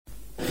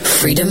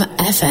Freedom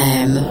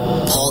FM,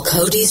 Paul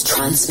Coady's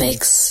Trance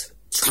Mix.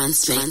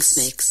 Trance Mix. Trance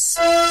Mix.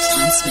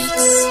 Trance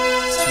Mix.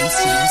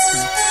 Trance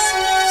Mix.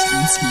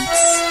 Trance Mix.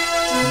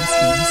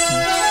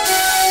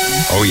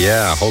 Oh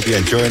yeah, hope you're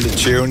enjoying the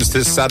tunes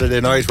this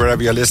Saturday night,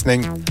 wherever you're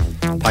listening.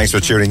 Thanks for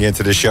tuning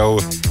into the show.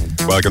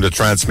 Welcome to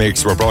Trance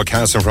Mix. We're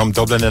broadcasting from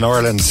Dublin in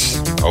Ireland.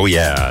 Oh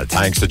yeah,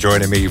 thanks for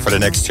joining me for the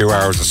next 2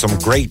 hours of some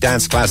great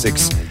dance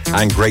classics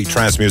and great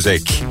trance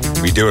music.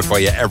 We do it for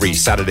you every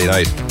Saturday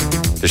night.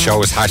 The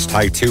show is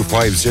hashtag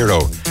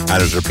 250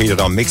 and is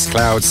repeated on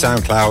Mixcloud,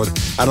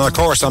 Soundcloud, and of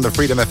course on the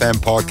Freedom FM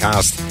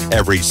podcast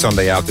every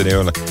Sunday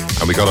afternoon.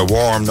 And we got a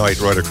warm night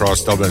right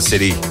across Dublin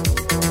City.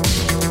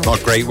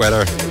 Not great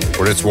weather,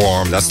 but it's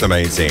warm, that's the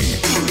main thing.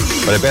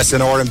 But the best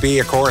in R&B,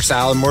 of course,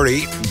 Al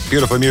Murray.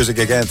 Beautiful music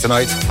again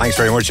tonight. Thanks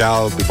very much,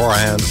 Al,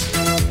 beforehand.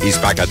 He's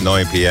back at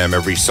 9 p.m.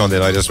 every Sunday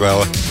night as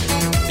well.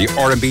 The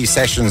R&B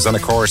sessions and,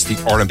 of course,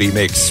 the R&B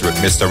mix with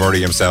Mr.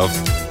 Murray himself.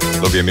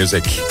 Love your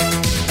music.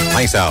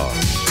 Thanks, Al.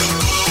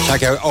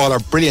 Check out all our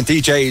brilliant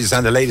DJs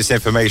and the latest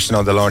information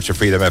on the launch of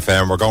Freedom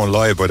FM. We're going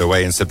live, by the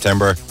way, in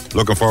September.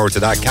 Looking forward to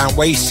that. Can't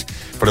wait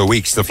for the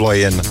weeks to fly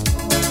in.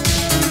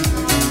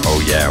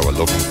 Oh, yeah, we're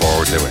looking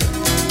forward to it.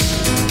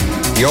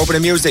 The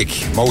opening music,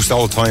 most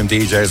old-time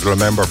DJs will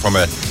remember from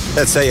a,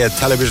 let's say, a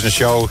television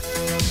show.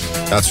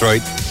 That's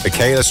right,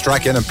 Michaela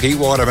Strachan and Pete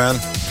Waterman.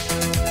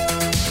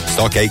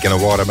 Stock Aitken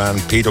and Waterman,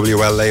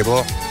 PWL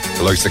label.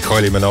 The likes of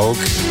Kylie Minogue.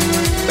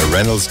 The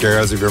Reynolds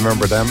Girls, if you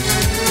remember them.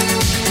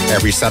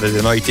 Every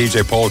Saturday night,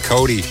 DJ Paul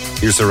Coady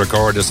used to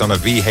record this on a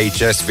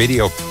VHS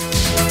video,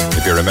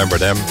 if you remember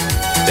them.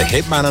 The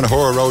Hitman and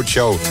Horror Road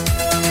Show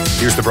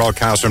used to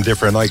broadcast from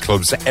different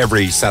nightclubs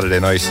every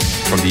Saturday night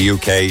from the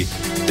UK.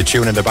 The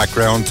tune in the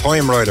background,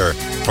 Time Rider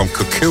from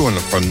Cocoon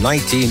from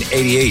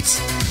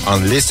 1988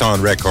 on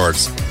Lisson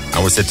Records,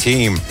 and was the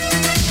team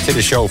to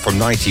the show from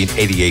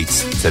 1988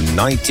 to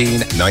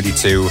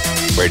 1992,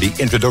 where the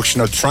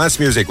introduction of trance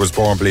music was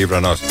born, believe it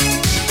or not.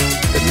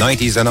 The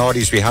 90s and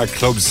 90s, we had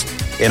clubs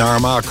in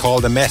Armagh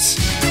called the Met,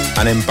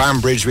 and in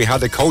Banbridge we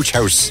had the Coach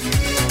House.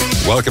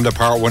 Welcome to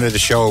part one of the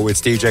show. It's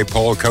DJ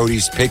Paul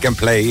Coady's Pick and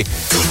Play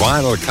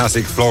Vinyl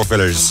Classic Floor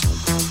Fillers.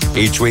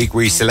 Each week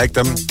we select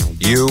them,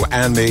 you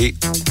and me,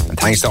 and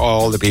thanks to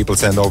all the people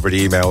send over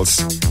the emails.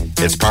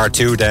 It's part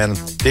two then,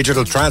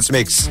 Digital Trance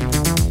Mix,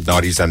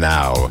 Naughties and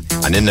Now.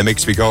 And in the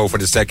mix we go for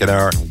the second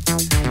hour.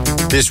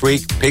 This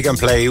week, Pick and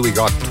Play, we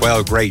got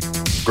 12 great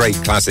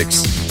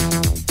classics.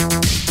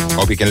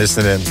 Hope you can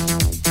listen in.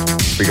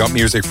 We got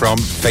music from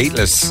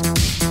Fateless.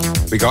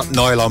 We got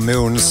Nylon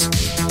Moons,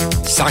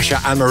 Sasha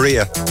and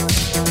Maria.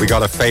 We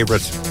got a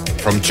favourite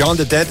from John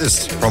the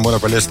Dentist from one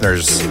of our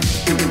listeners.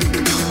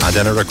 And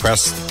then a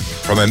request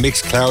from a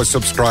Mixcloud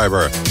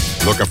subscriber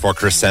looking for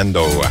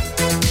Crescendo.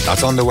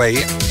 That's on the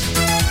way.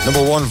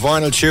 Number one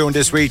vinyl tune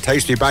this week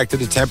takes me back to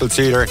the Temple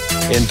Theatre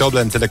in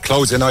Dublin to the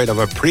closing night of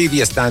a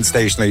previous dance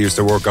station I used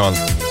to work on.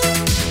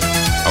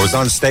 I was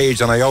on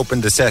stage and I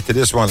opened the set to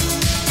this one,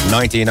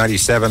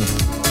 1997.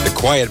 The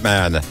Quiet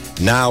Man,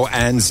 Now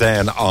and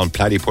Zen on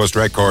Platypus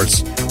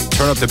Records.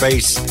 Turn up the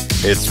bass.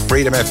 It's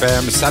Freedom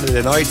FM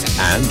Saturday night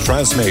and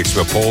Trance Mix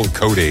with Paul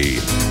Coady.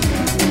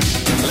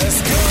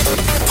 Let's go.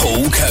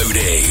 Paul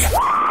Coady.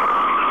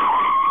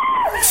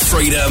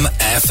 Freedom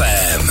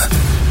FM.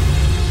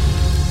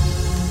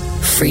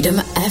 Freedom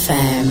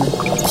FM,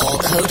 Paul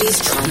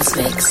Coady's Trance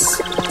Mix.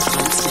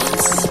 Trance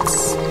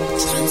Mix.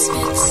 Trance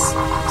Mix.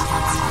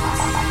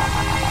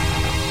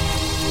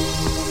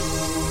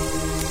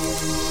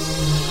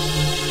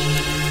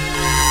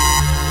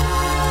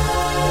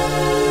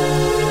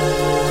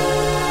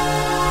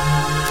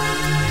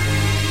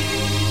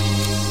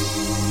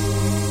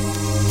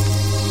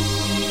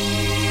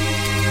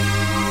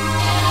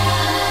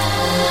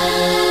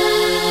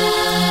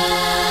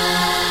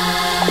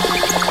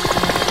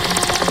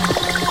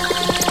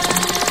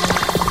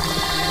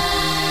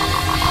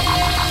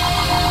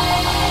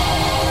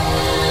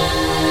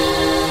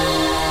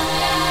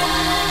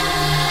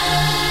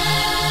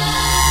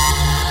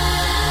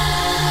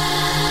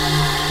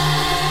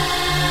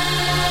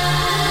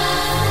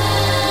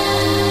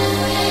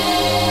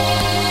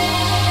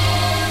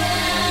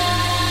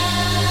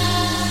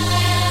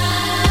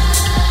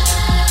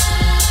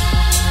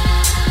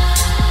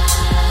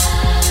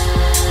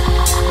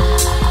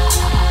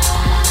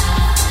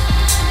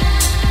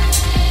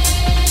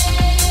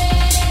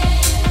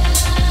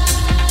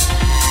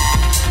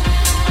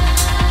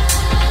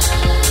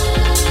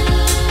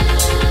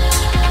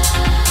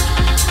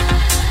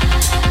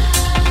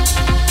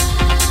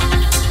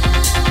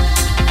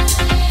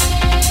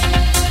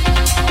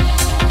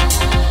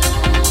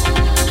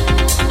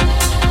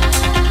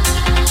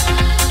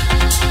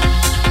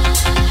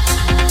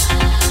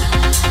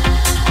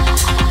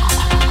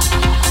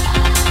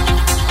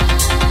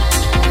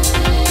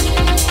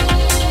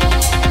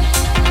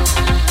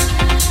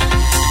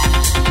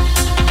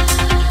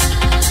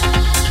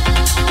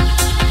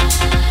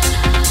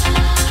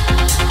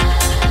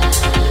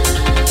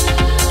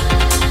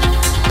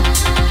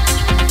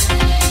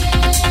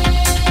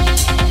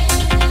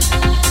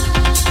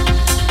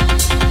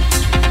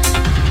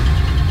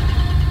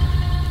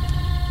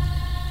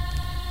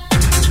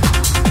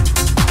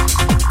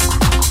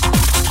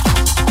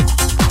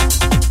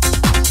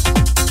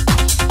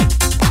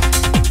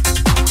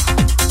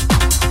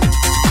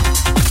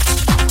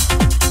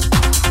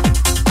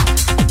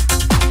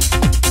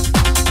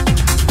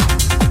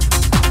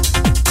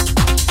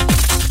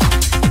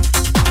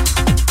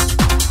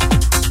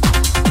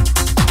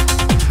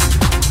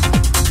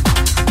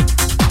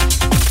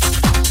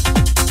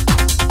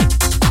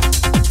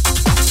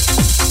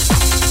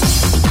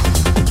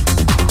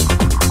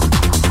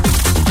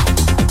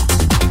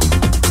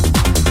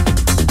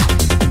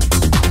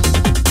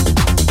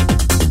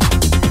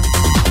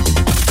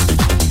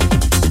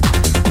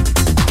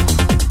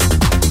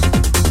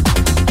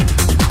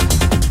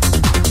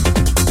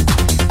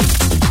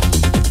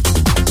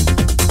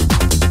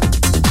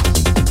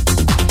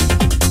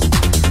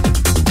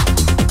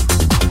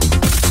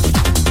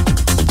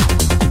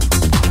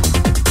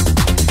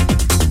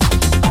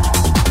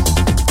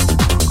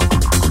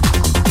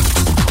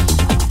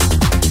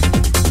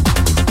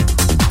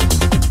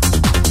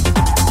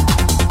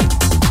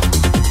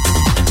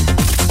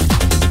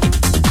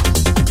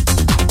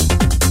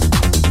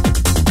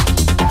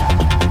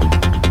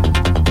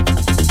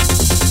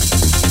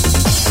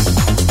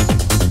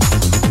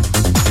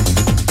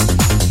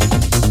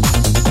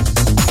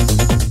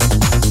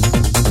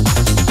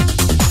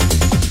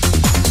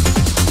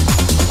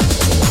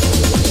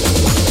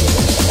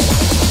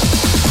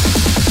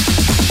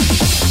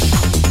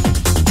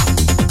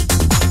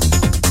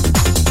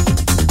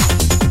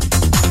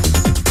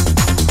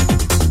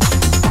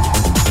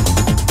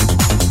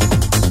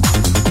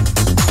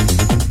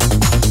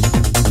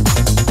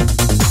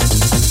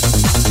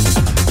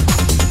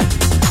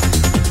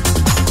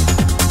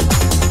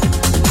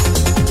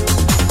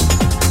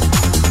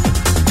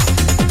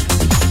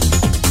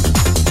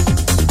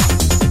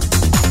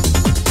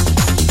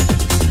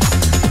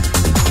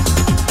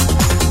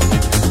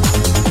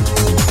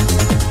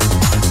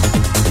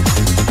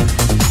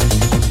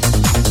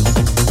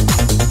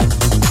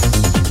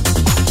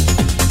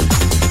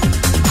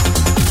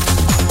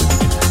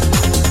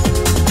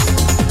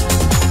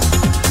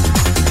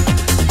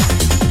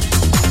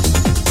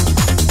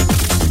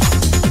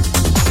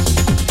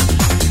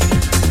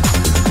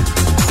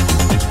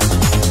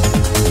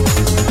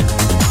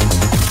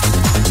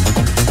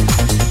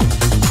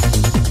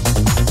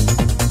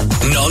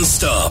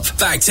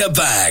 back to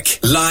back,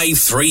 live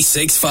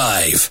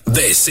 365.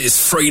 This is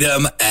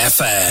Freedom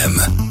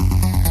FM.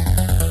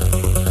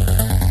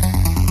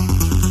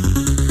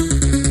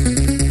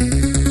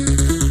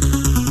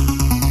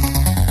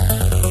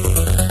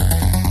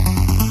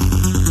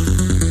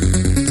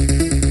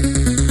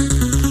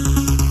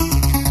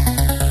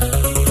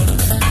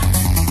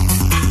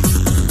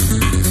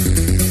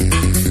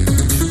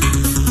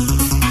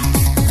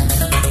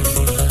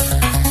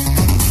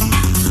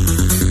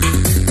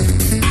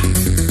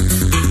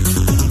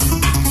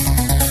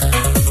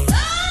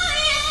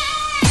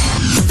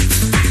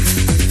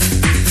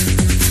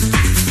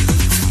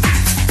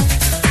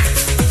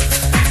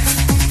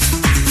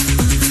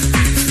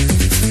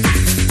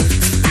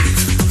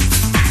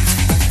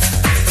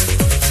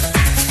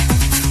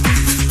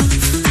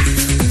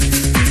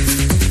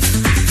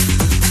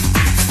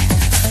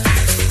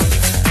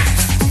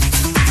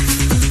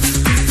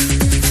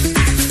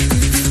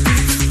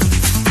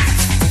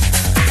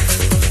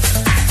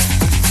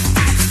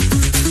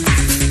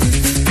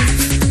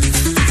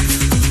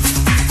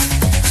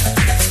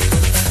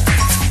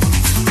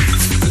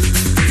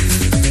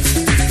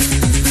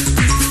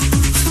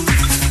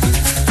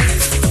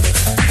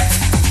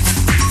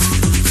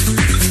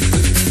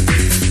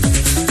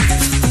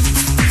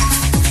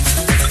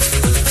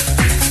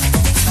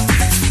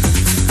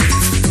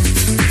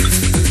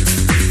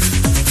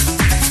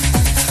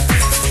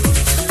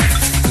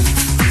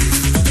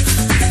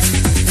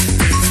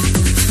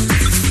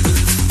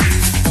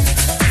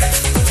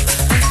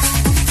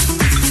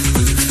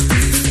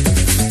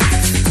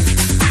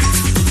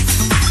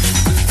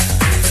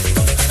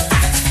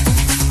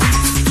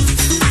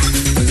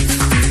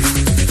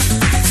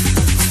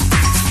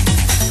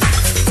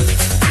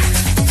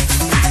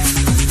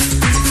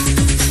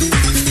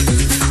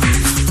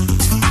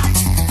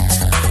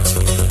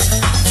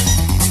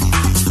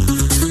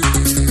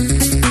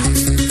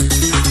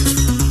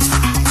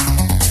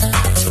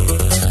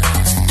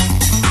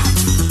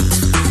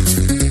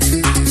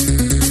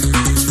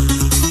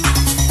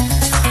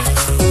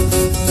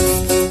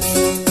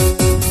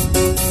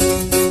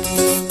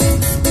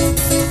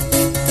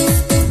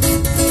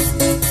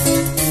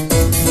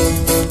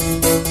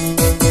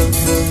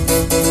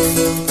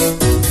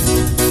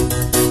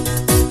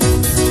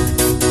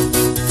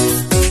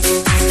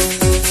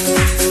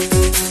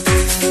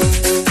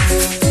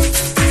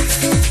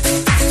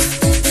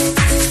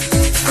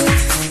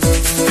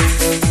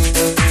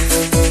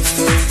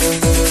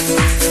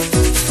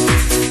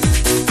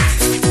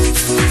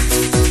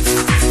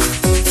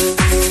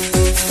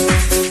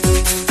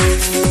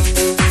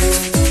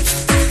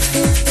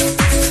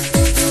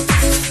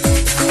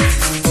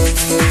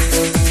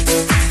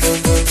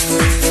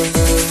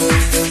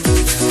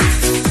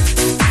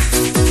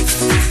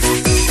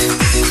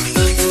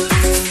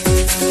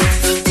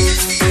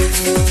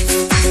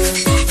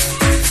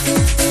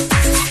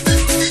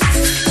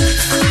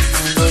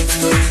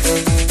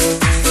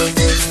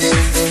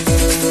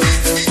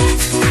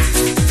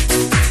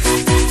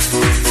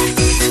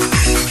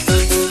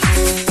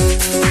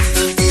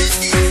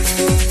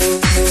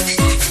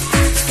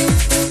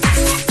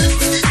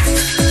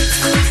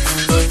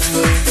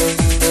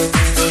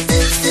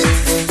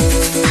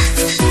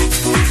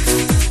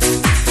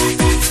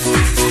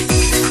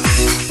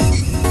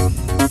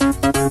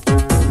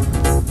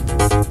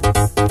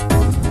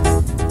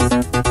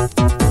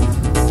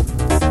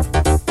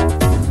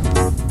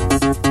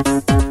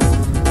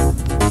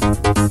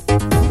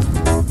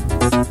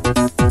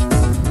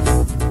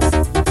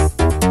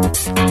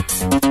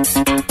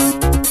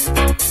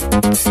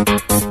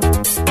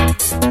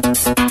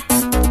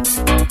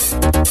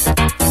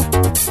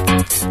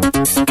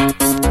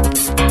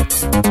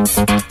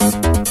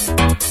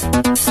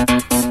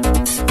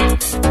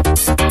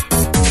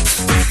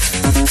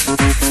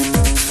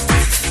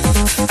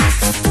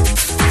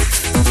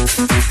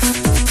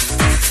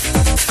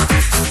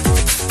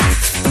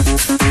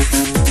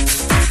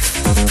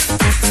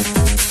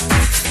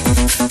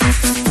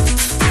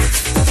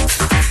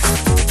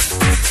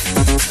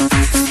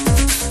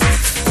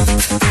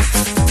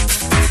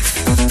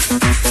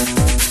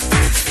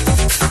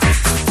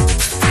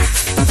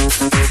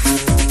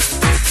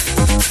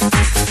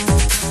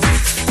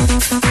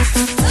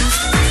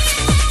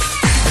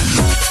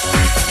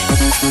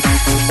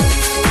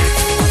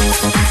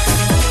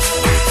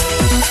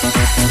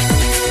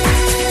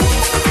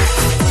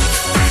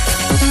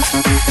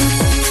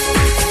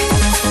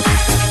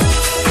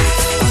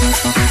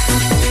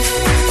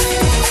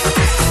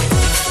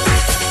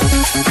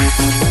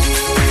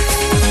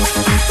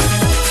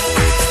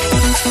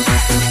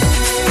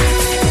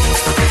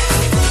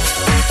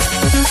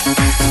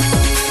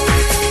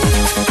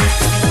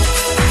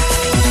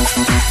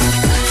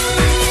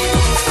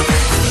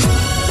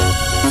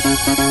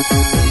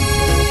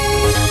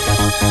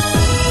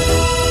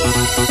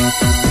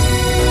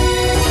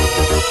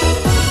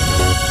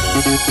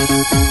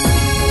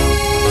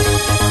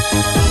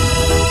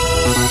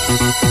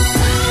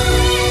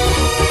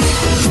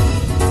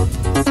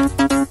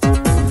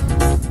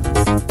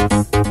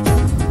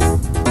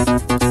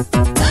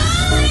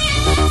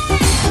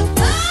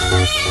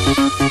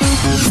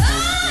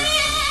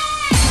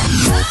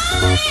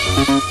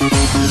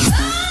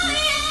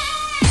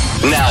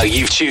 Now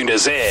you've tuned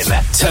us in.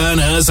 Turn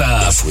us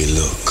up. If we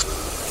look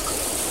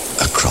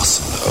across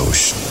an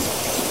ocean,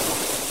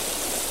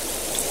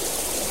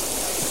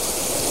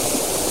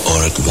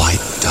 or at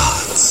white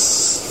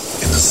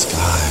dots in the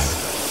sky,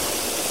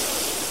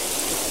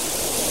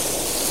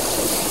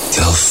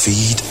 they'll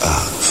feed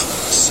up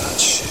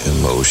such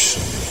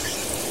emotion.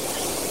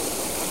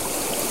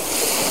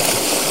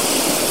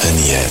 And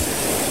yet,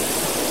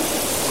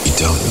 we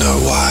don't know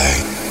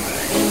why.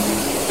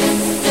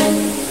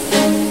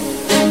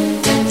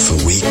 For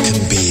we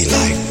can be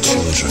like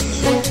children,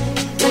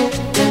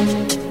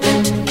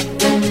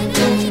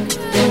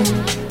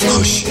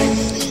 pushing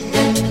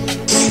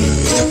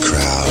through the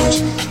crowd.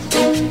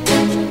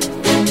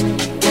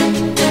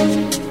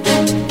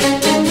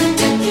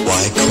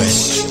 Why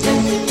question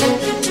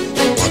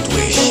what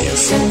we're here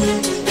for?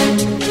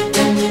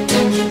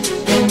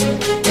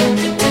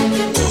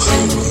 Or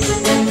who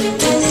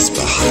is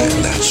behind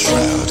that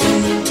shroud?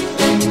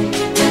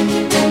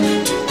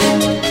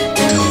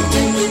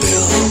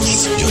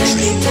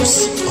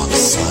 On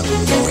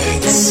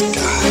sun-red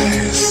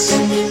skies.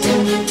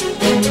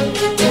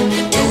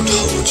 Don't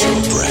hold your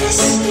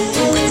breath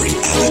when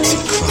reality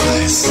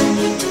cries.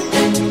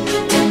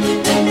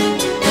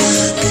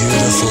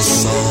 Beautiful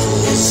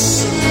souls,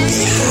 be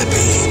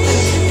happy,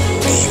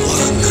 be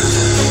one.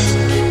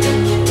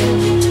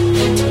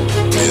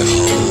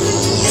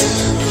 Behold,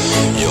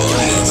 your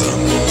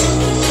heaven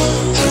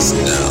has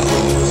now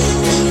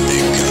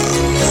begun.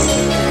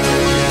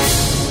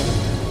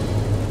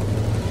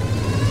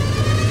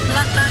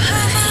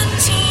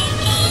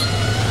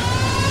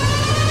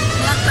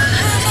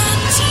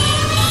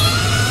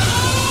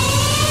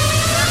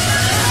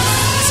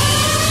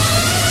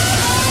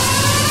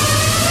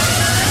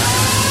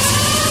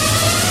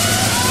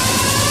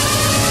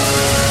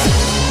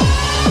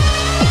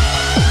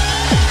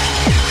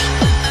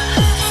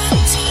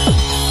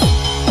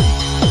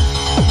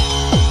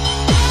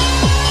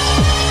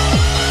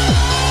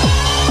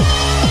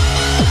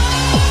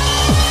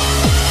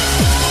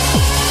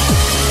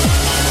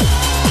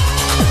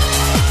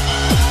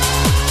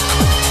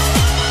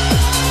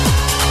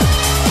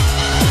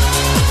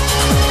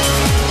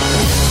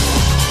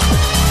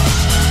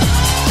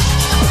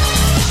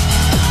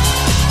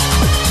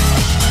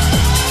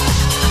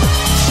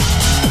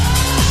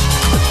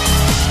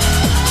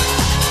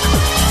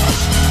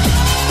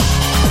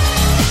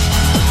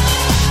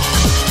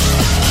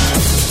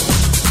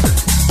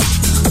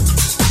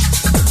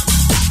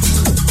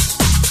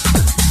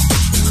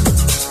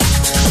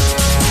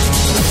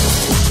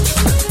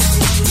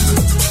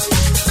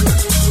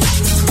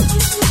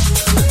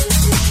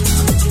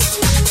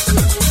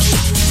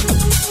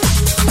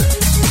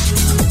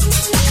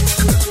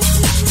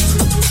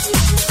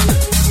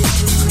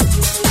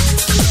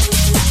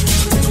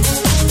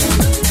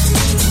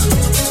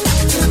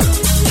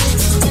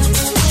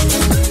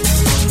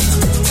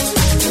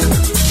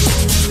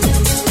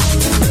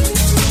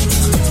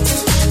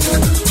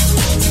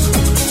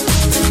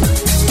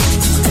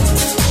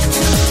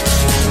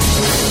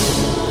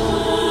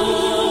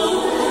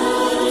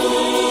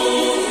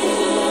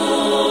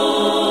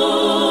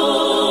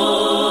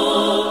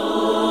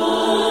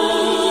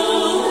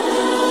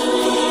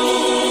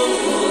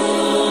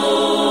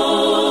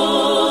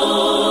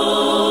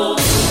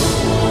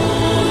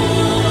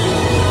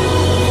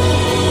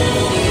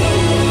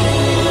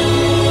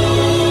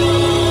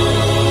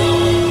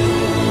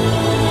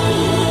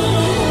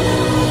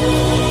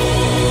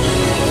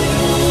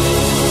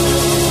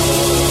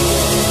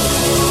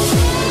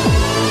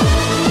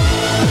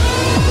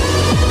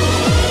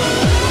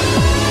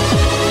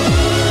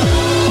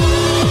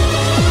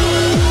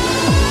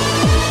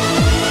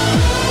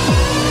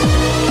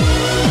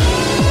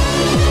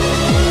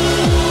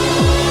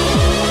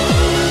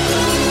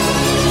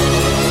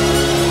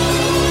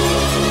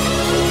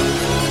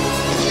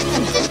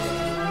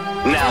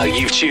 Now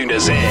you've tuned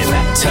us in.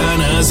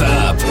 Turn us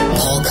up.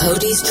 Paul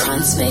Coady's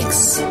Trance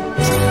Mix.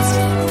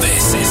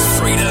 This is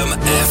Freedom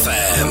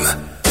FM.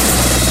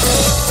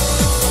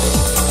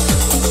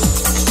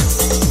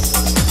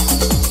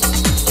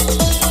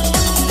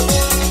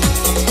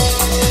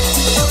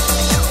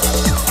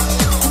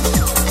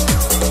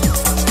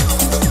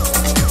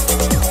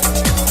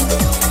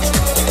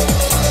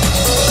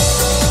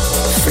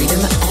 Freedom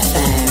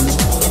FM.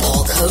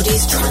 Paul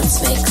Coady's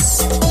Trance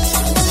Mix.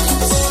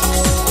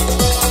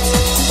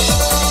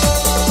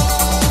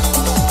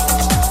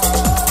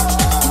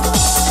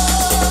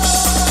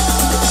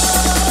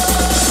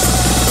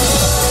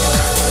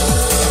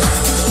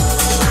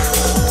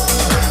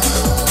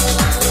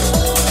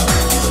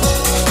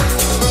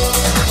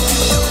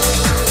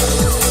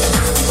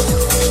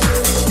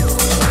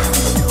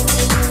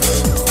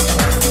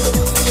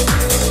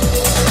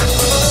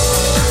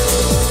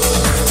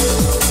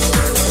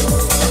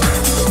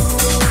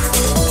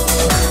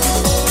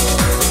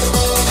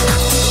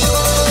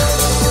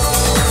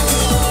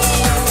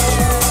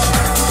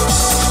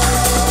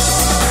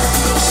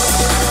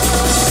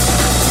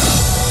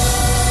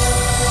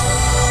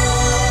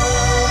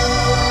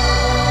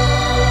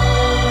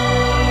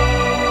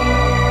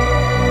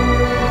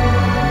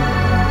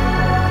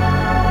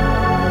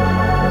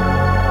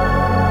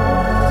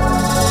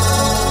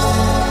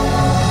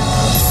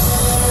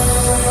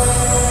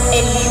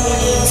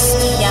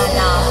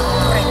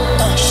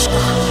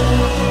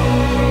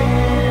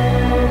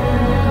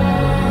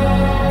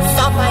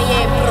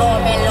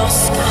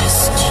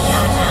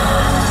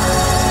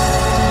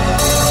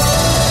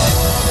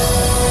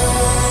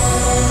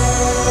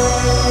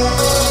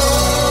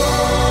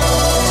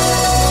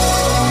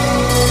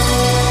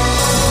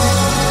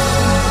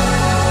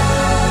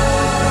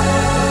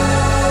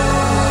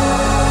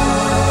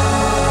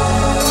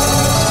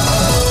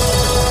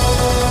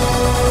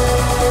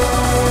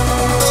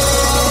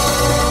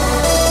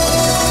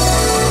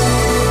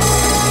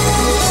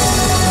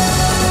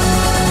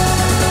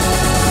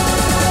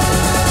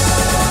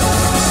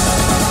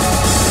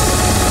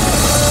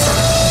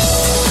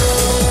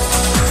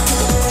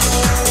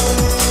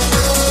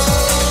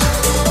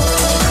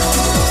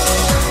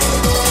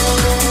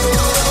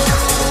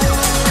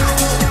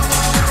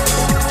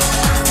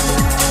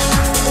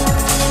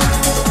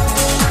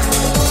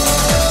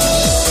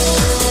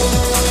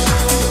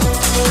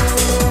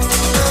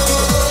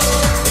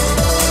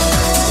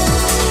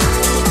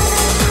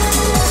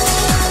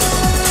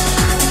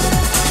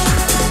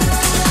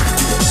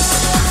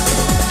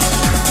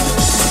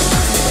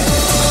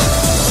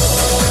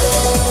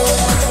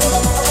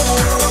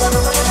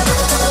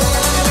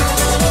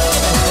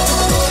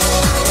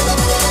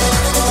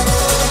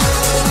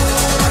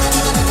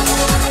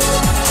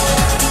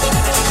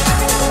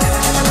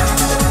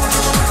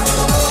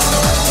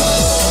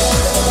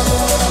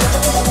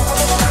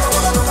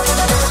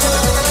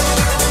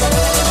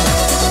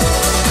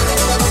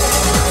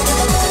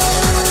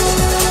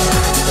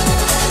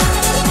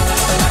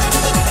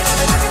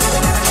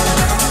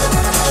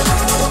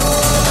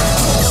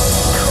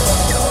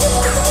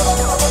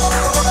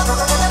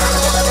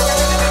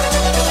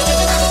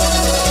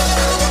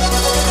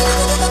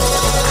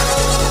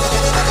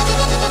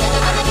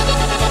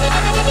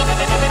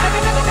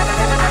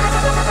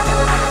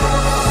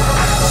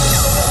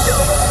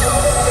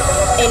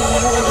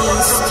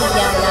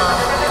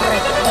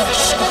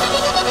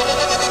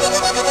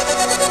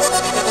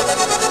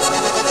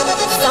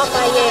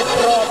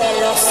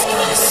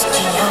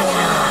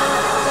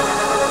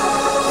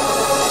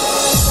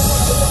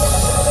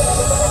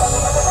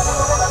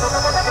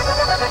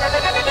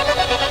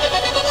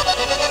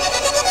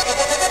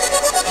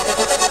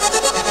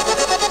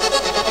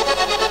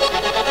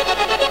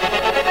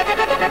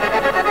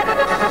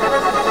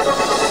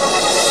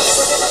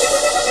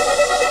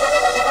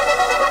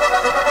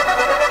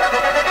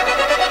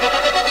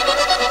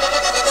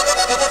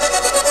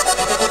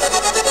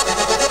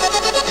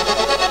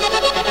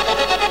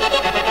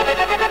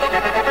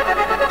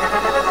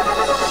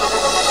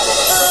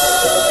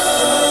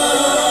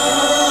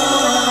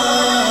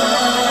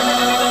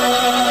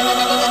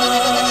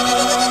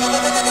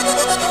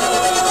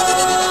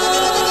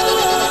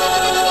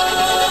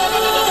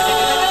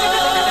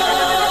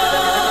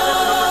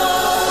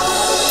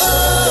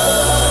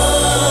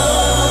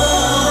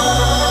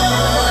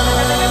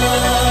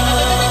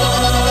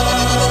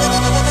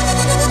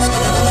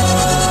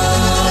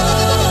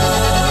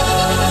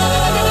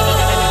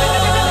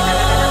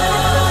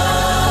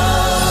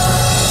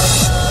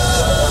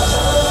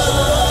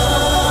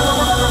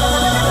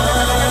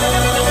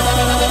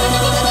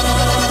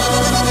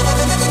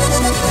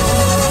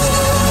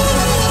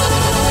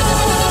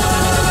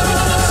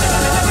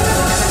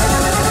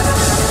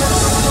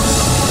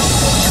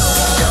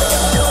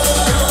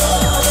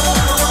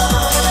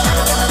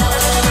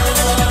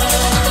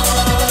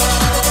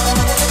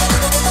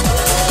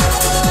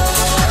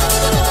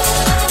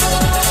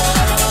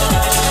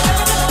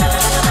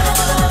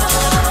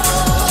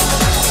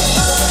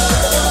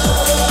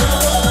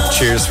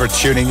 Cheers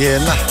for tuning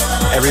in,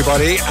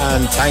 everybody,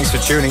 and thanks for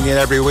tuning in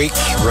every week.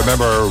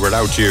 Remember,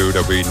 without you,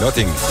 there'll be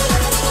nothing.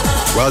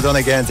 Well done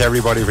again to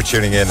everybody for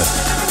tuning in.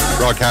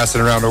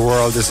 Broadcasting around the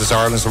world, this is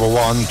Ireland's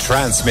 #1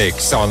 Trance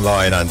Mix,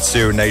 online and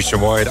soon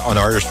nationwide on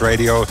Irish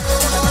Radio.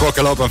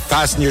 Buckle up and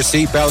fasten your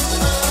seatbelt.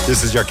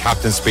 This is your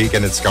captain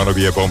speaking. It's going to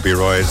be a bumpy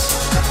ride.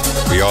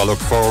 We all look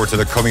forward to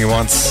the coming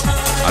months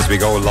as we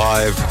go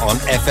live on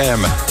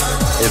FM.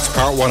 It's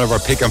part one of our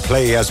pick and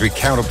play as we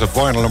count up to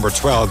vinyl number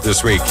 12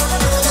 this week.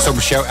 Some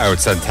shout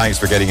outs and thanks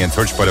for getting in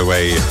touch, by the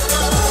way.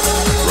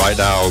 Right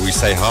now, we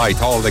say hi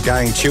to all the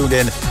gang tuned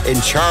in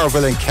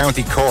Charleville in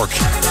County Cork.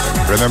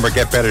 Remember,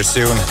 get better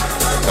soon.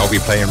 Don't be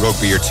playing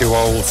rugby, you're too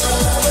old.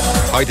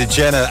 Hi to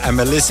Jenna and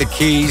Melissa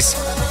Keys.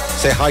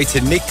 Say hi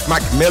to Nick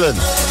Macmillan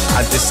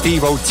and to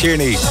Steve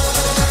O'Tierney.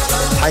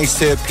 Thanks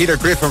to Peter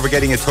Griffin for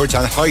getting in touch,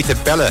 and hi to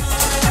Bella.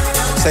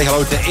 Say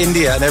hello to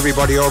India and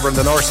everybody over on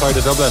the north side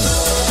of Dublin.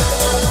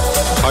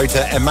 Hi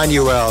to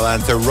Emmanuel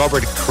and to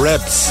Robert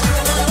Krebs,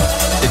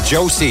 to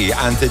Josie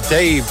and to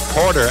Dave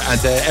Porter and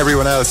to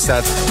everyone else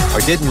that I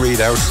didn't read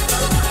out.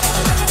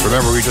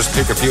 Remember, we just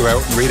pick a few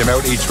out and read them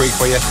out each week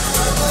for you.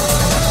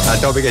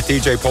 And don't forget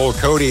DJ Paul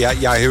Coady at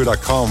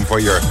yahoo.com for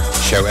your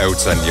shout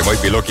outs, and you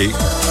might be lucky.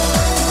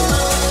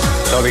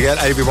 Don't forget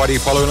everybody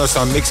following us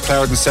on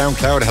Mixcloud and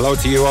Soundcloud. Hello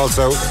to you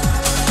also.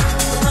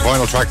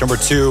 Final track number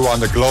 2 on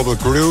the Global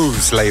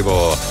Grooves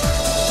label.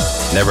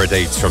 Never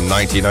Dates from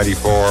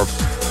 1994.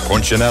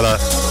 Punchinella,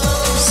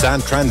 San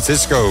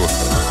Francisco.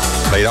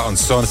 Played it on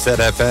Sunset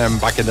FM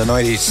back in the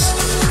 90s.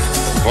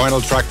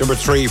 Vinyl track number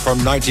 3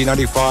 from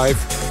 1995.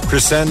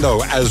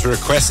 Crescendo as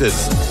requested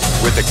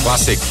with the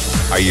classic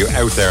Are You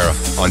Out There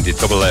on the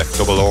Double F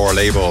Double R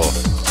label.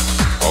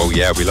 Oh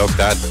yeah, we love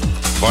that.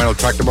 Vinyl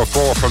track number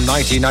 4 from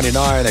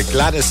 1999. A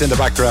Gladys in the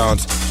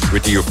background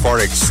with the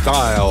euphoric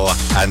style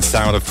and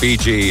sound of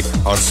Fiji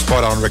on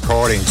Spot On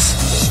Recordings.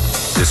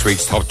 This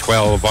week's top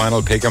 12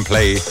 vinyl pick and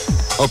play.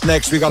 Up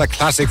next, we got a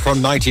classic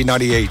from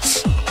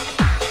 1998.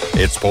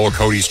 It's Paul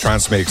Coady's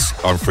Trance Mix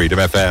on Freedom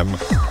FM.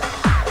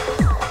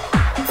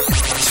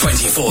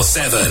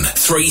 24/7,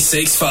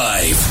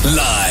 365,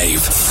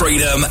 live,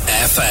 Freedom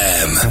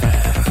FM.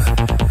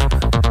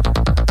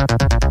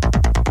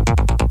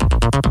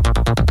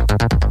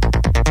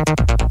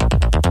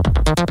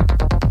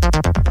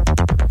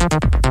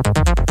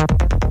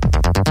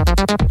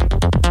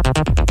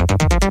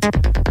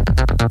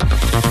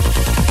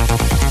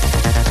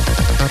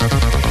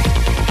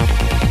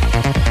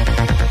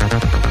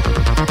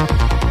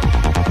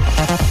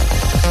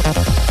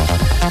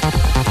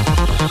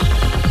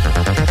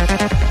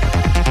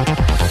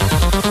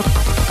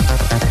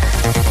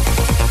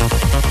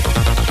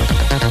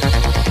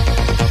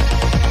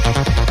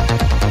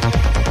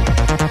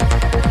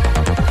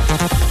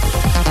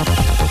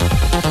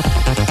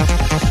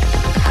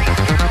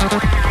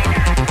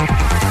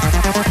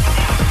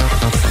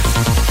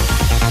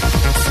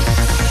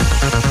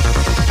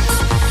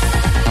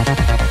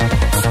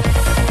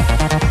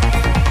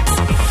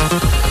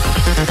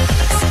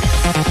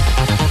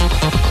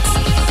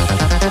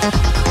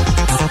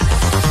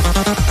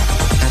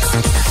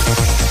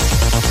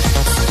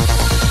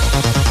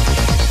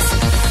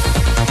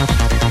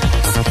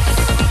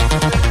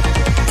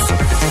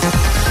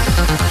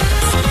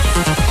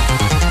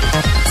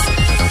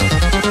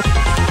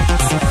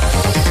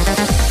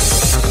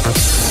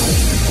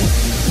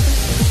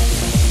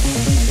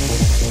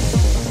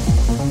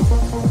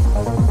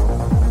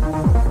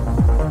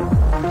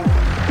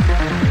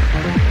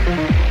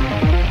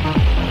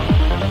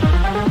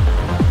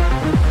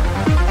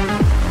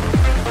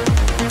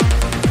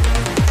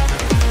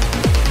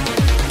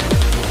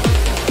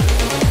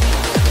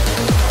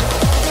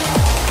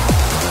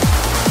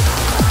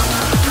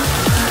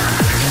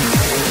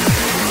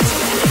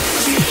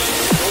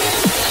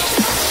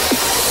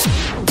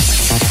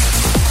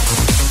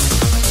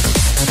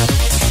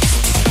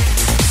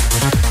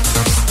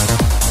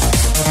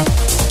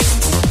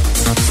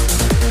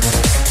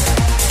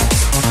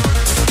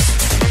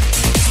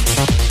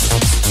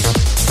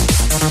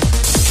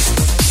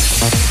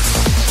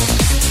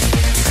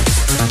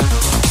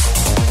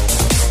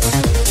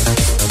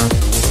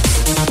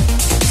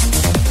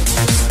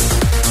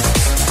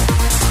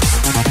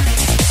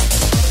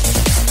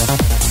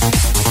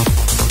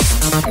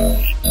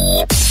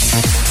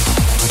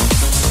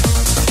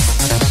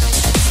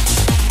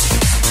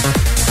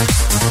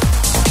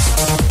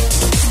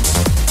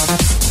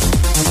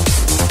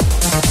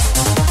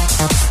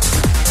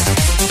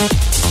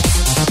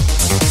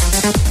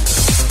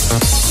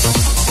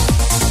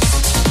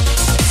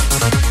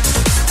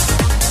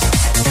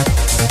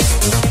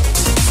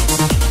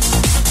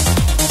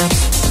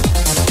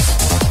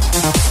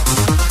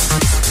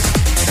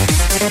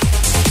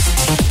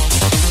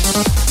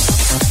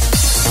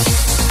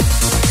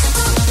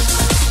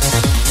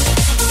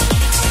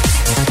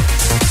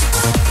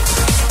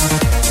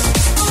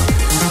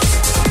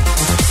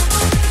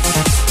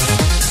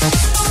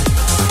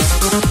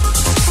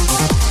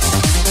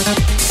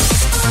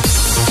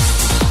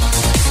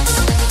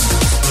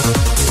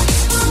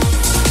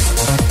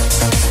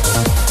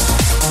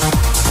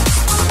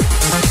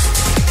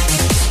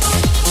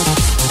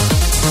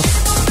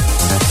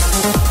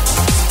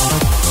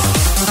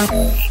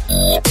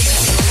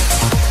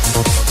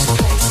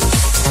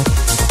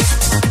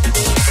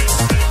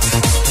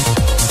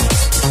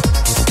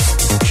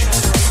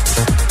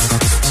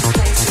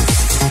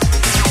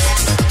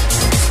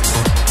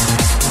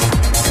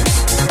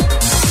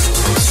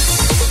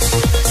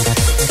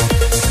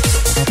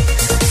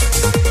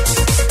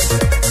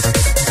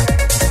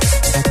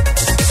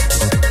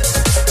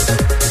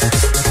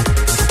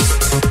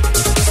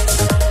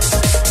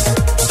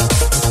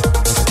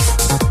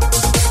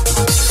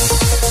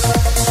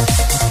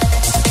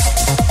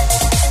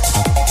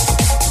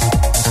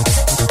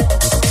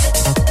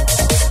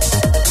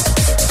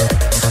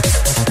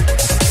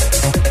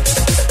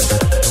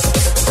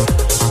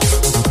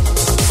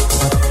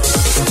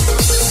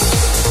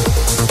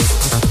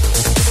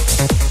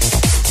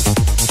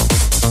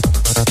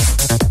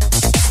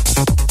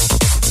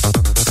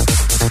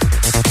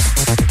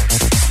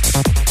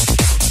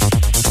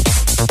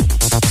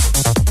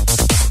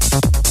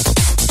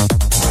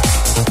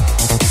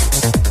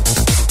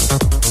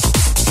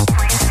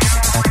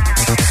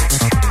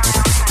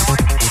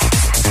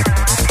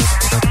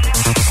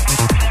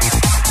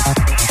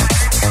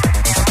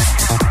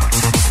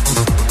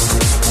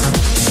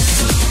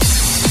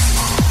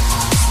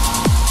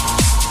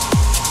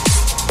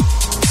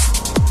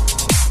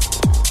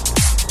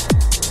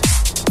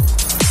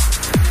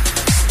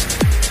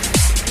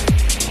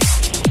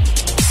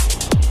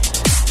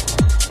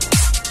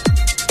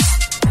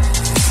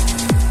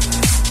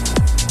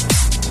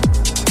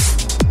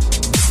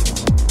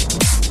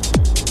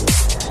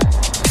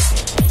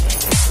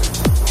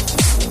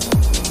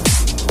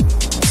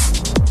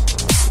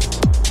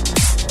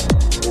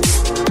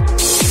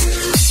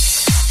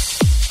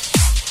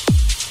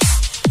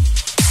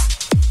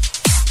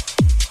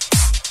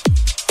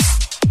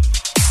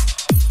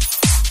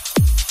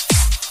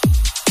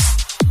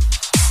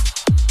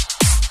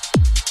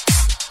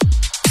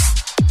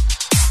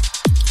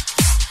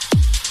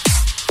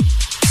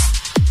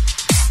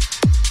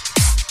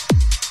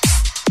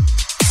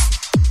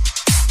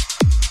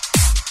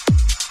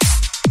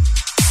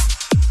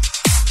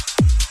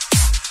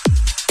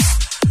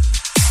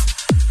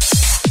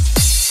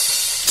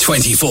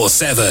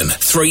 24/7,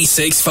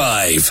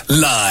 365.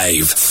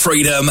 Live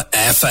Freedom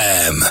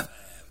FM.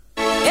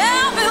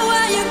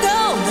 Everywhere you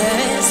go,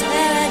 there is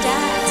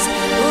paradise.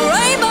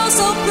 Rainbow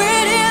so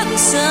pretty, the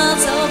sun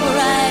so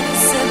bright.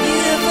 It's a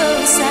beautiful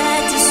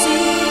sight to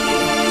see.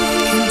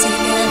 Can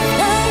take a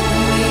flight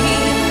with me.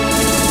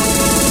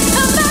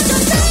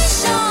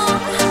 Imagination,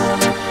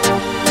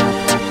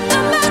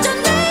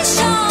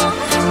 imagination,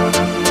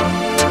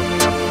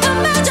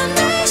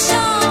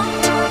 imagination,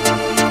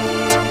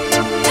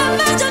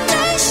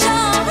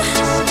 imagination,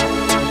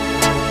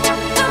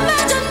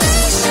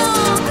 imagination.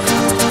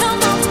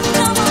 Come on,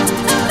 come on,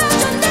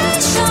 imagination.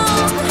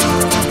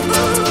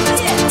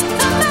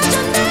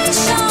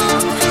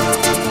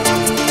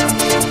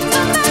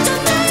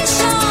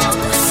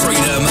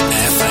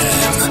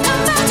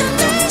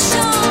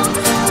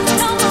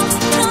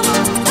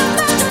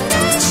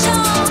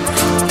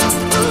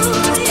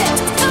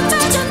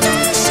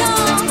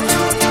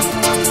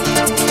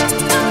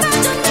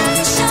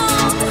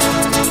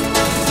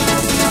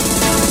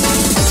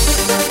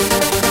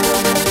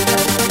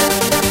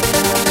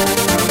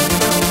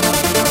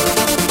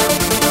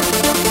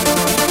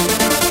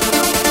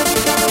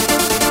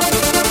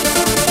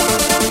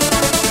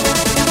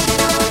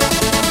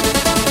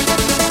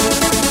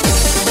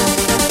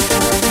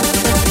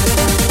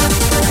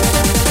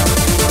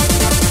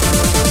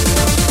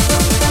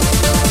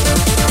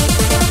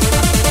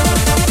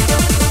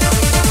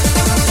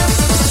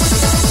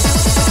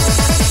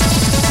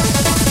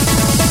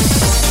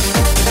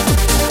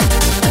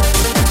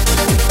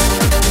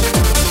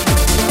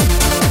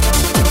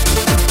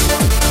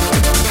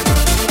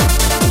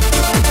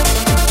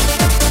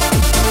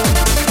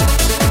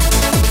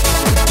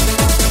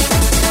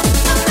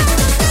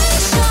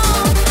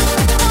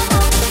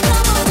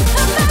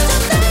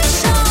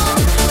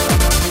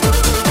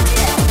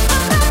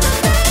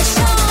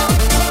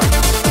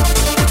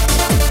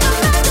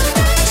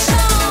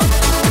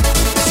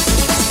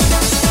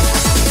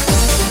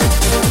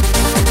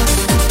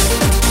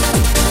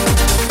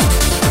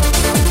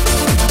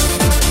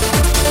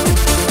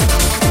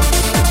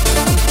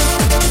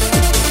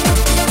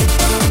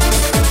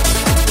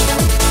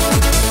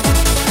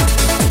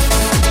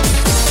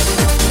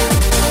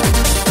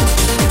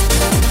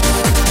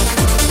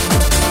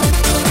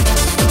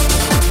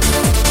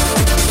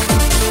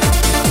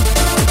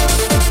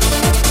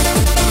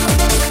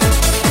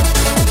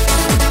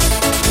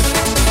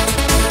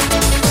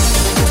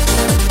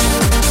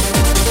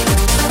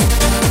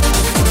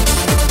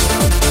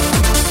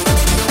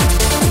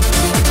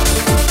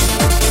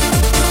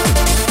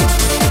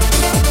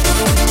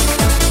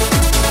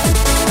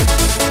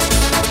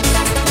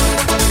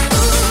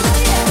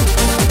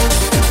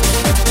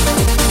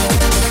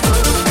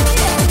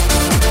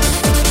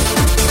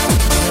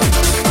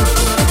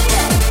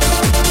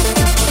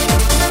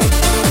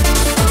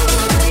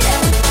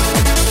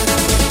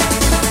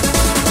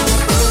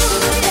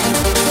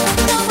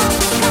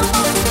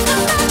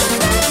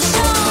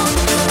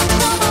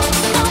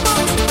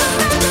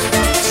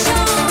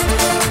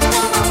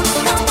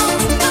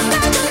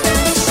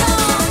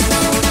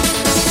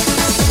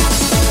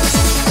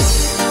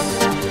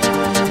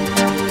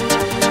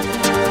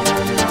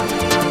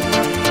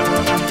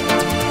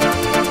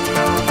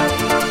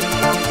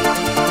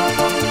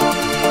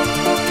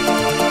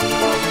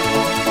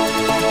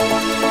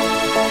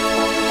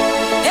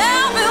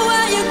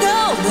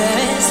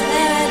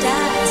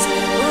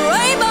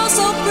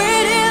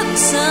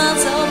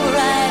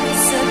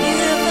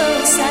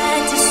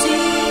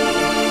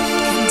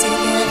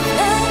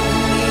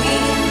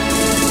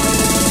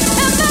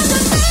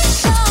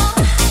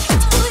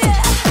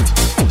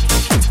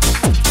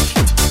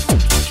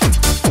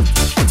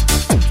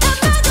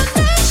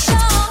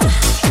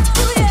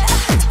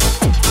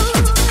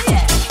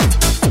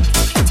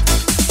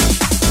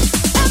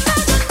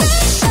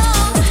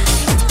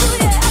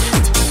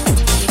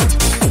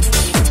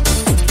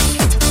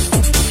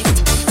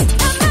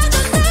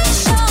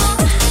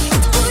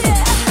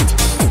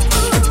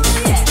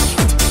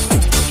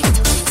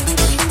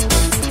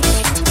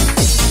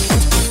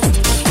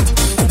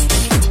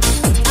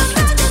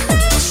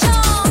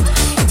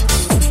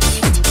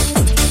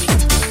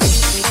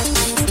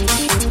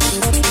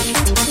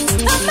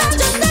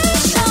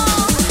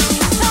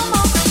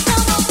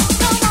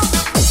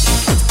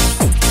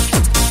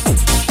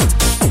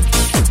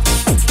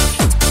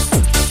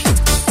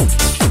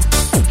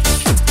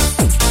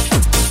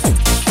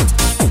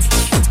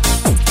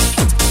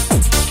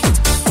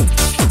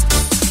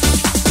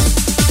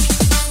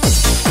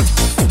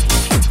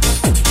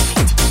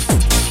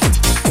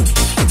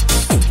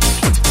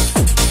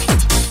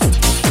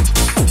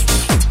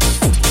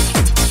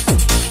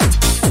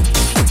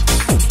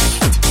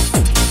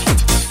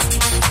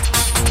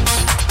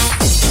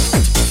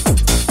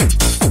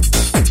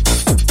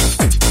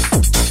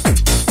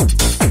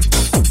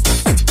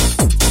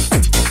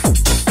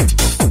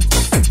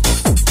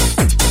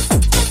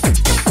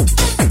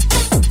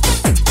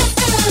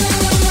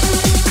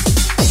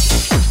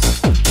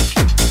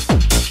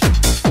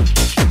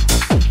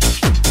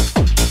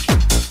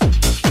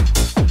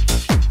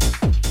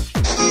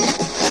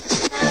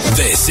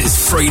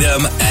 is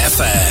Freedom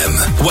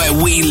FM,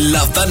 where we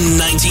love the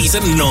 90s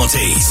and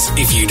noughties.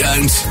 If you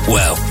don't,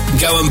 well,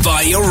 go and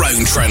buy your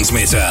own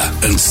transmitter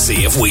and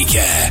see if we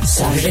care.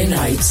 Saturday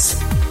nights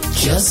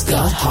just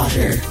got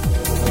hotter.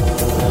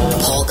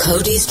 Paul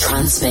Cody's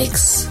Trance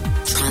Mix.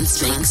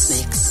 Trance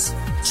Mix.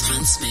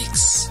 Trance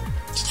Mix.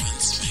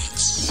 Trance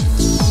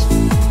Mix.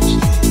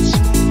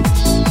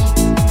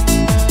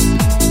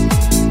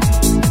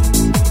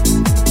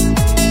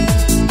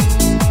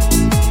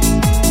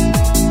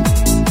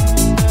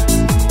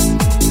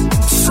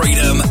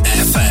 Freedom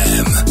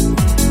FM.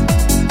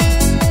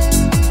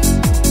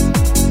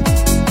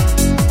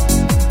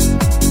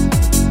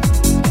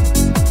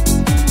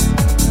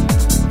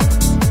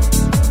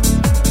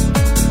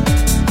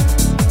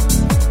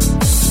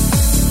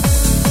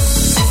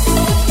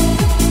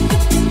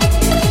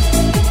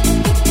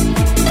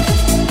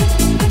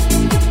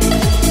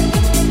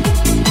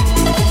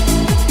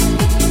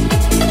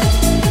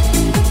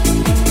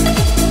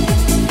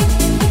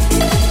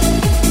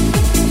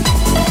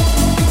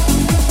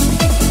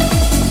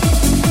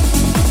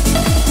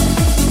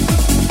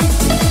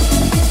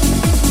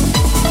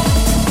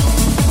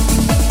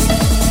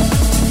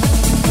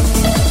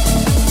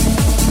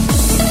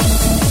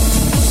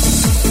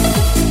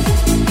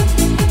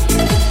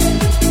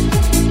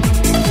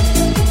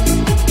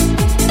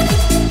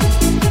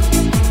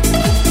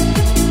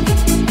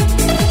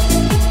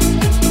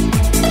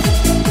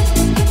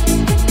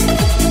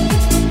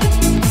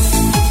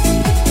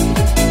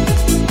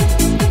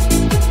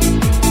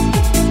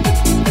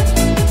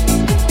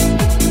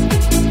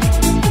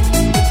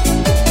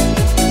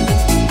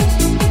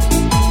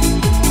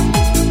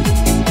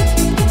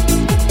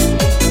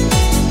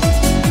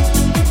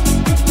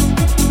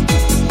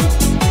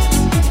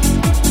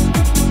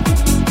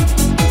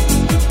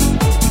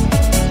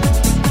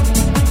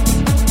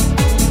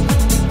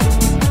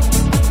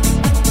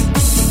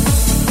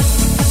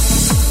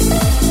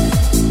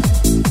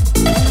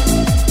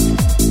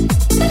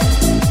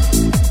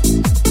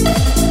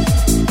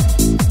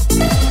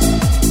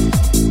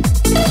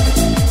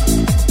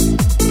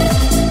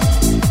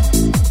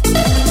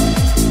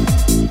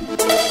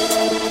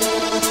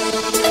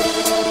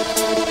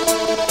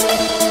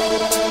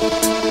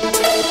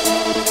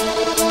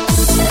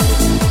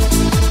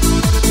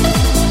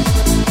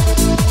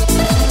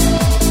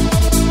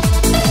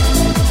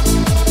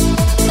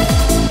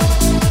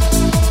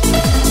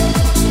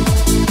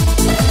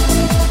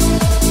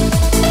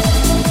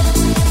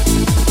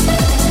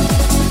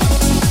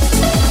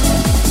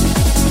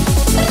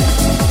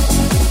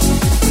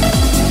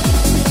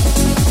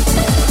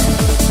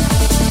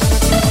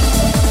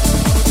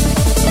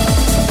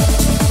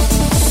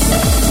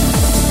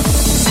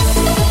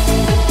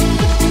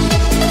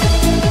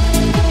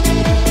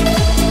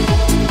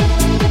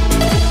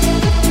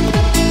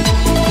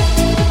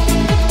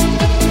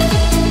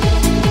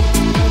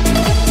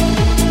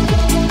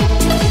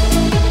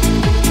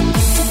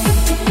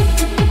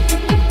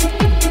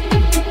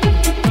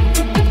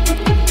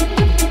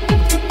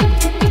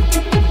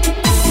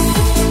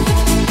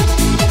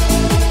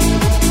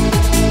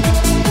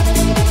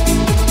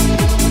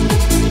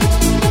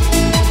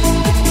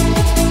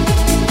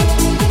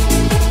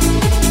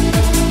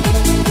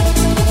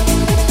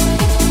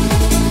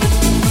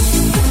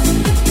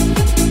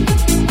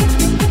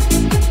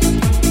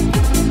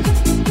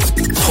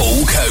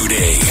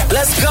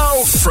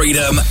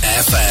 Freedom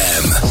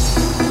FM.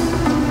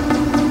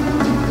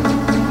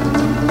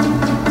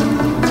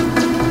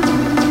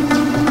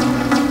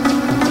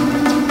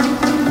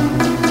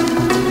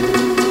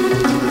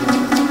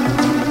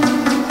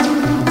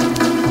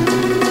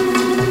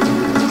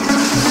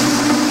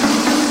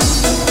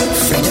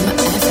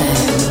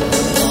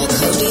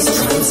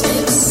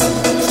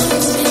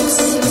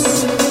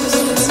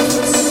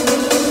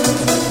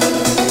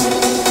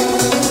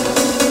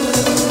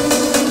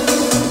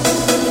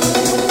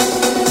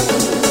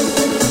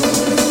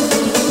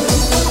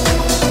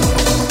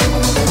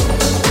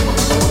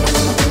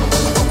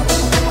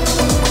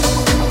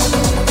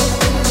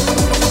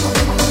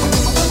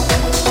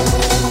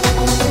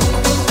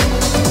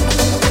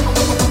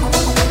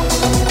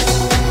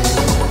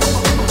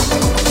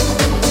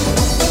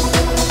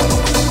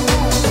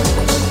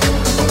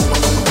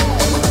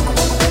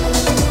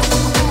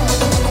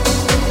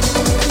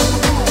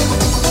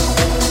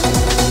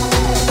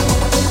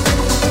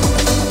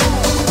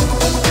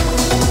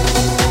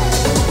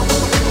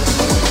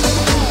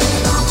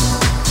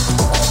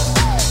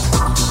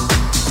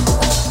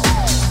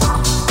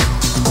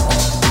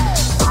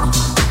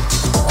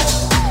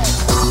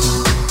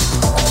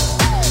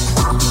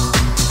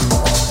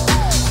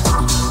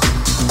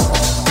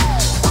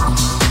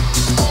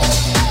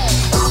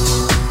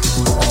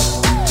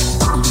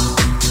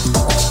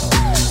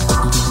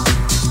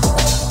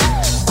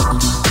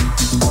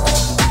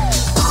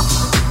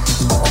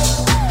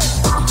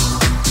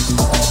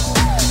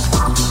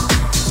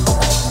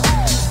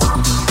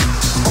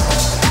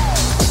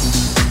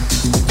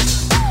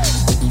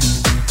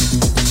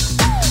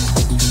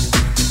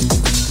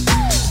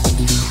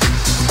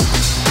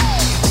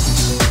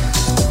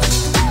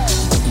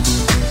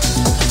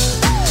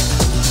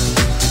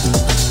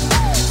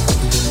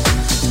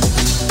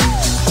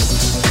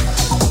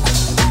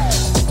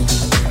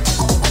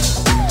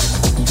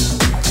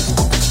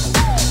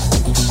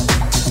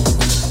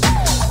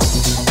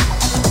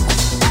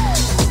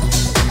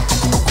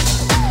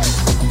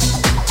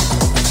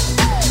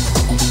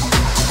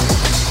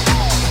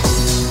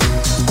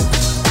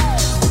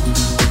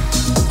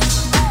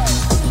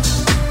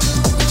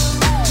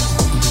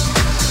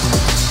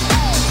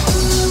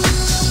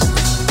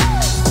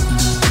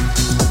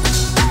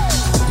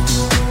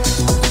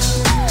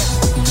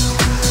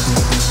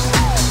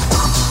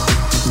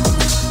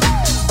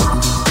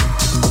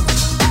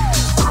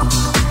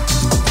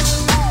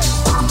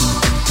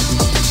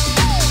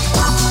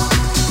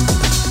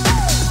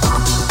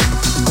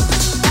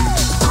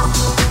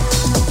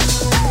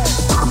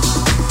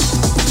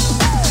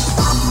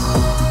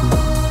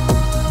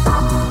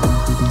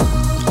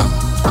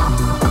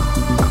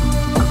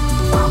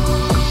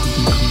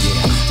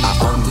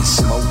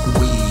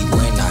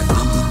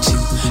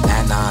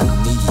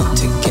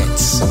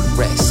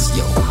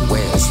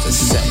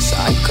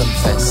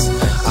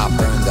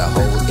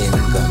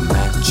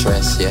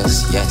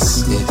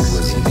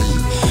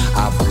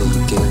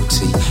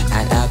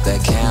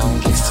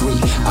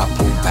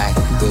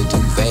 the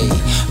duvet,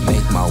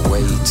 make my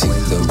way to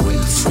the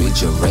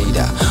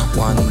refrigerator.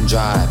 One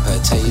dry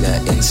potato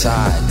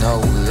inside, no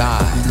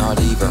lie, not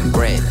even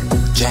bread.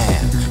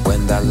 Jam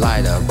when the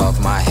light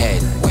above my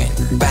head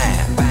went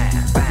bam.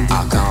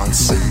 I can't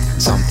see,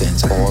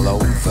 something's all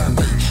over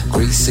me.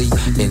 Greasy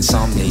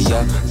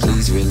insomnia,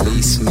 please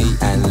release me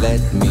and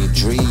let me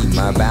dream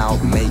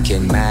about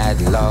making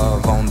mad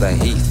love on the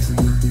heath.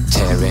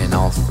 Tearing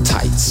off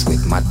tights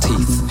with my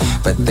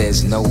teeth, but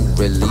there's no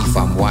relief.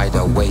 I'm wide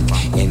awake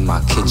in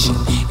my kitchen,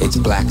 it's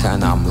black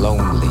and I'm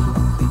lonely.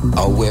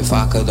 Oh, if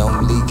I could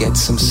only get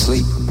some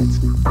sleep.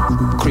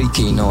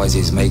 Creaky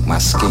noises make my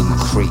skin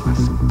creep.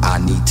 I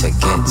need to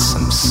get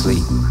some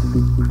sleep.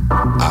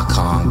 I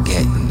can't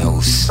get no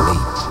sleep.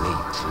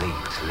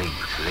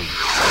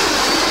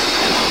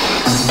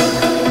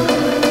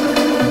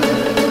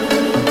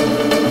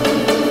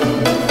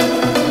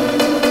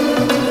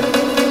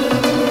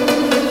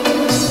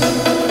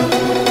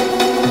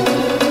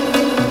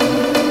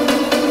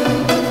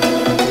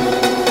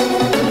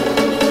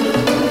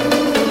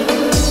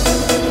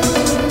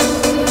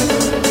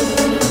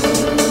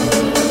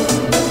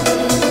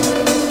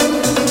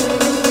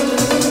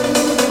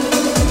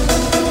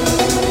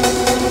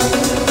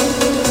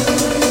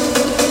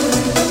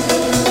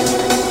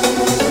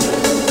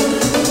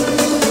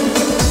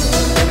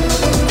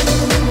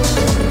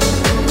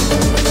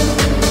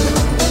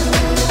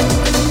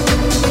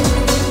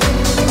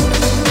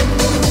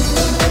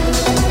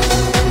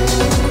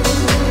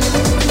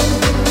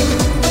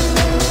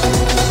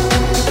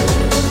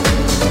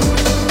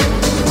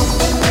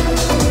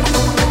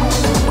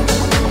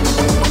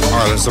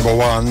 Number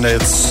one,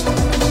 it's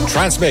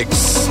Trance Mix.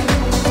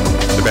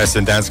 The best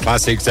in dance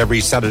classics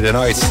every Saturday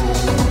night.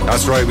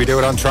 That's right, we do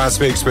it on Trance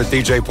Mix with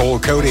DJ Paul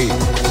Coady.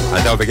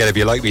 And don't forget, if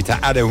you'd like me to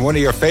add in one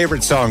of your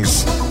favourite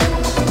songs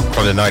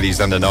from the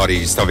 90s and the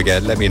noughties, don't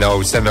forget, let me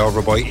know. Send it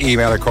over by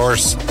email, of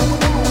course.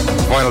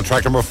 Final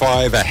track number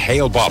 5, a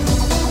Hail Bop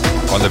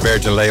on the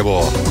Virgin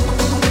label,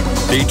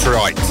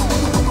 Detroit.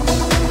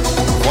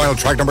 Final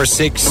track number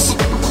 6,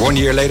 1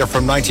 year later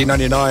from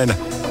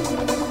 1999.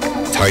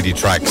 Tidy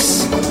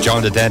Tracks,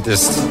 John the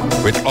Dentist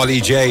with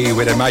Ollie J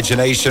with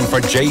Imagination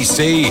for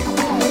JC.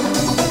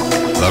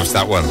 Loves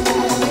that one.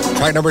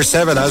 Track number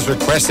 7, as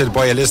requested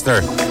by a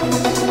listener.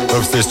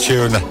 Loves this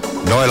tune,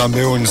 Nylon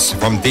Moons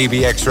from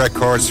DBX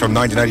Records from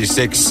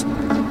 1996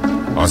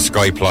 on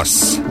Sky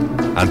Plus.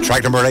 And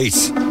track number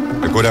 8,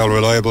 a good old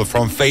reliable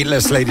from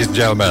Fateless, ladies and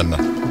gentlemen.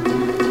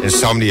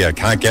 Insomnia,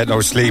 Can't Get No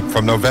Sleep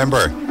from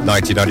November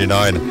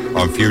 1999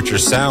 on Future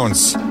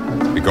Sounds.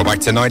 We go back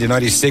to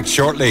 1996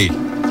 shortly.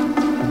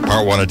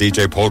 Part 1 of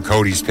DJ Paul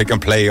Coady's Pick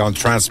and Play on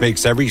Trance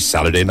Mix every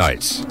Saturday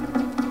night.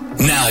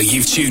 Now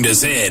you've tuned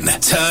us in.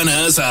 Turn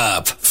us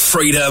up.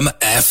 Freedom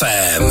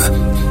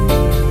FM.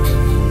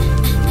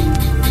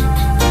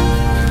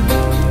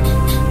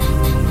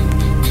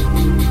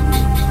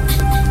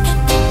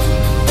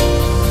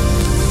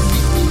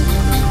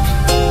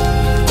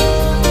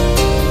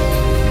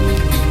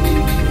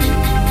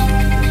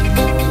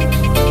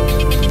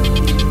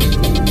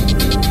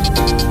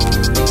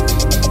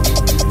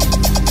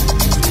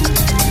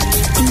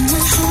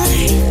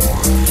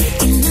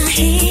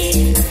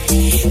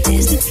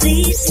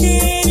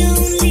 That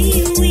only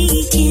we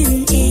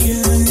can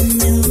ever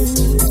know.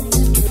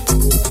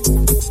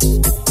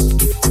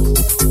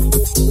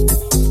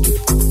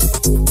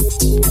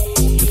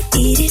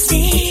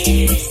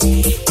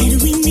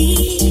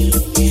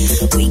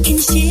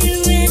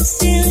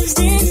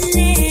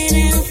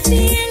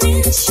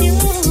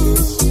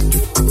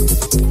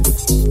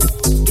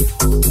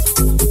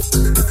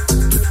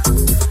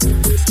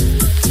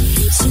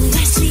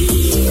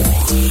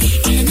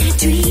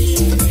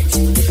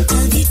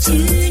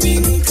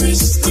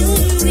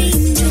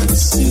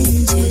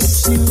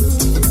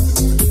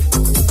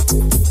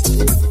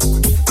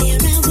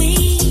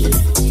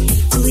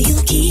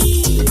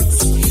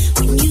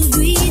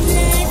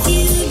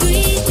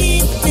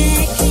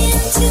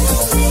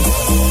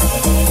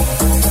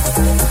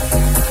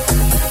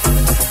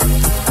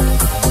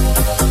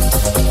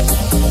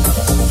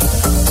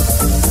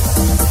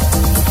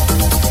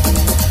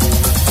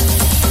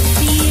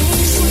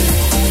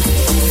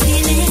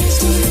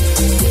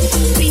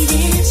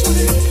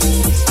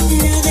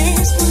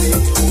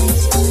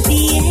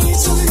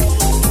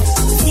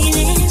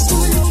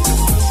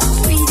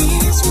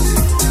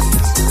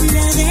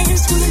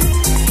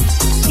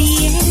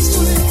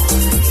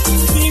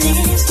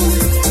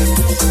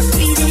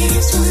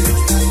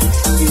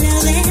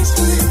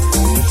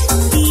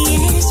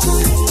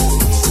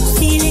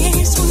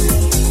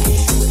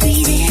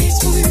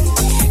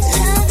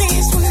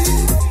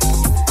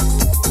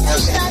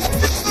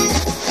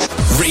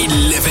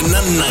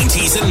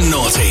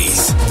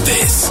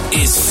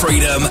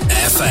 Freedom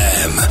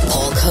FM.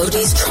 Paul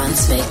Coady's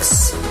Trance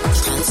Mix.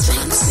 Trance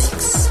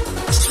Mix.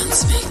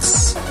 Trance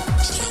Mix.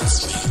 Trance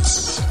Mix.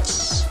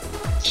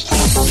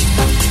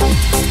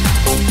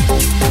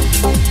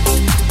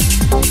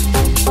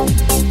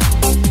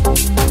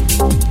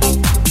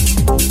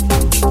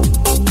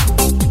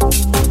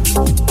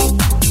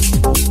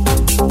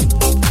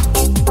 1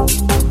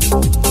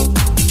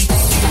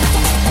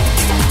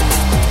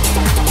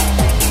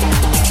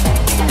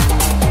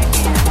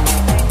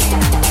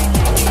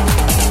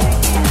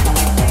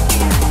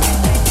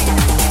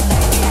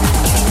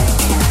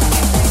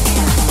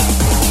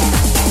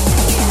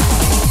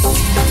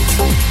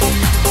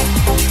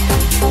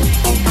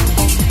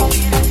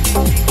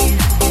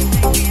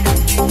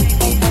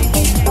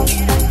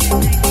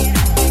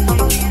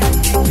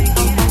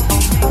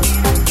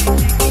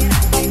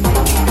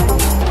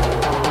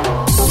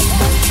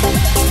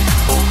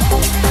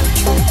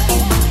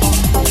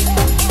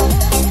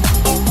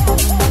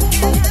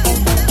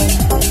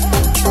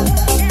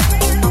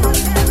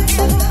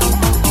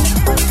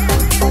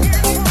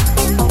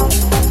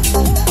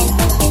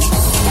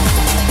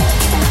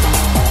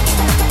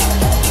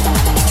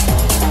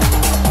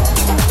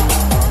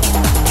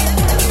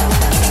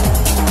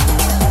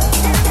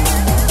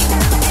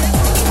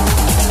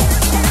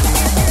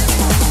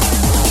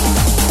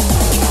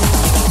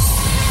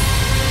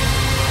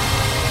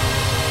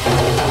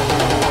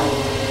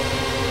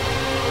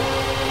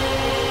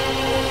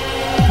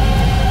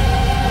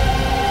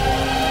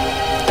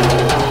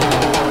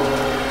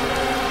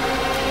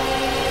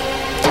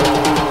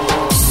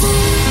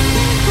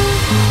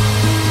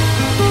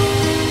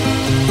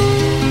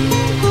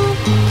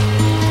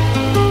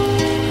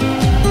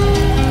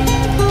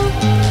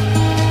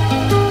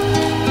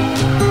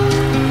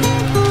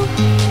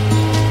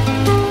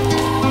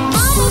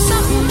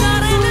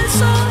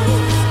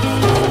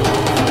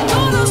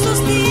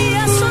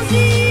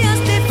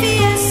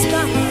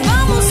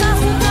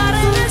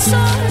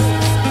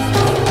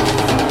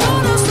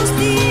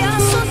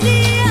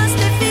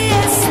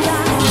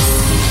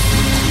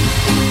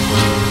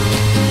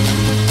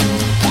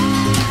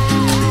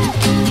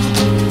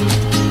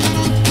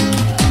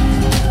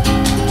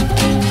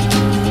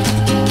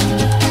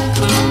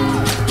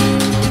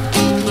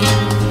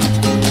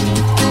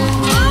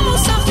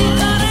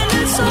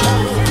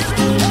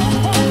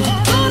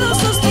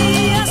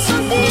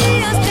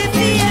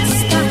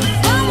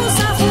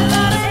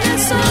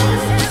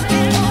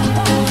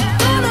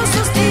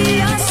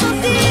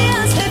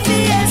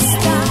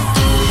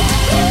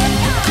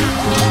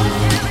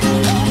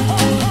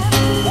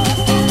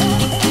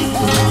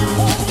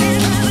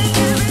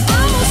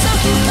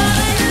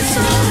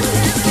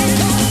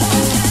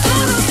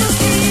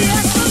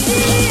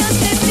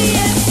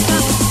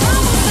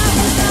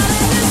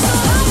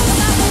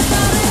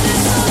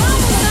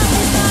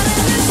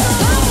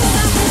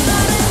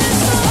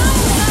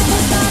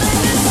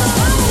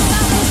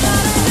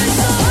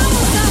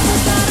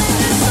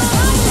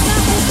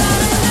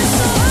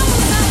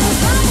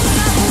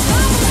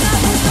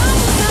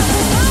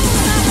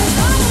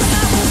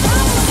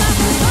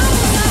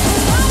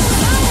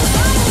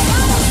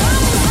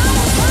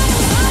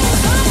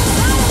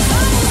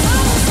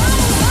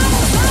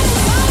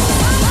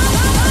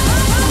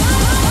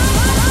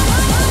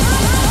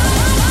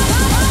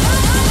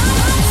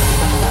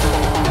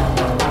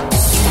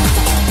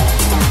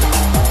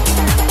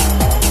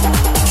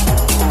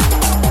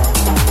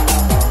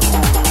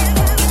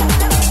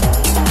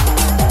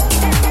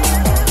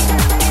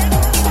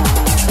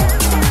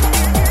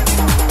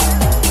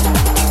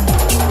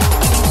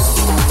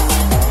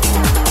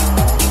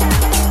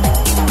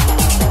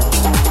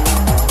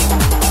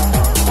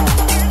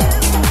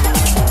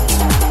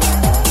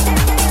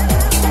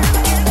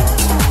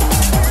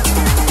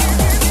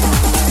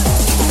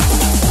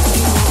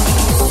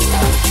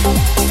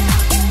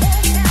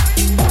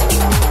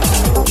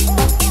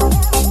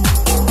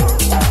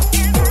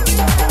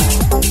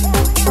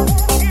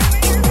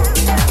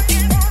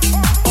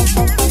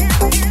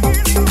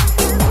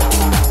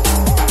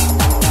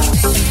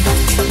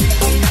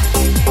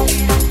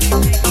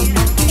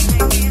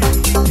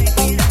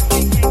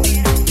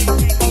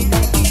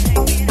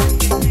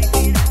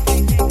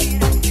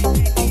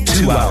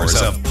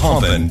 hours of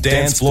pumping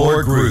dance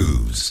floor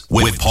grooves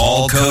with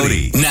Paul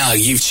Coady. Now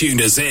you've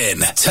tuned us in.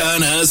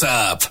 Turn us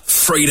up.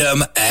 Freedom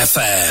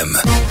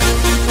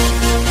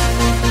FM.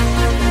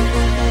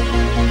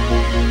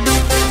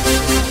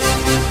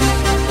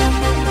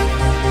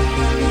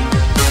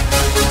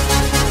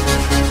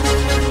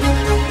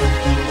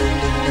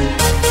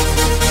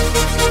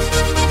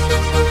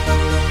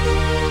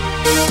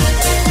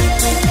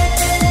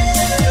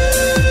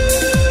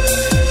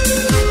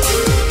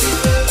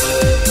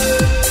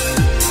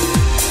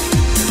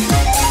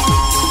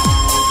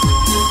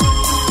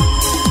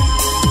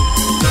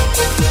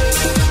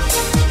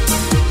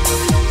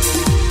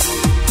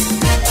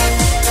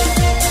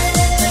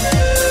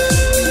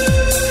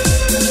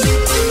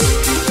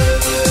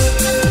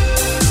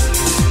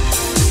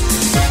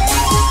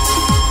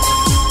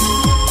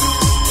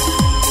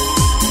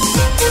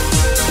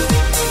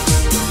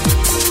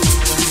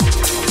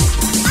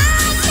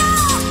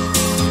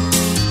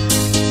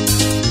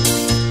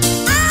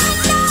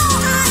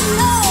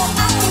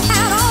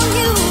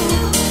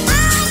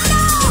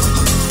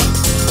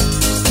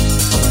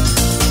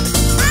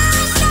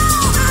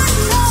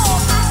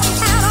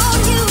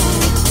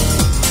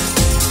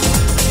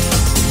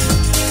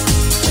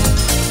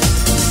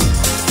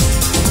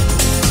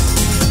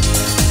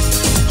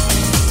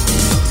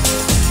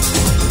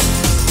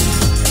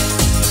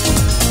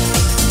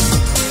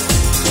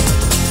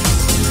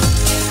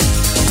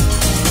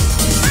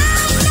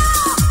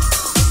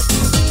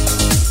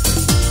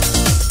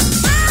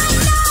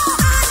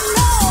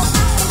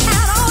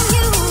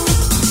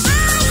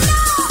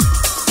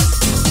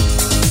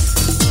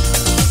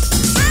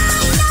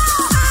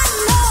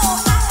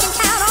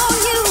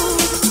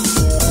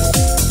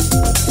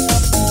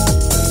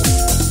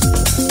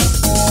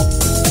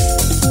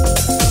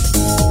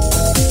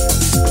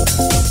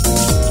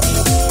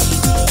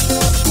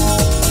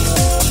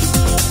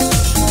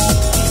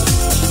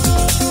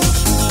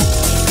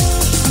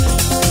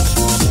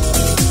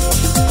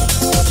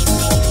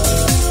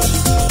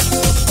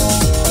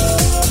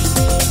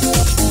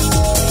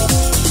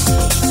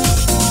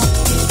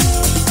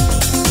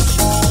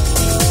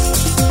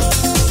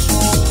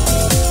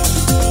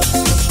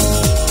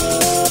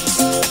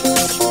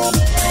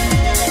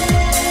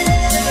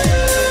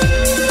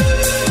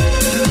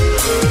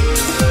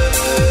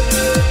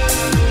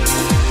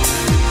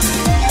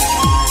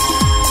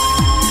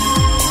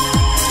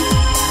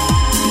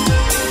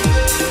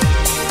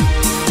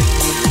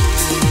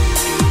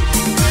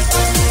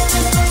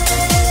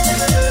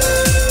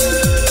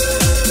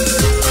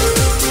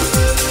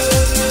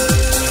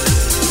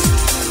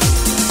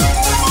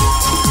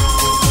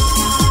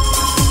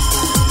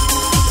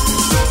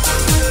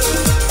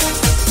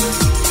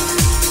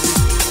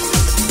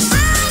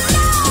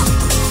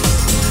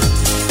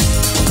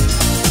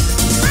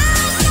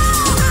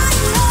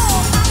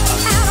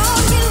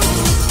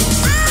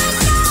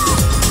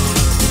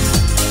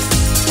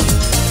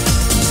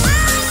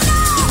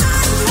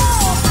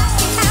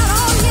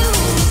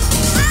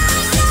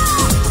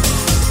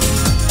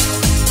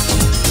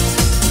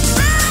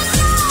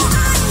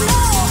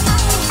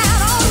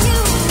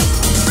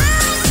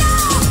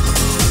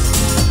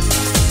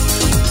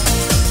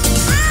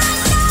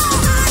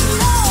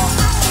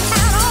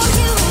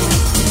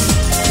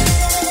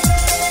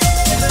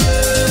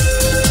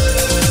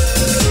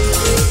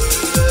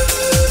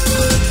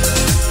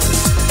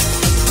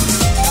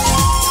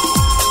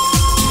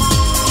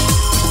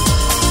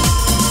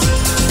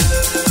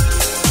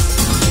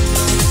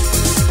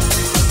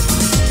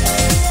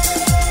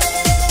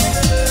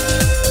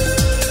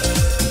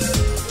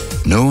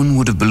 No one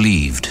would have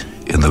believed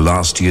in the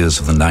last years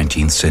of the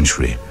 19th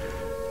century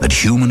that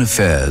human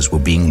affairs were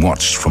being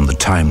watched from the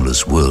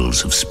timeless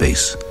worlds of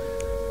space.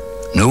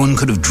 No one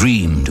could have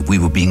dreamed we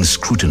were being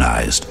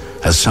scrutinized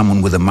as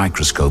someone with a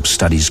microscope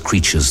studies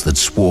creatures that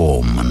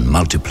swarm and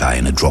multiply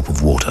in a drop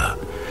of water.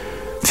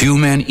 Few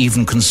men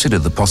even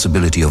considered the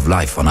possibility of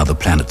life on other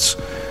planets.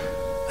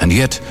 And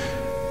yet,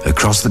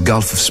 across the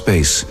gulf of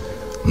space,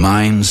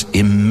 minds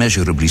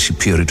immeasurably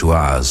superior to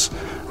ours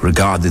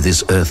regarded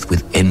this Earth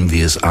with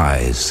envious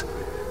eyes.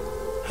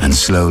 And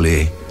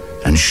slowly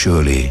and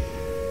surely,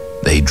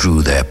 they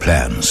drew their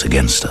plans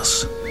against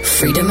us.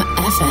 Freedom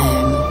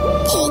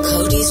FM, Paul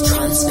Coady's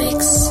Trance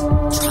Mix.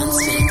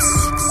 Trance Mix.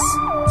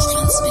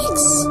 Trance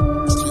Mix.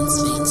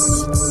 Trance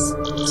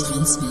Mix.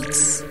 Trance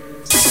Mix.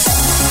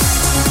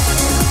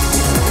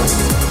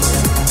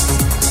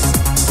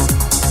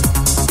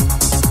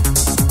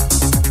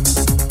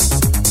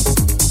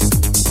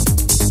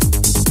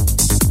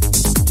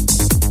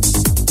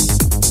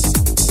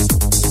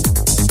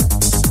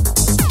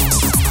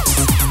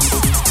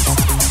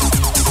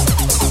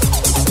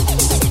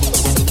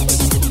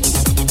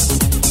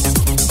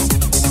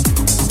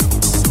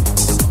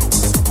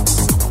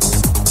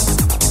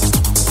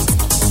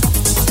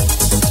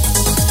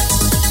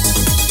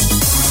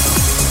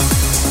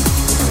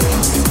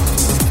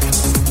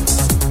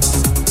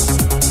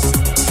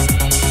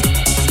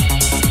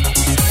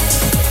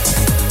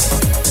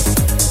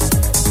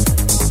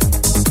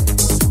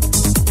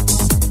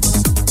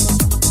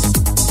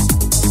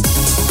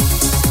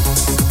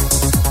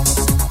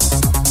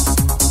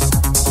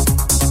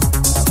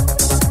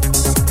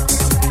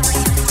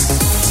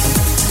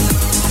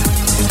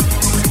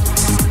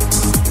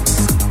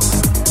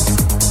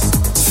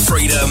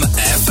 Freedom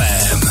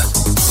FM.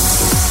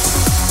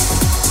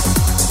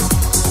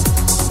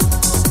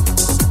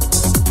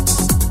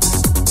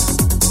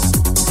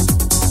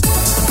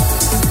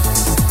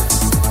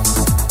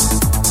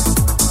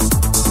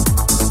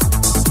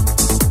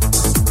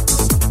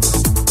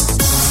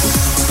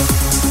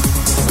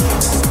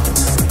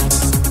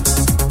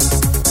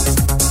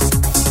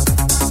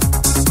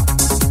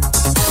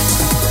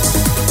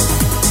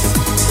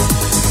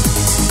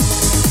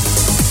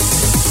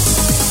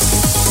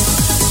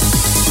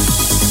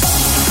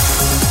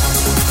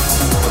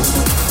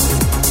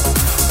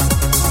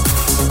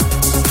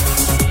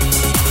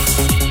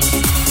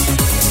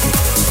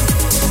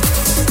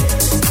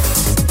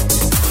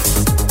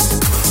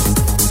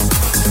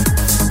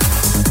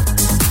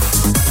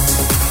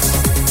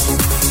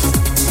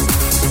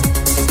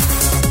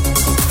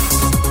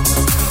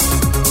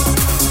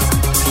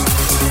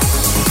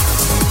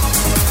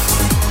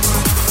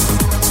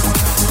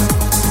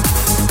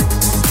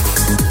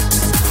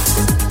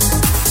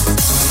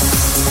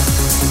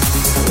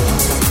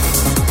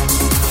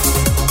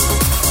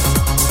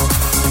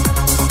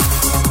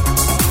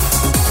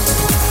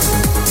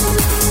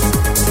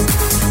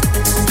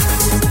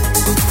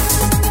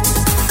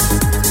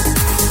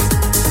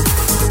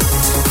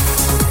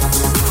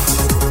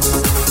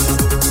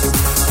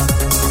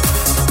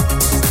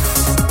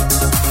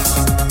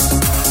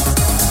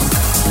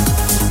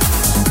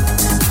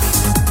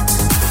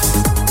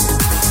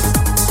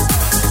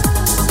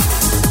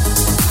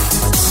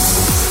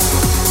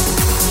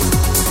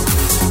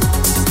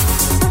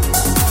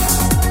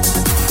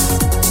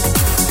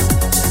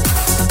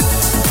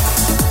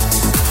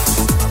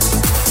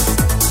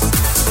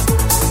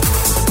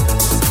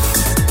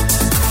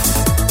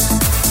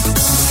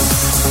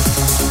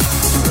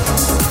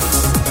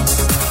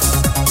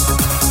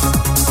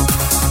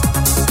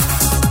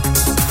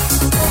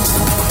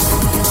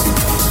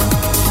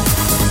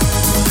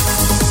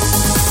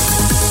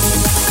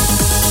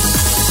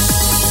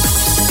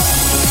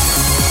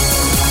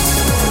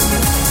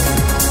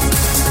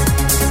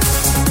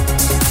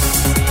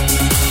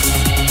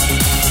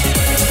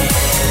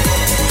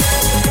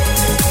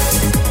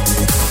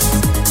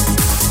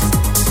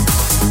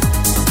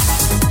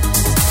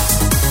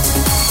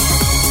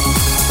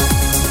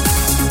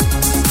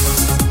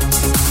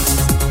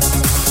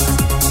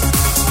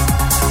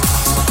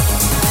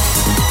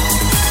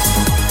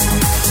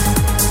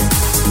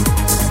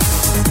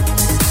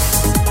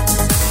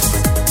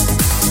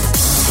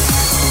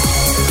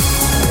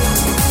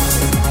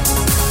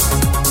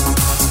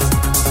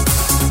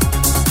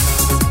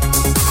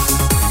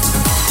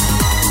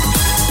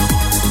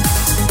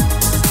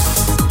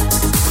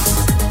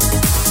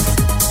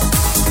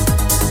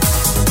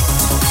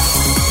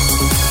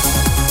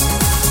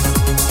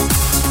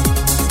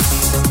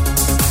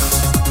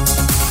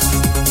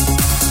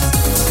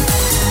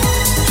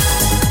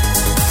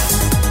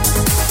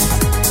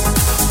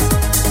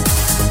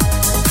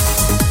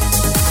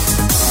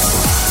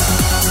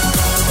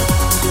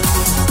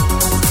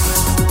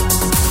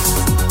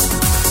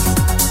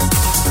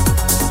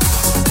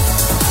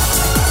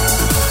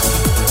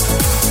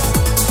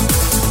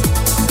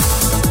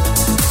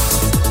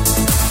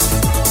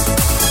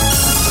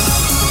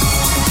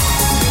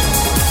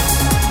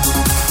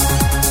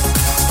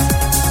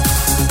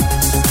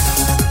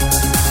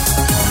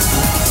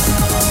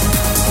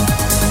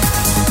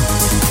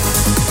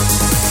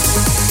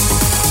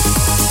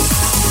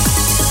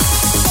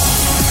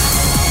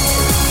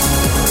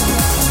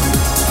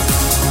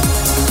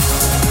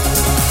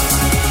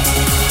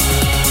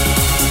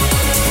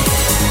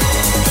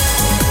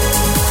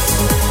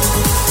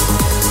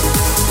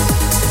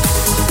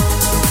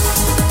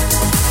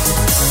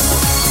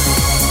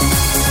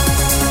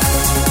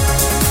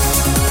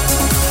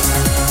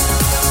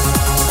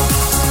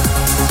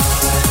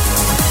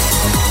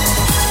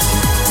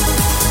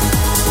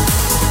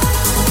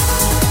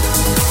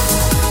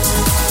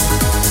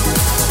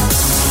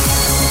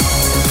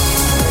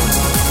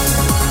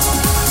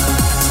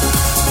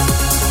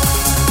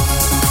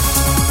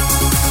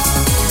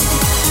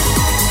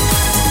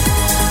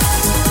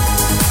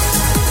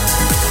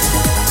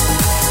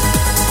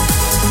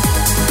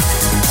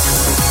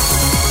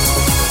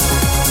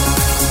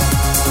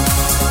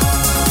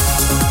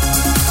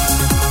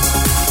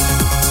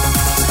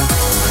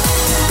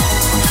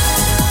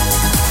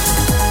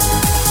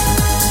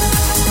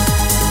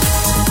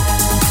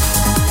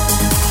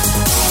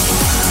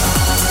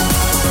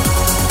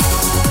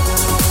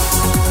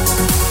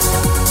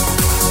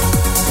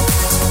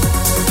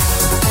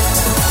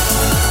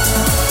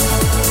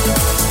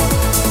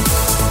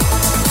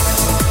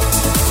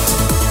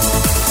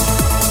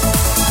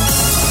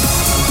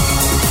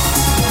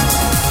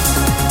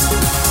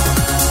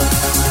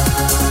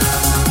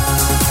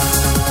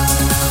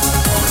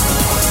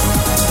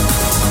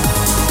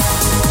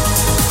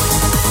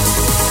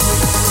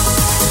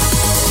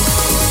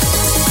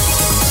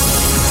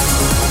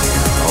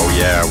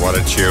 what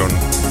a tune.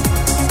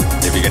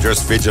 If you can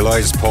just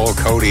visualize Paul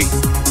Coady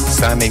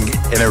standing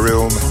in a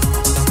room.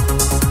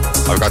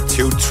 I've got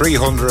two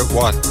 300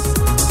 watt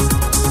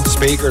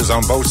speakers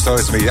on both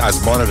sides of me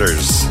as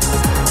monitors.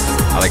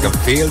 And I can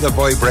feel the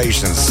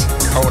vibrations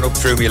going up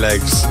through my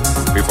legs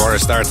before I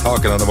start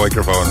talking on the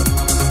microphone.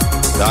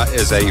 That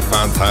is a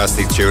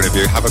fantastic tune. If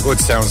you have a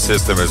good sound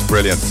system, it's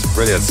brilliant.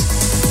 Brilliant.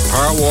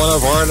 Part one of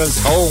Ireland's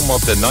home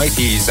of the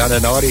 90s and the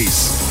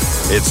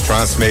noughties. It's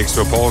Trance Mix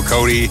with Paul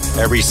Coady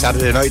every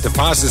Saturday night. The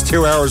fastest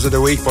 2 hours of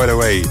the week, by the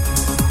way.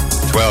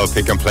 12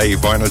 pick and play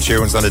vinyl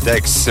tunes on the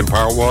decks. In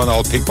part one,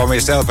 I'll pick by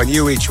myself and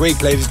you each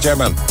week, ladies and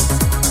gentlemen.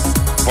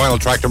 Final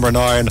track number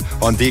 9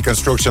 on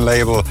Deconstruction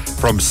label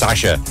from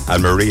Sasha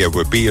and Maria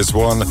with B as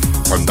One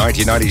from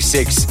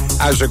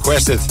 1996, as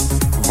requested.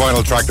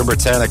 Vinyl track number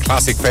 10, a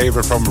classic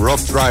favourite from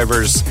Rough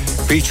Drivers,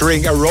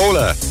 featuring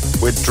Arola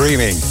with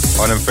Dreaming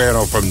on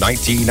Inferno from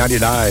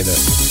 1999.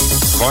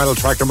 Vinyl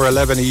track number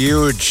 11, a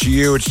huge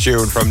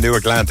tune from New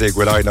Atlantic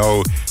with I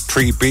Know,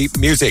 3-beat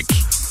music.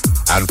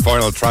 And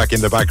final track in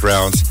the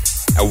background,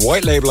 a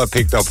white label I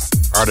picked up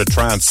are the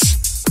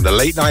Trance from the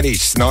late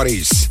 90s,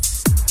 noughties,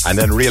 and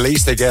then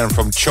released again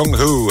from Chung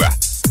Hu.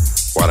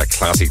 What a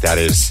classic that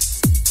is.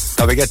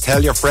 Don't forget,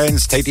 tell your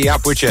friends, take the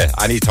app with you,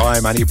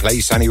 anytime, any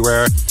place,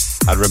 anywhere.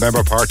 And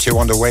remember, part 2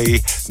 on the way,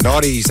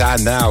 noughties,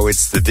 and now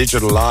it's the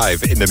digital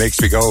live. In the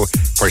mix we go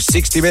for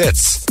 60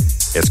 minutes.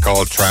 It's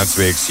called Trance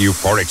Mix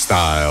Euphoric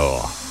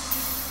Style.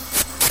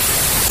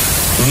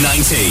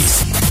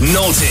 90s,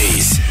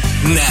 noughties,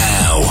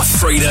 now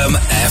Freedom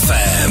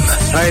FM.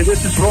 Hi,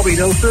 this is Robbie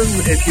Nelson.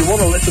 If you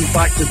want to listen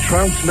back to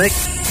Trance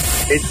Mix,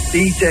 it's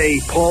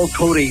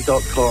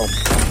djpaulcoady.com.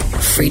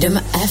 Freedom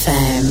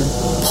FM,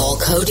 Paul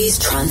Coady's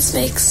Trance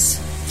Mix.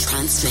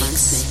 Trance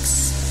Mix.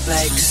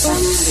 Like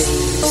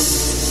sunbeams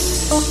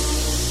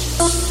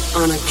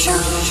on a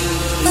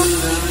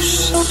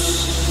canvas,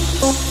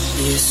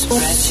 you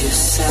spread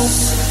yourself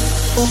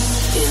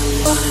in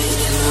my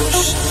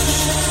emotion.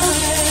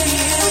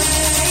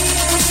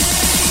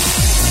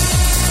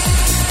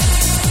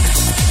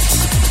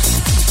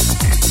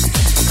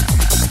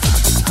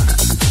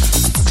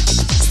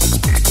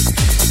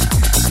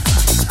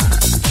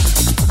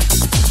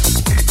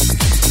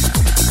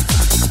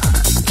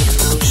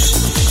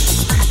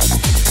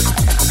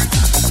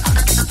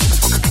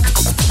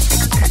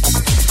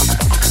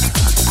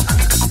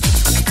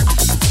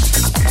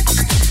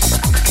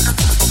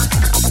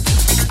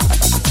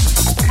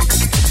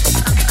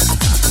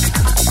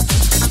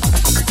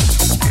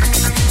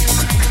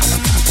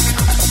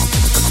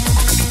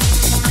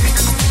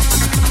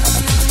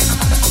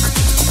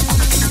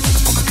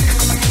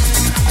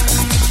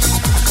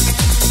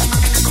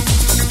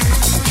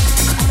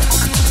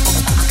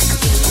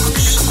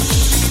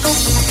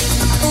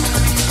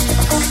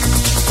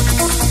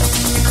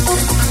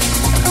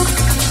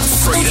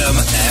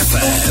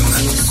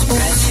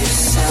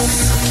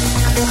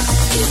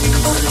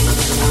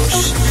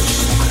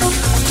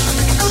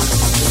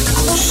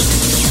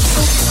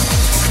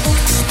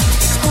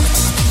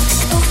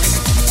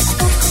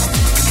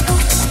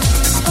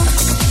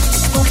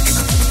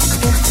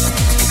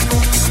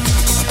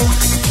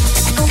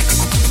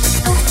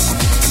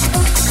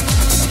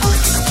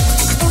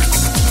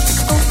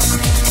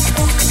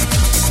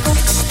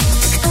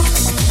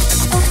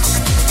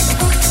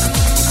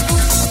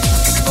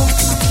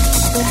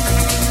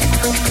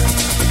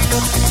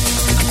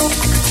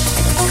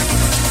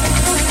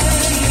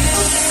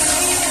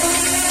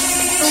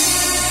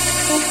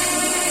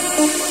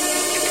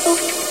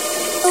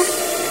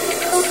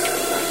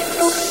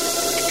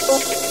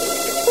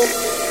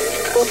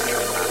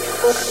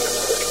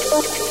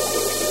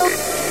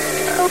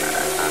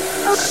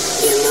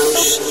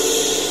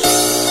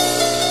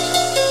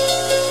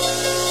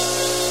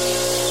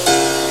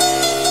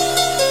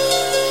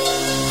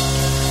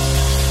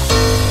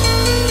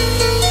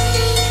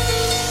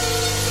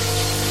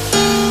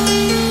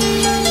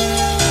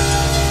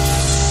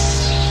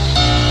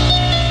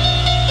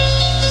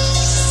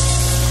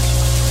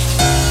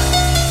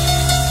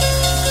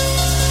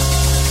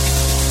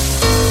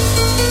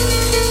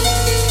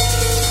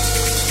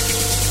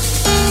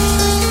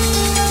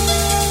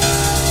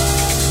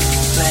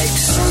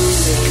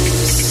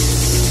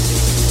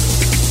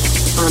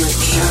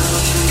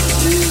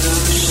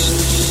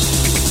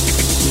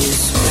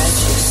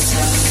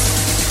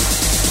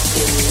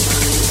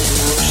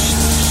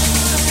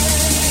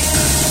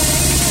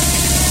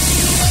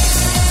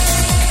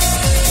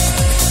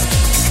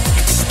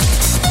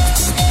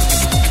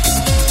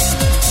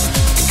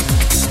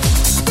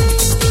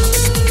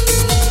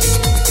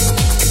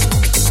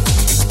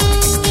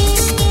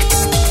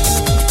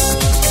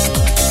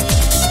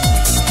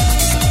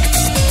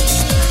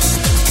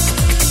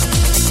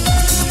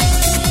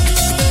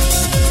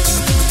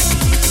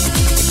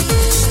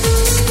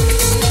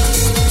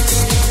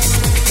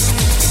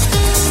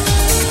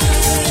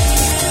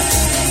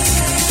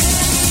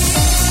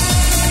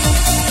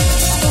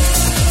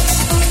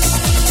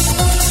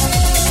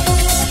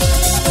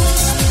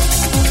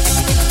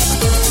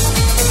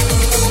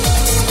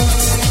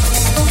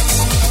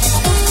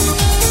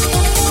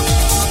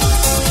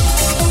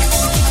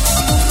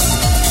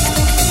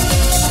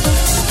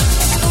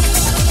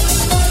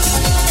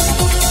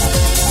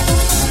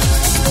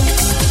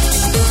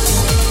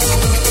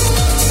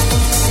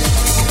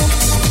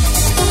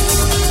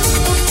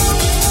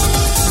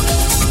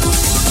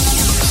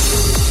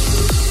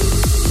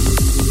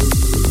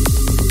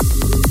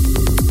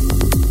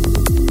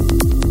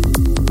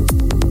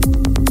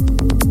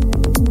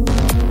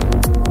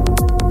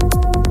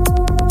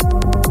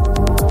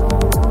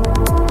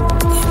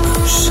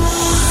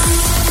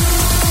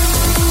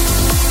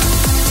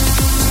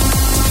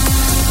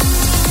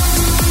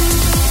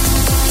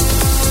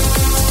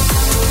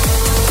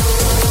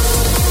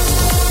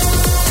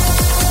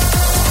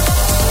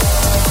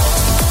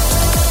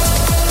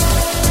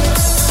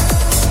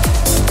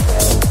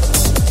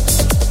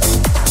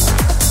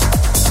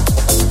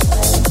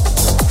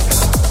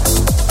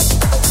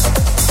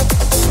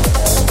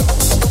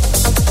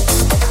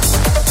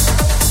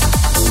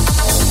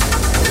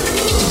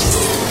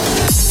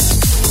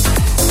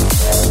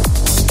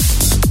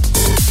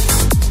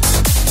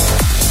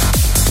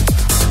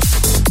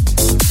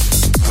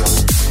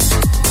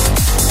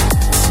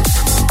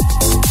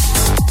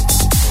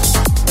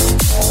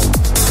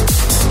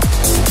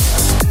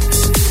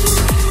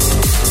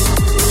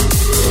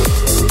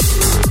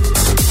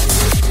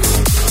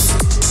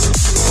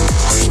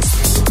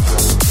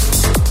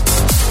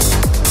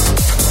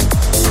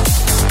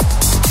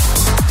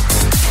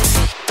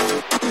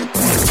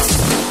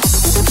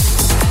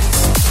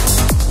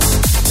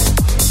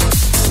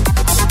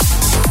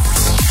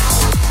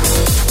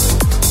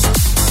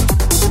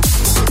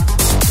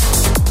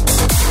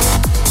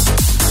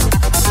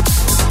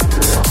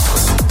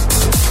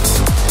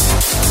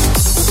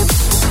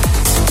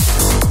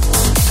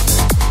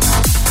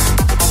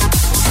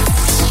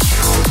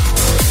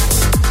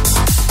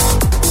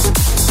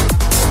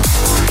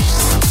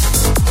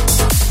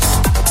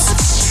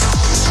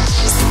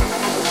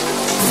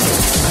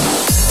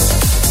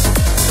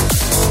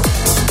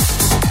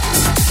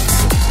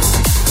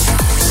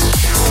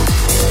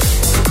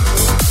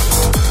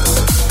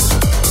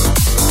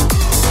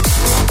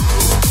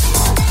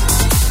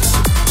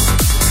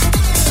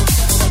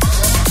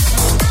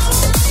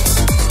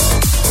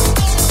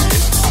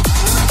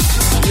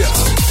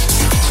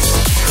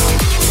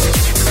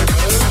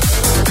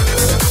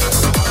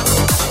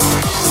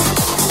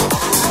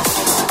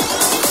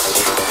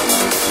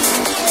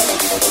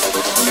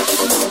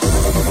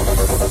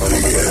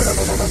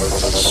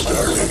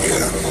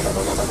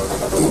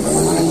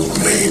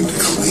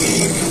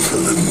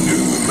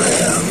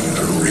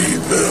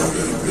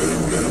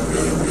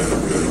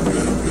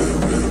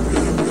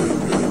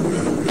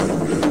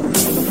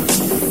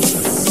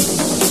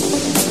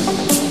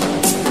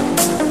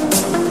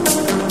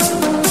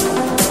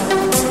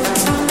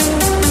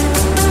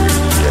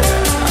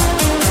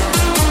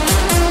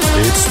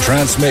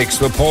 Trance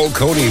Mix with Paul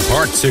Coady,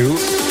 Part 2.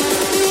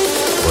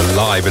 We're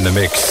live in the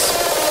mix.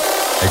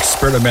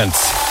 Experiment,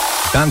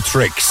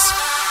 Dantrix.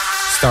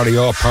 Starting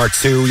off Part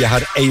 2, you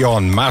had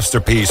Aeon,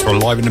 Masterpiece. We're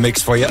live in the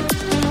mix for you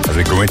as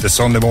we go into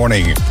Sunday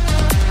morning.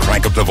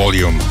 Crank up the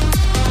volume.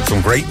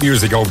 Some great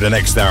music over the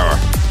next hour.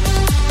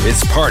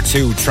 It's Part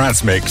 2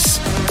 Trance Mix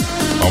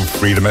on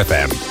Freedom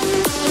FM.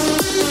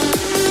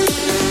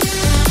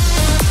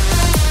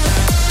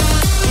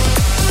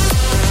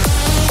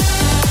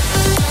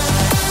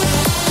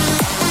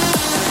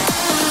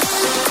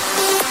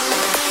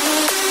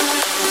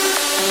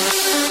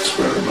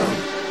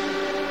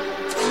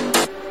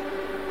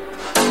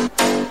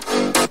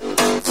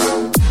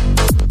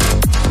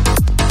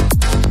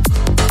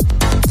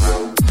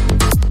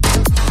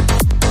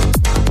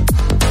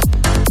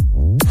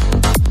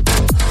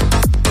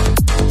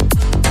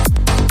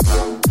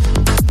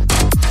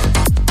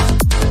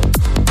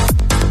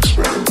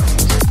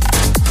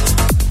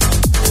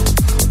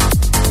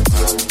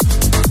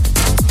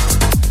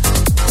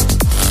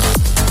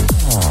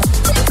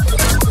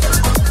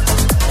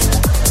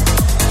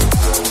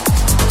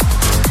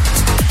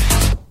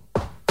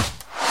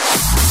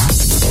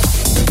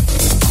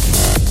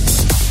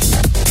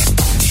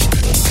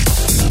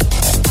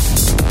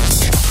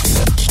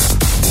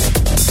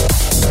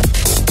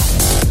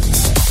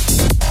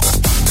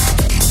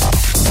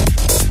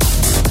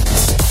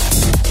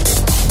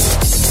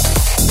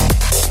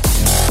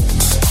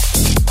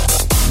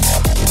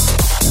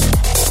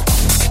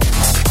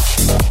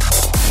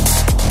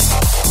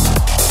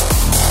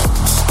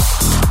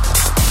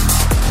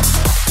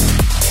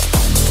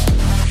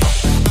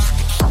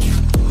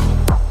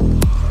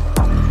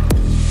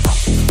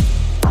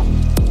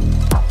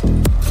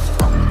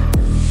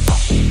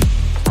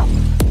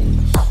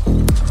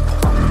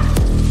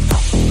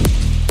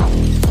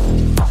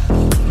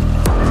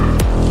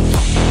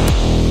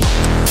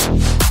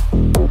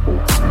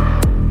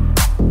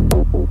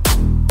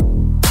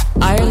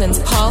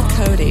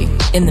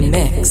 In the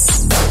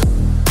mix.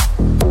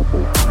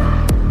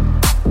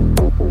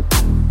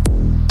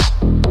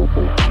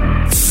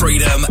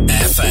 Freedom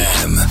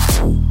FM.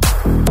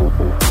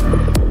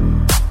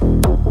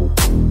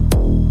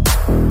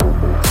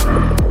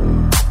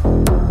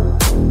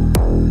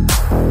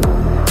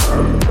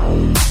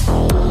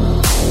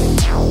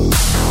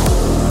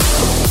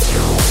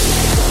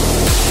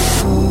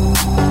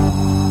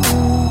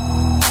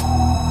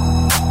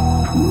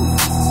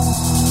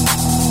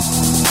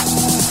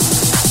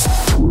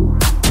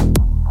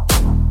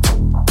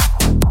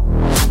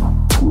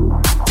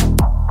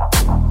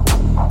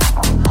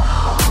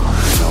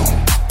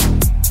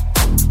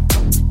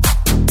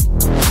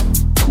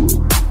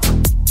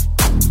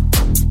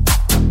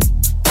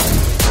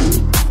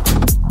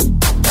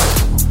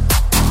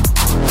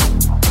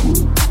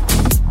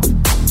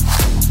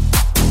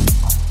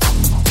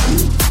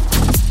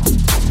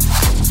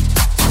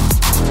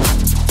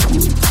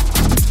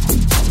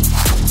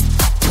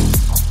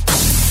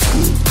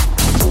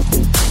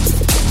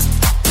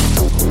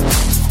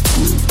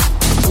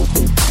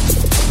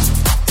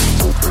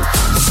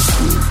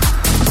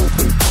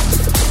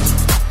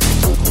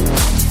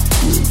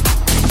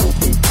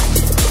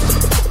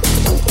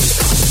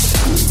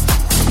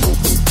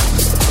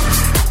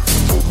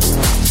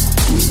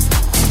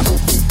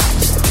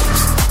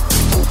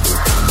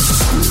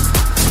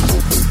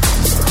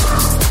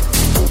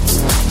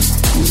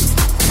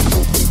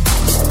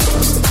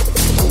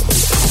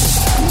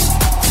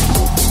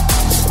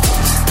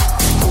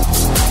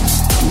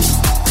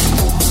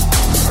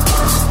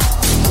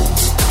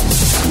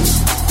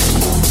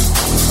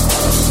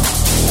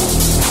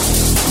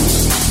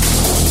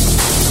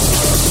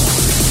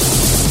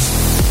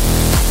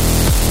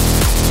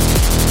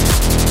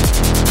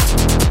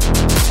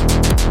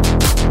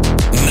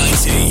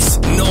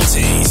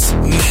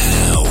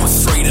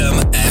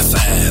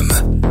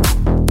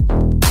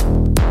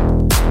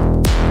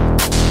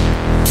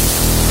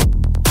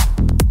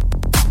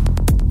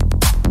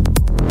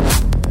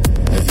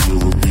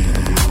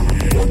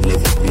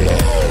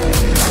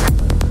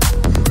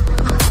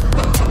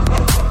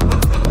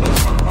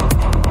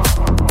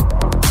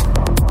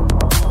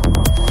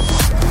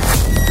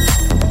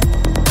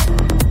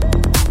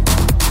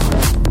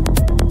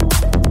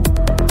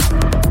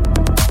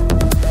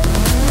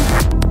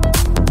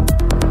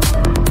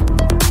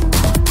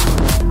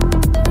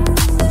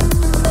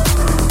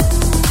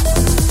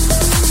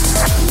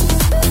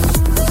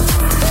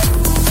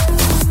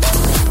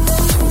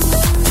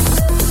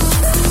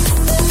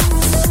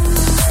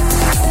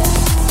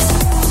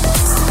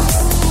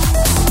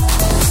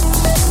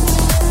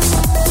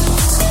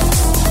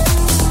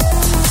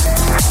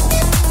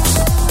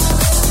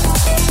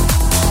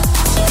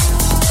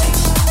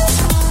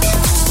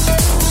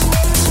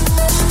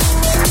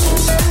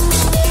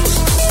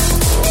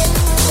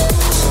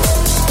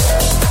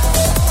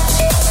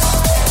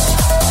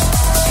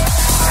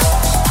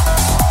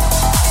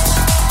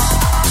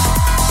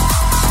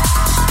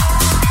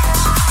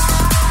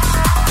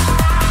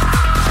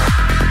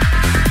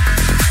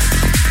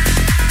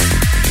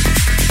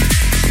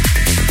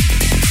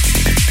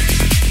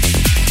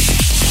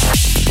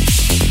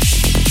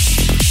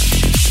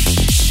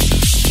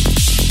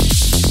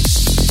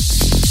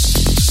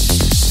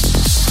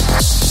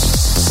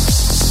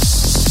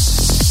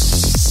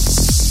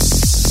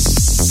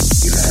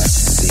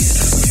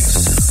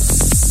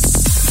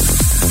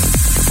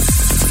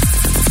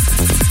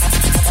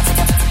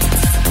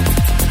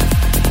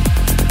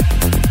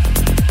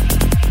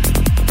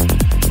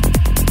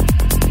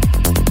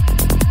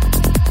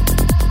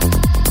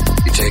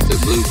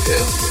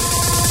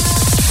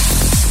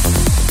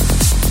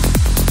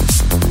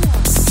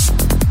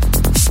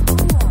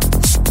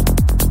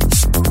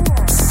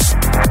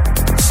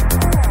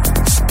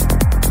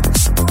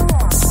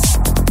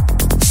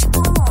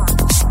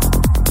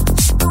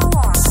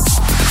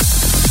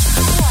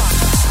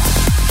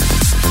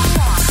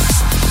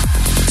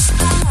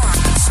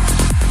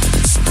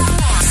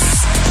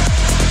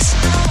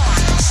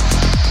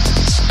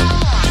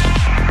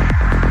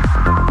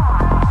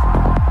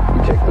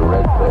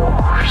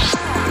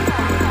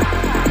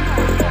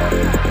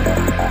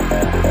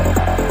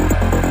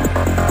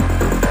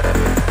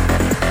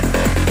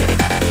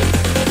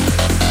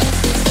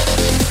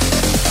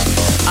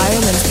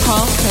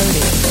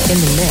 in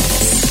the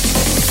mix.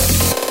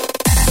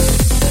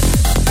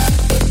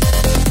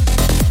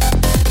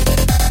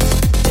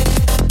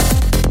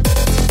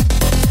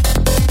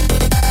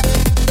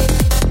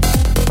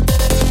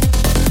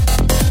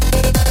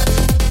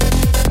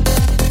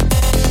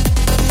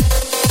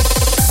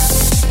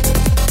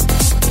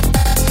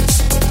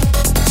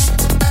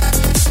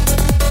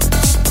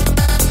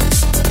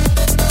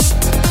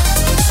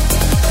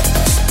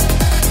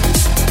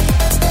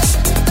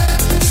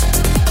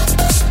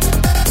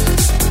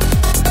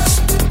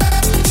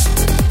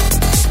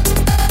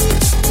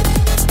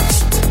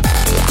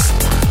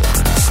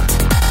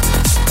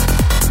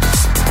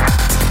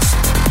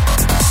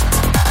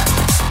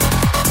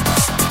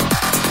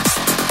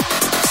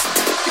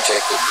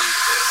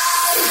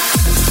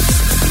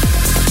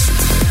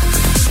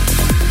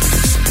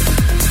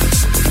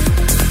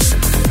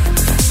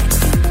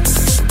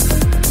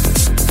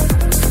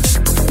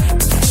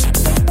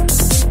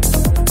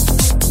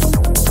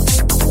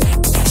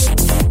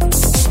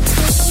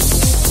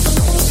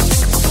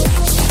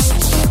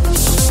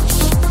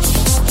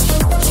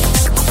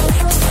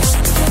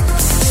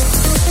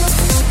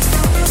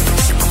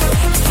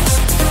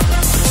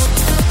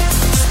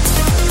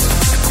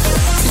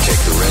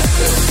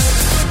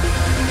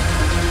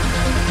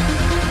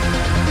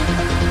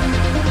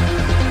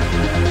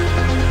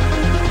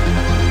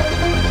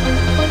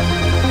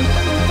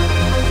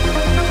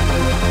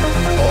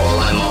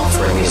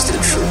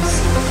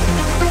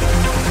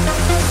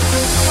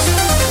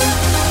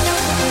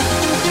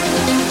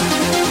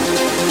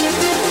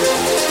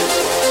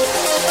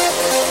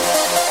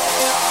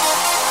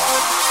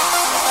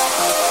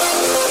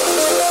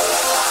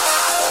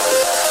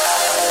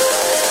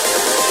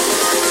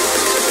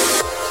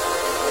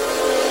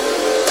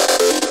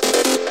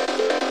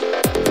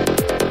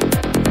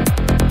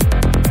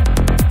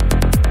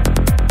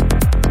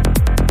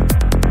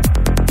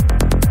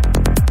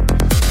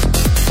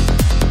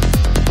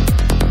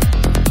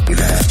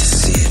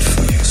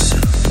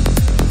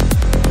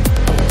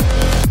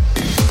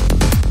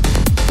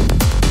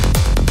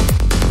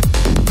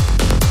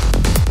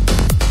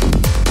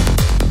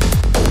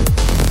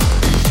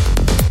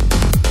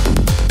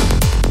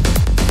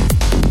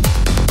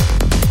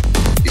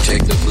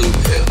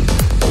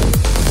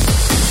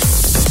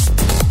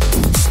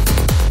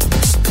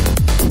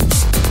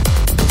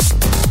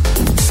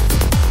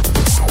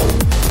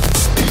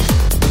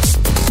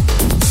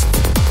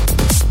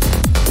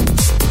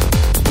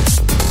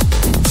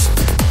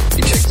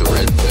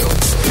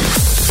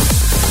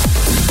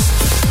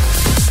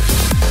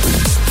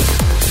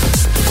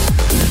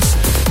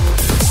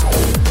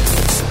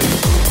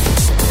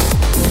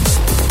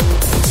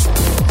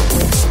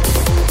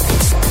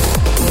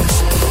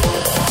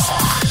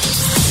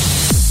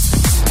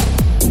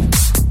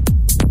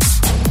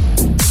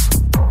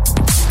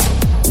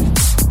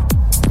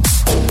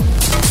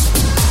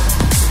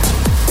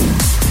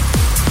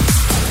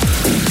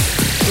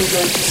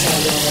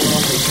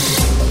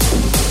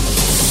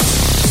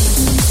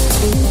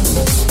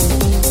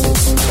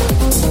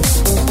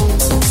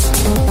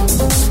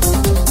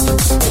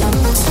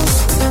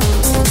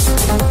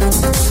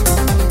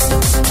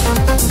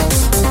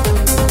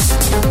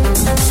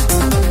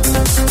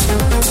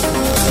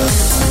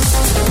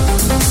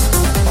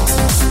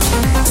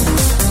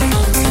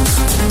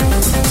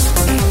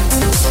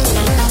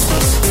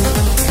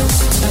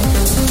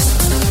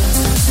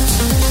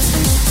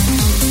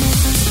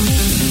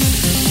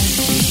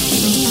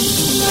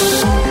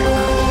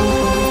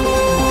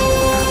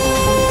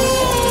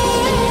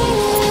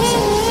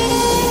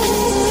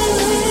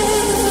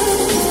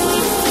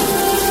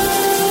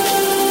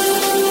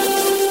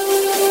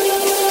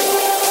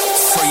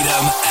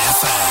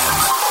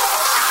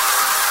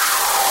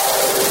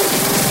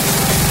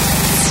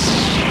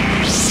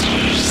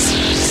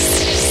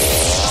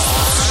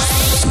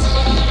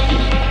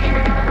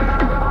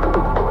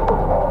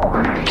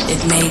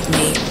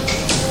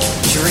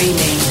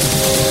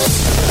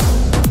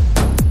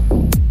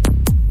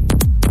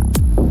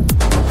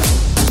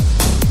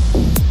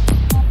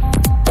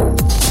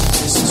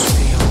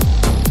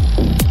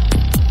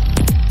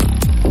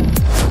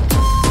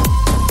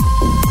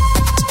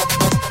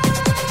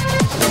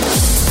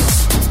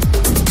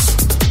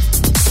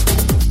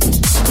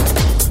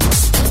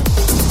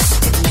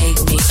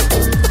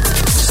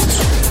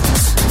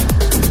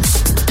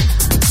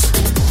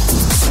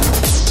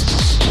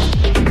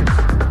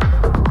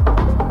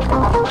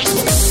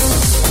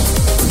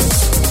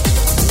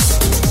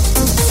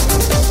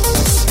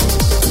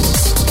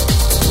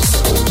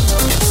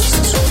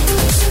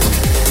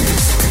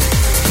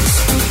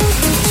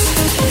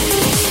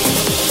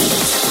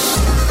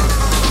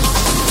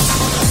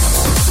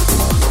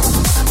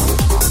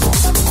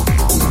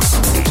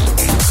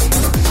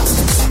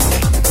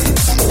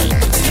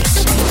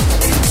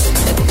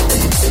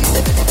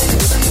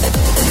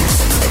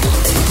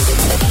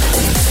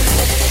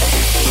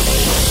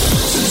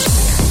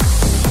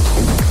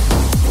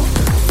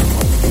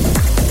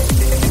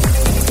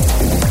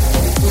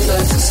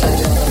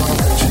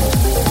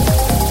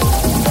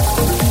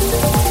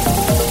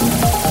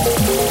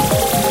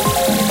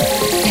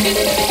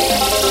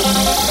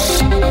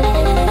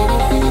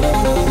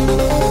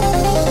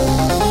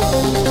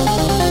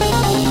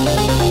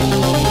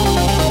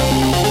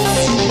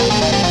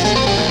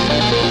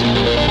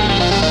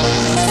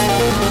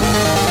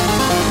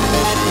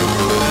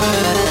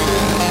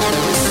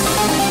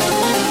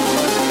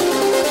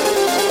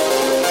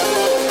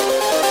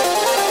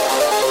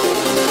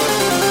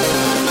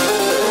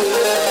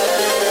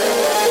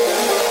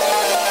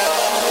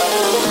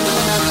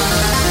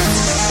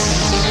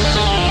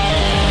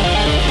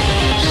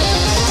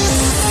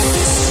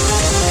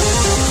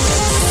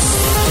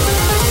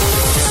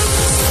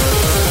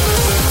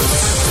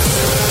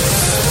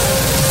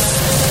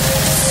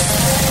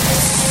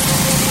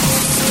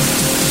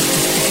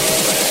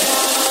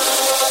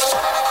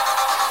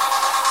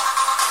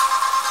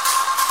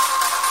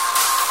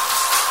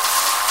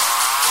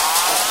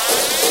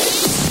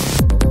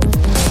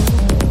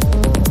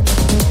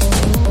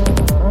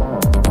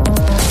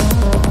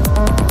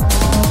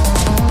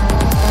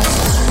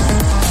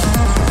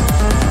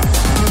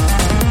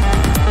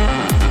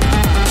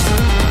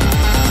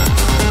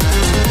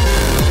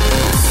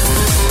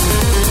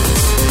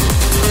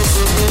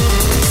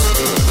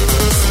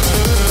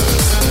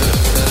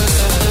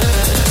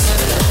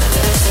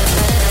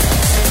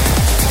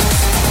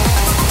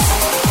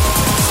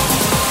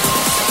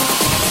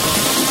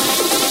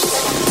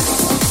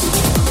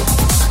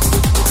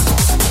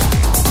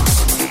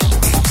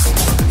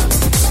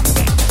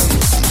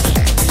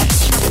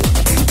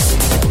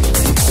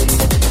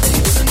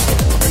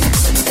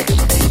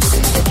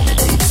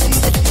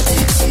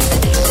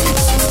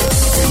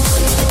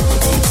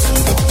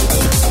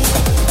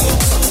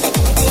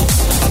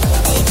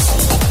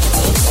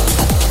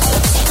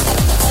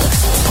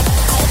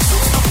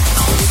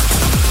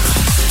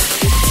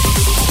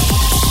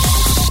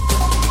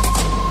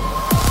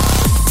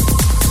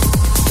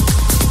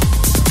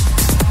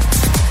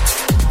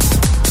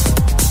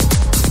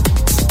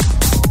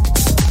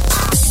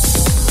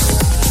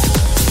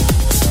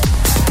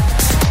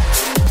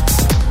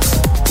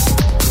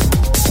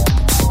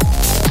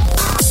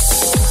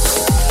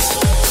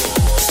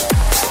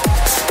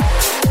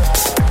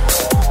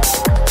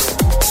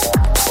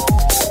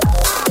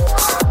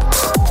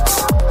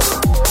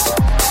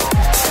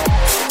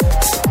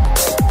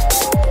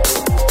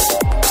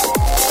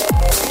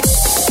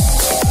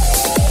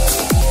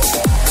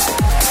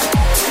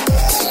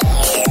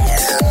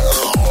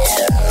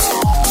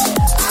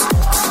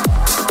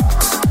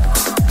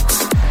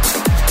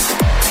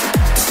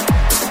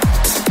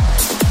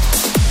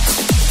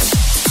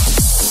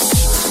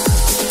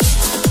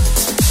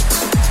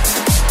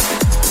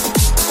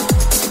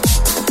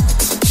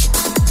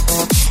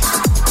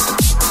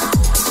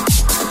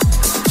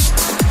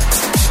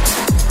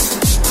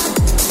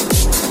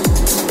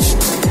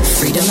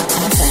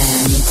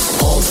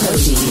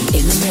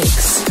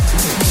 mix.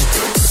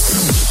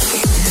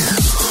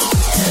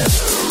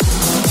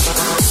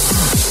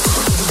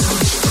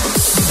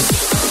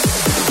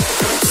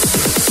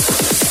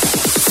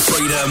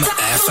 Freedom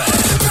FM.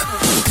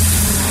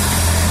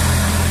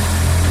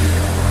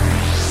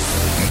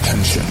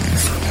 Attention.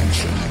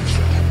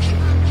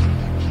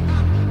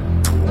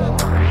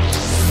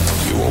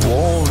 You were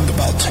warned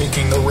about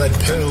taking the red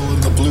pill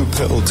and the blue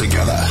pill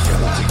together.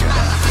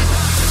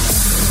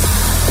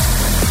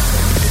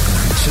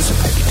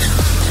 Anticipate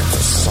the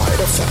side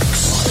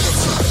effects.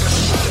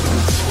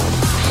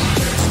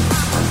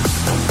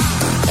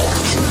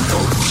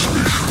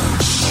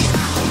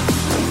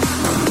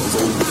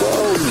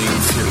 Overwhelming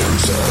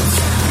feelings of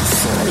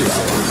euphoria.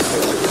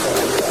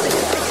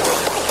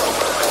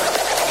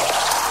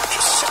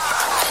 Just sit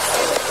back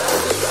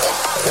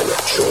and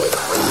enjoy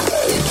the ride.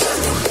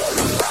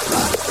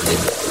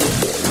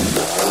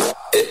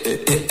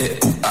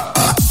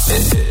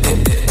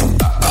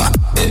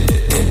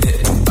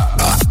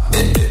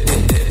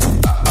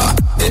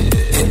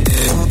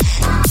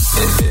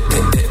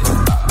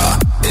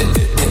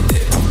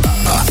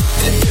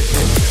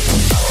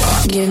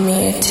 Give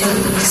me a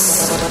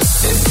taste.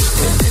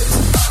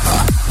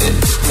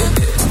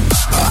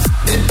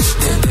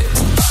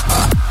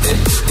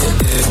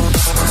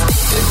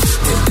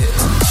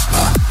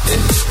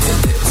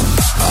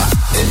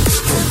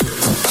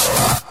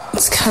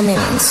 It's coming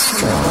on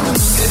strong.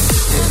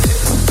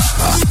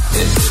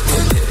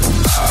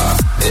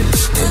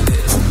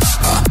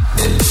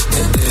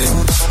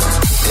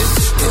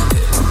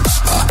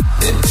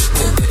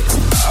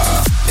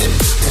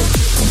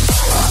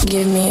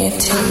 Give me a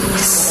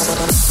taste.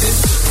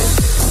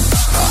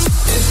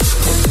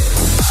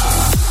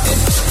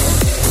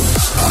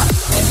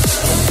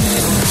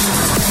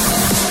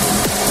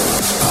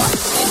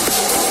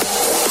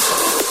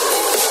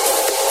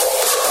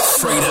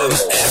 Freedom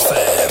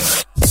FM.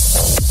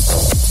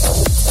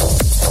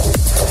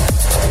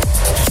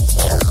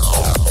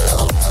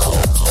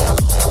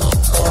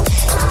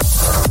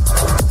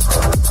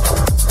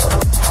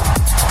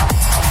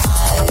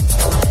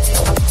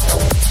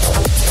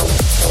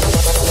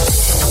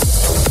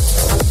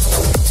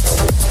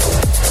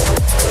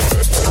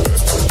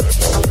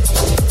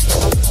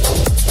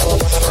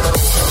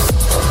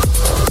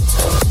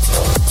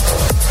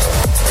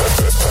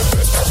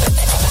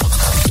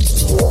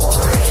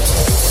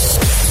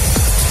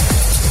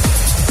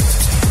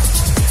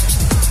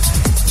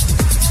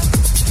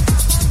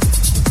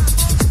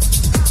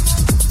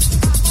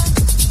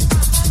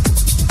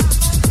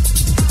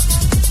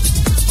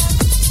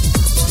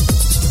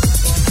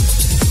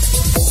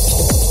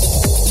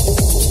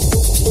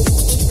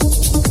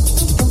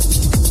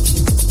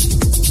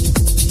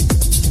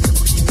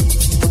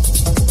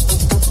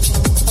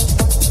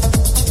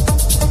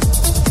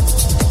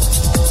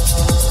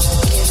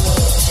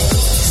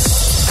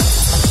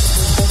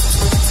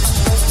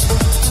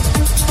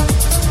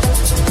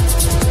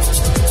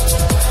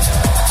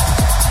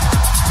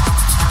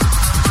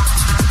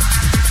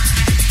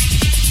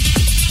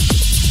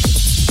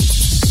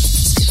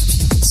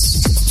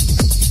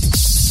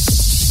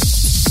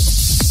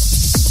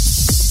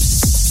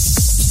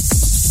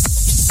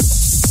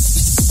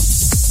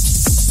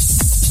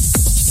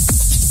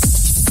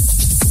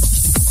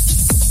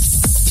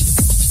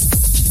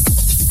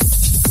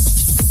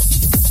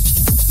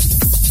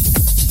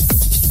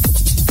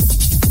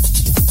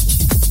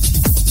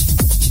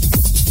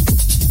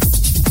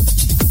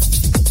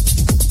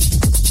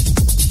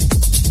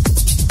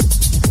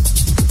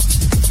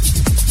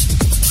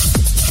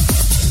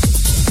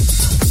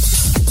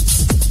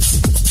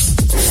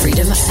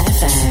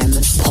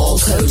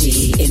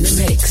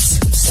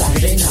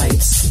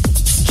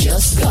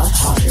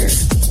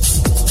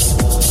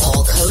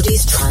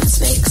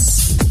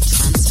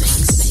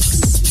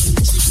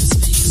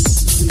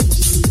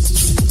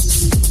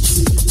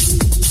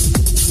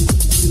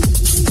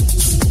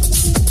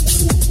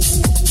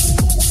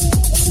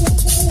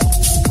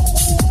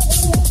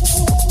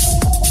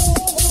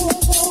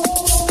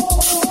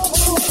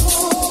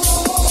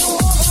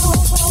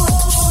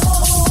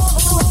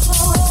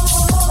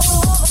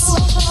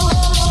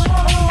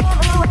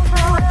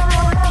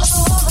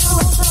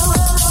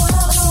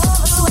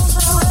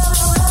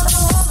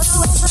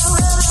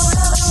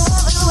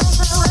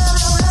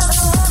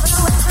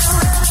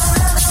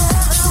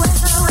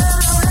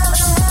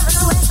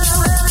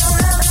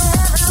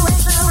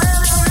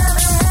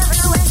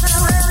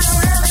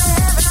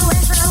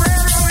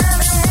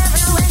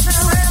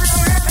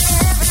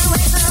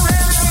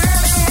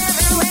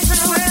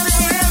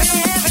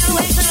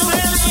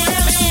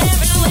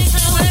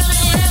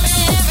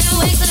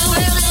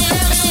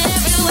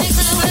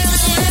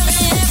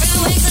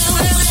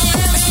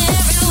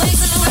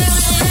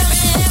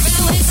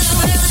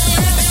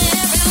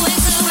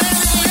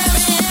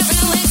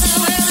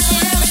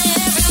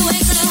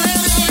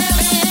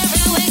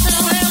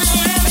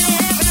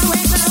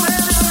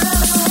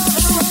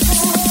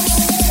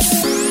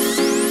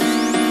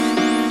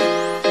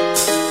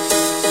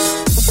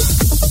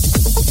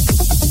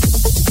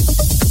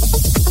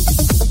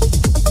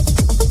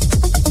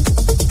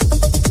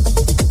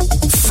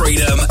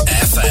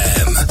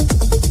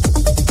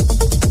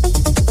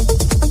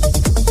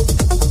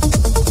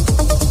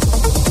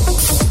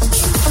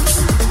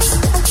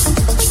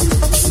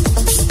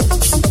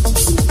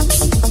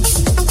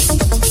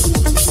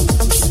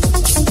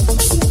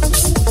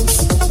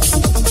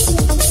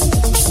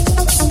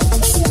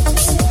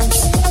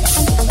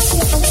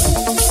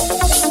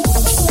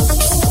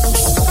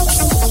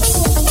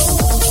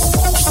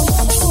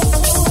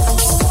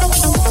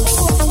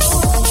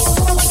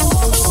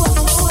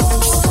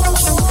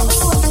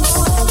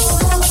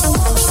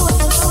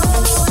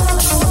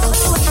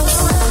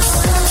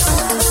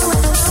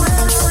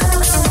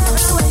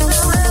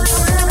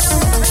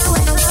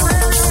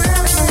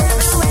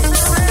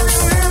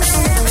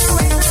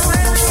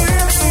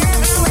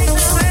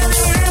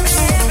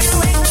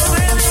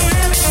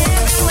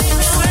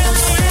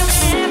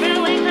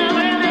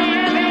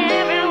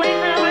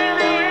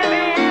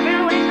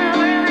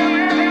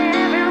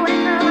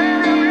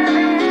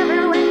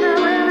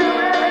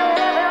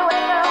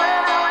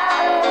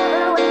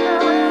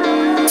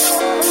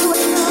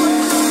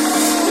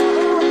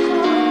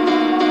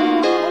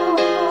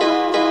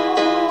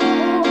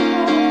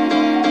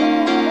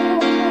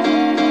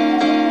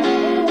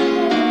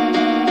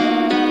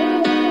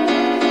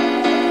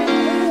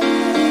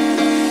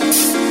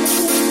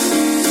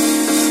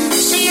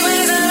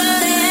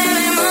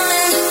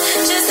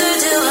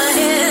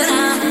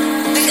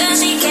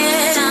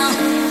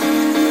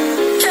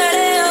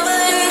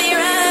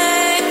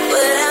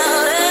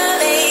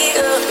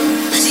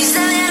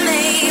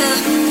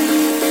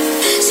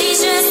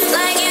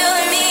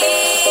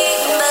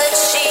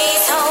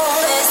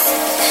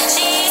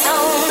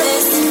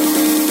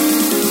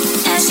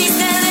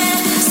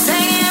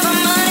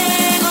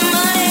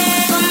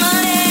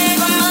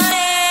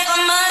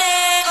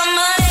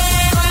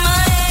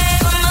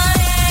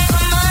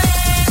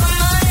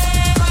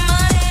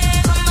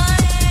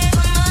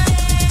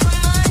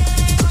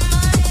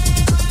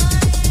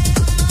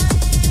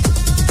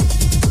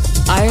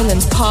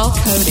 Ireland's Paul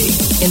Coady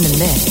in the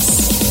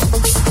mix.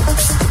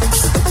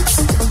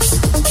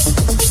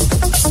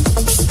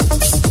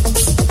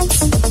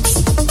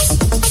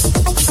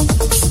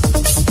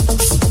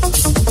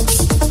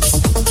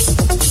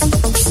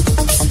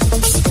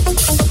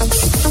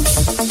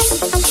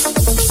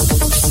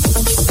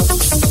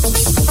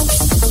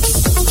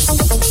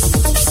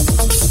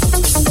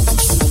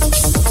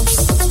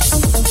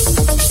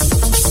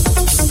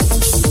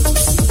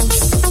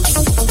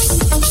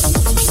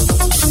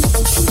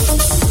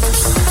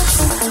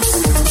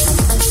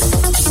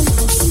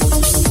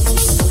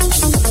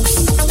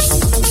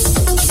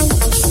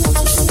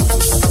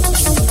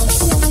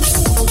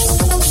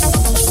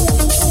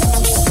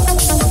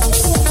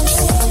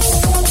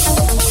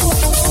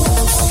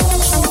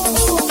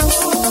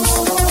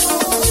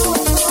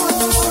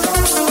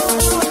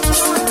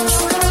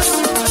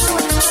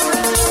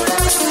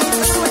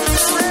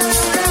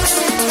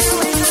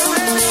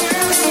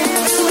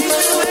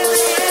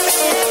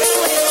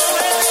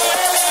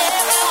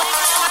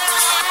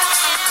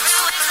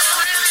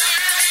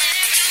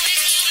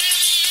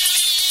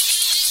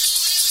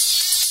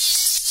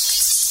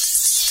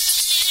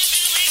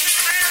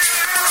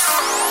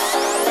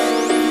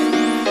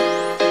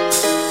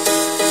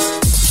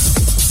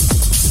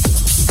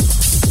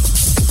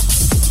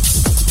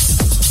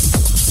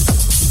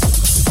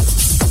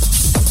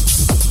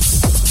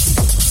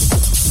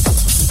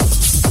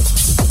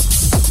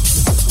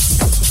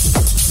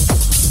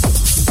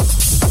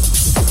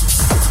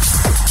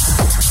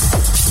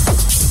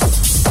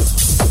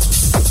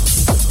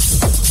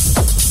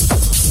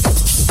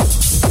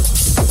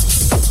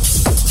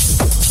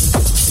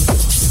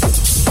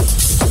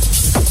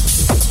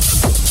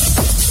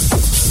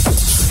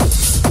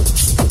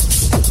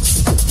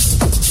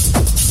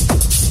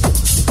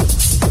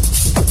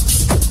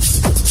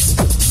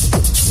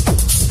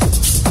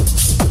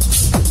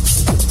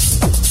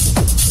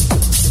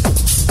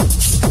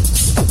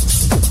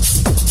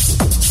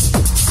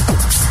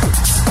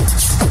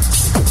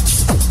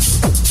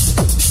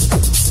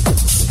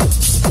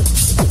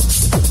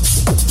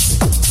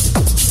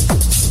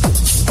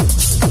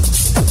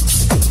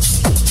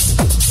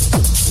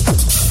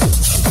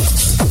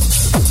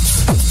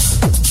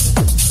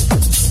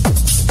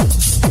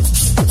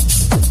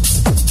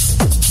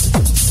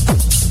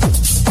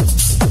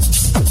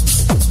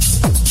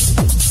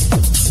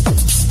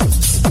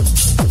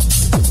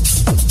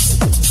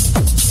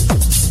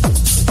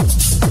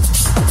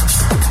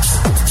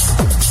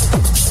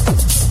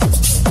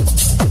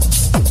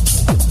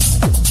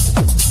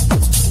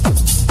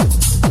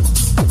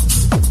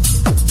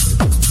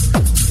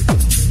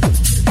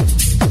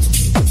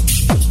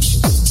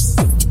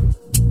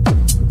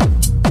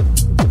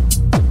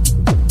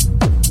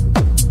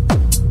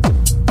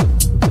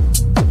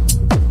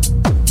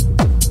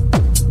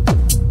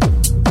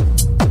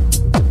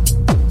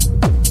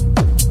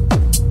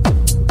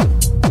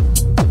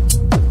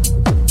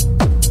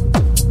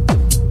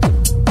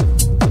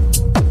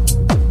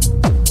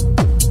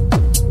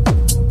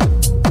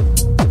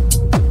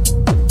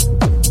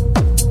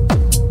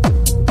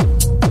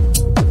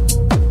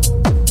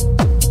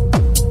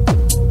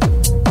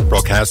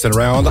 Broadcasting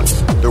around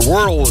the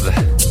world,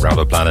 around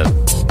the planet,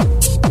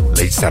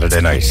 late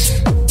Saturday night.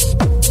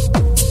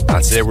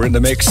 That's it, we're in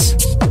the mix.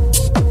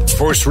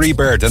 First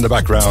Rebirth in the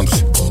background.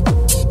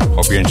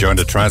 Hope you're enjoying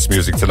the trance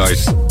music tonight.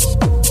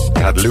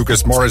 We had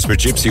Lucas Morris with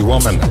Gypsy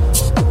Woman,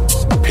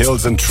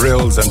 Pills and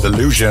Trills and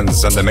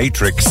Delusions and The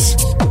Matrix.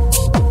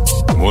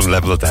 One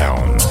level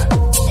down.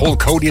 Paul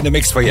Coady in the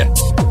mix for you.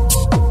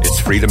 It's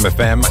Freedom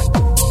FM,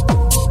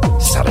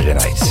 Saturday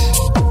night.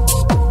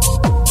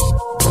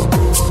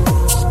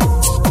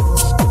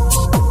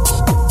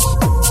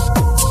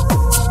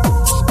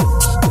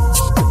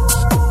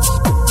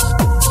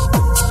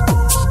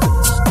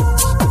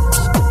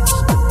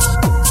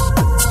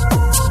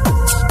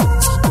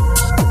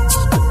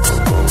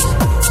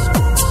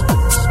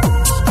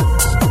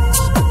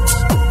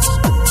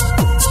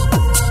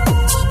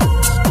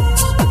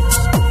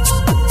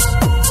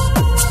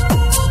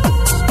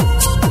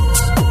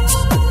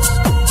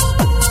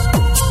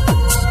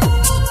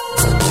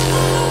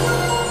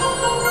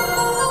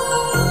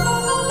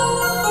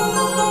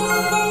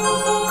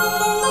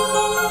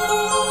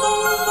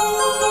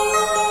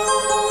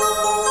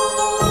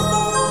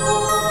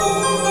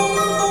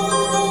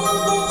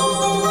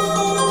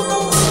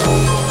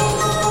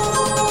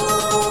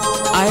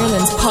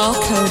 Ireland's Paul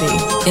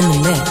Coady in the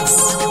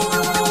mix.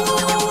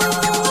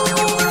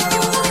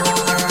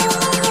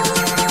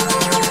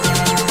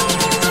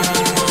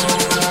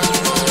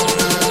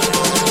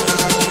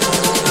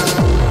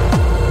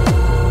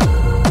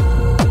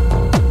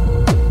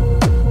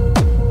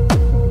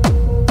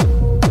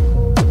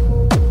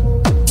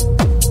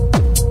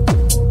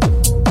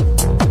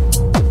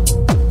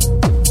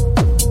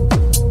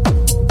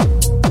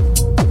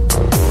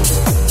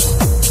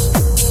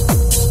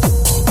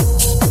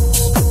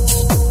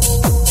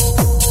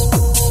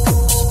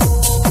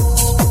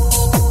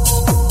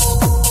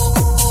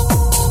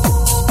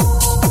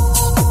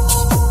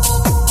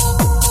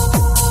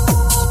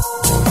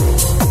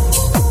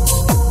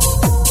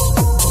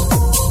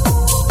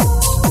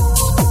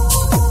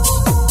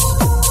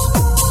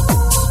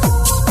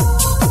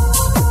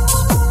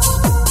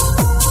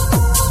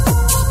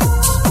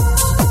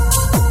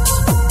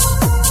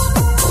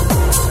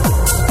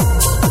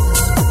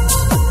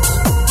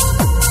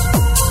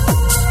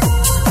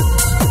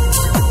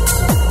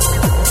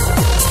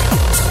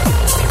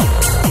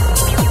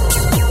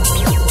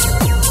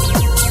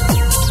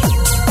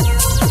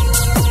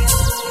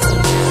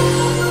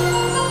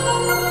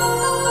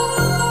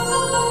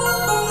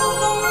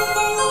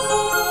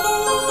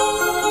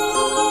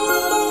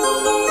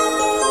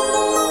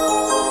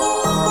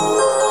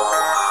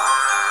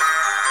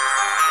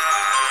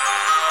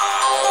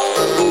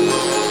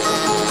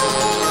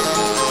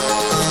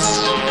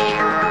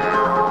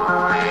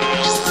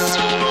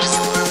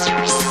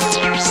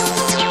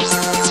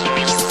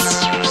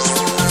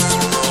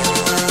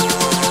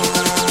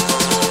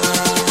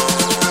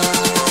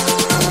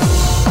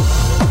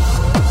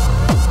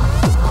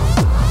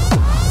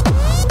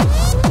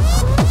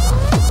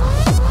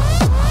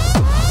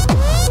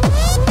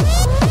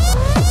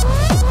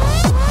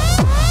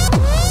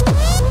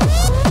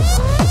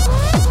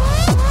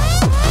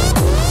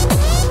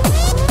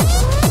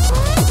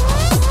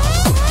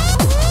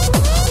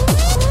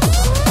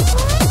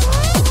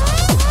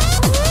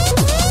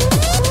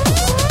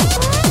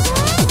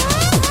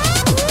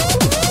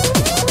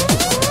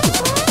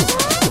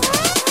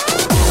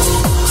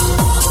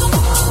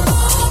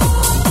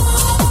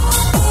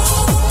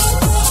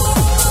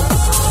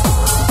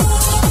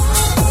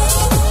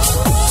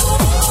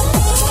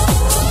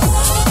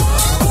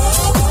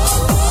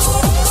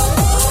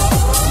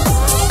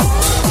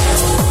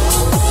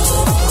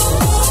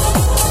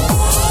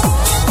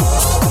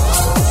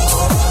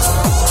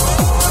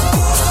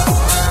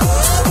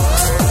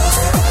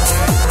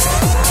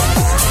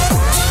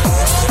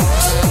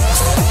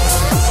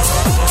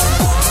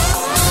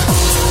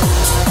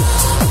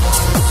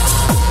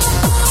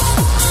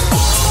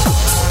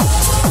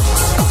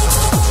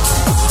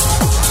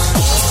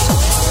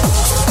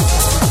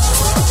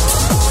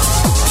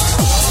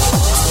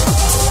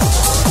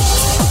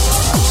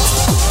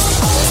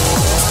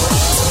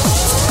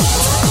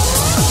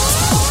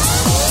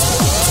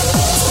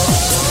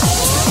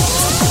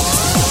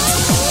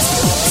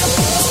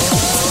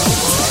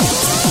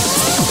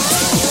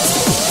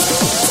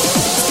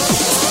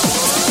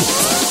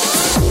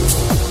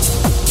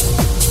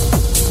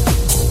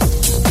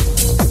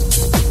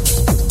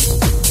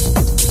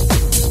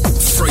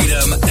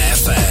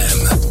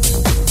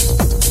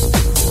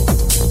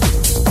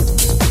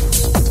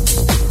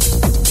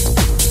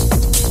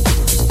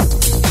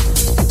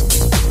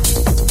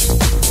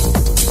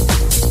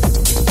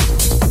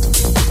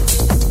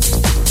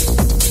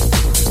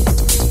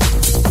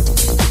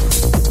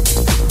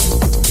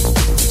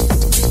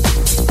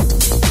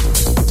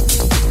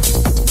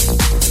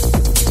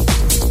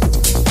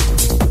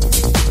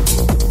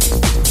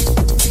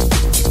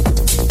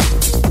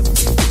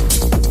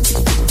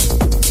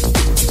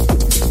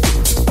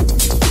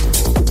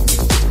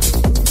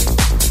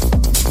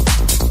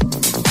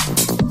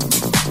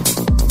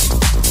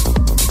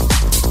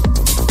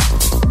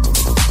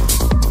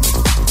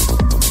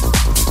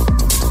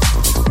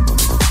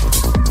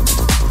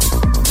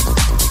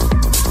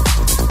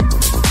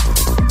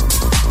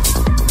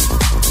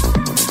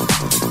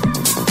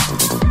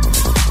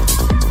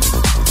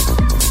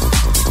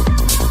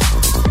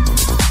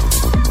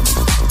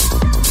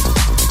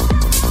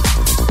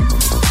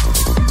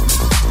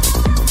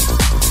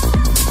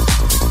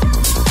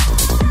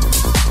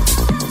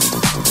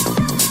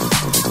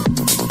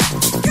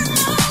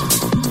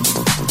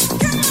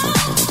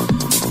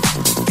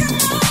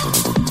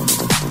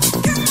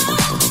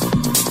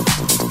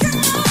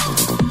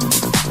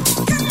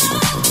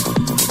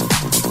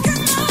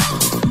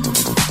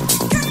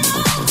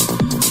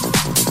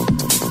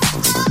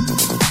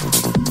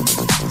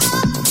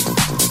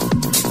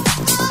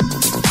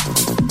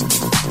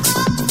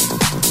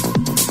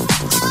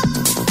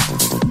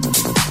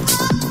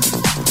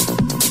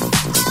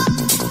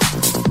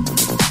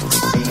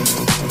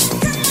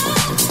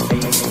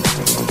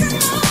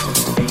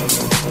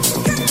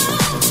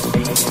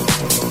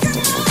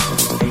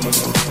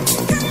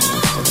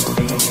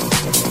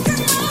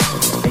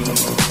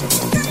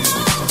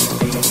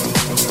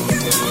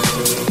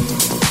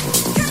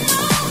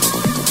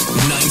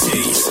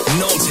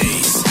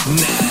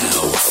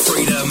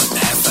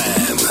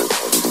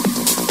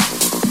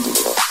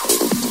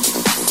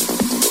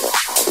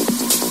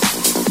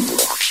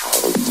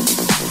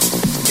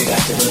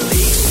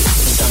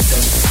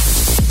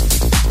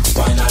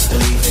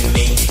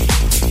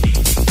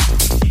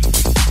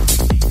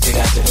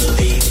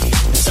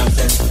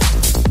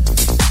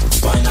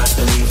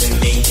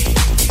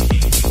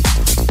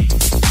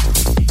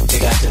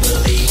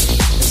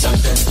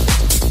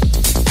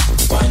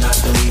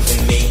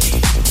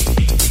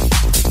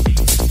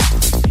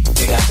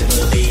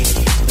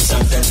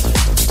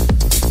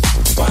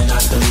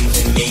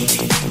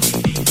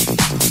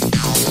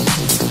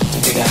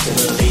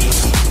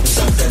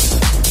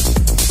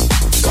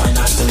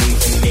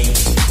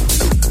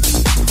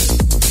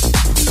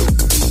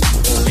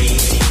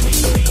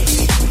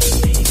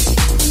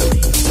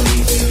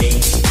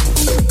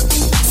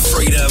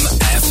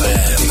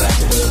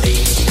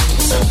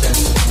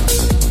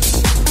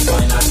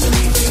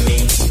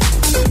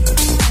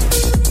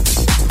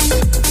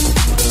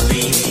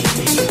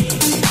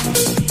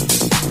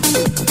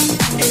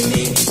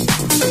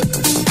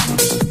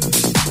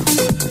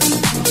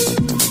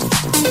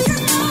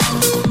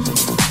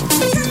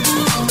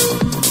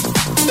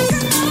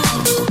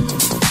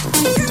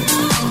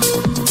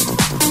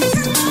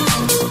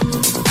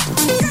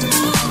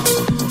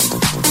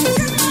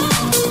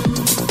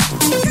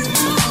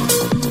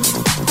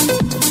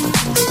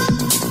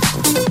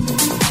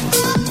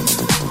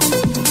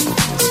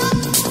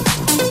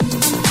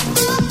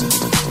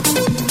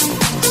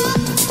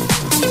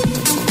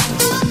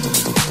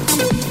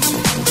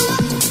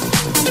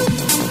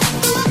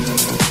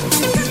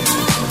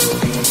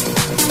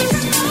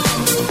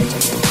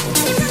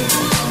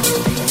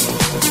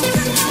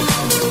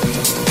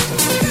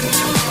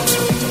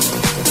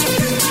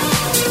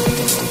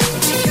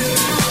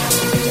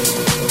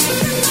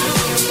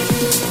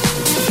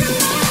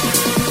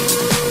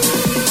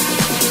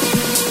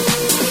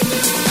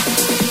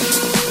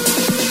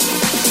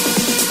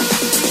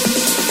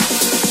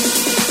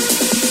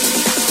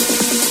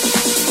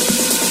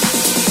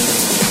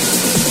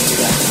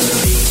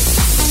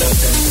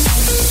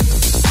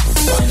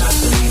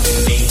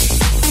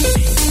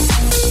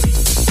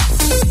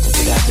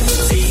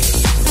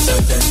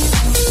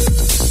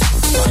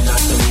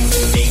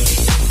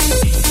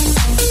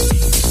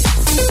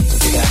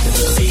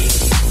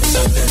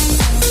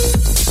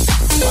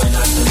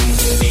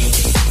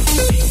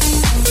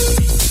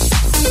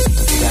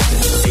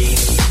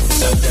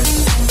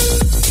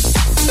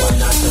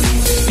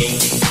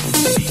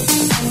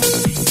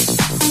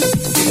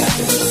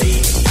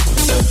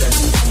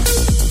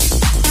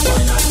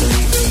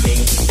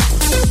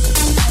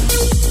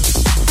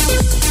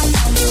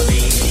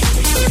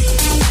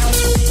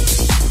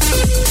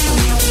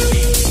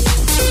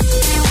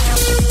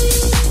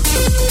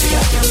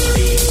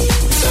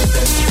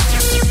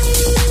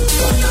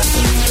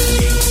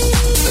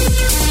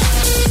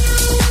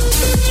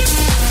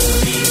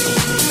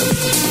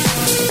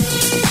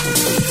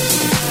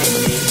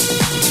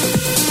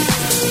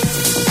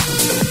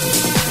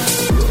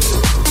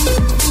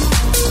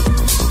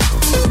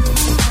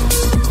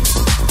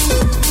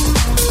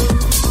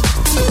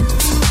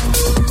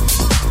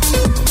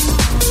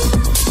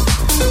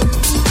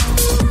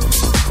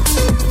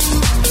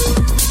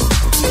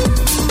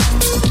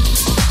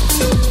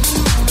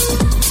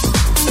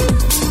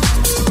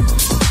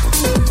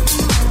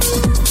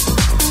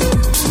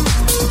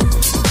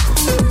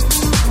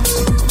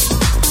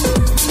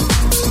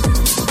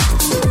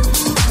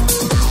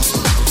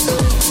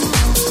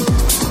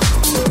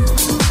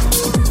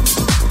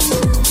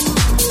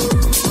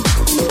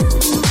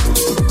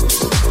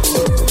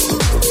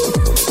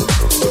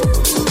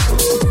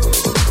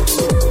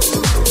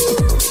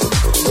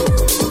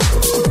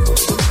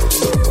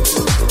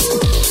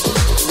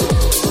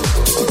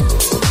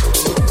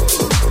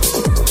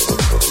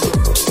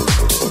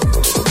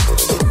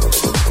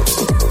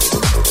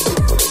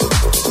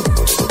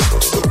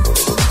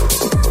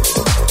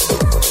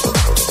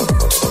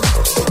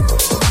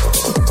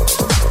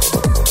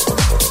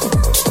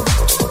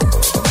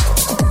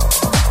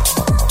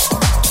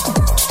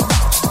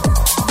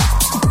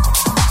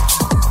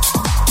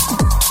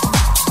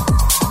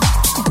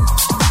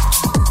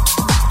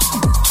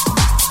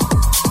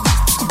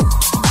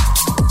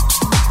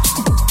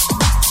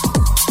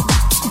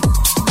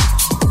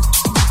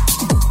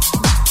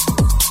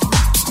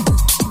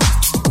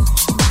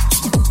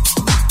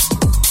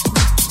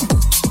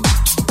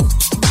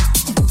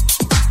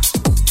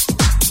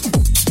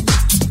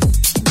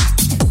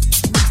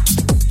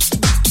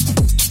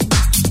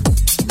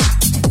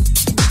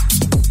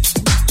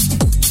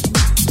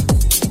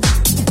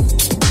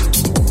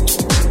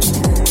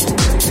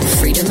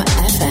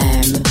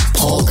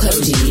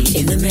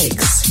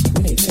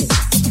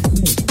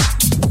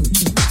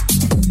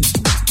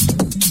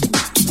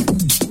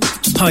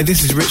 Hi,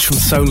 this is Rich from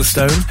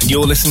Solarstone, and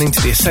you're listening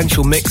to The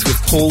Essential Mix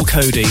with Paul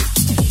Coady. Is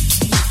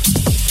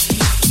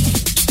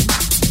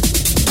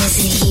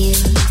it you?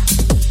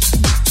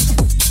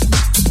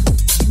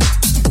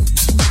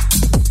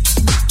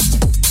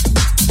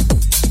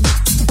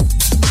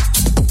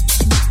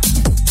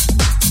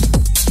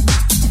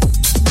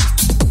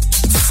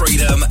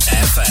 Freedom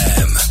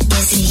FM.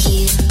 Is it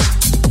you?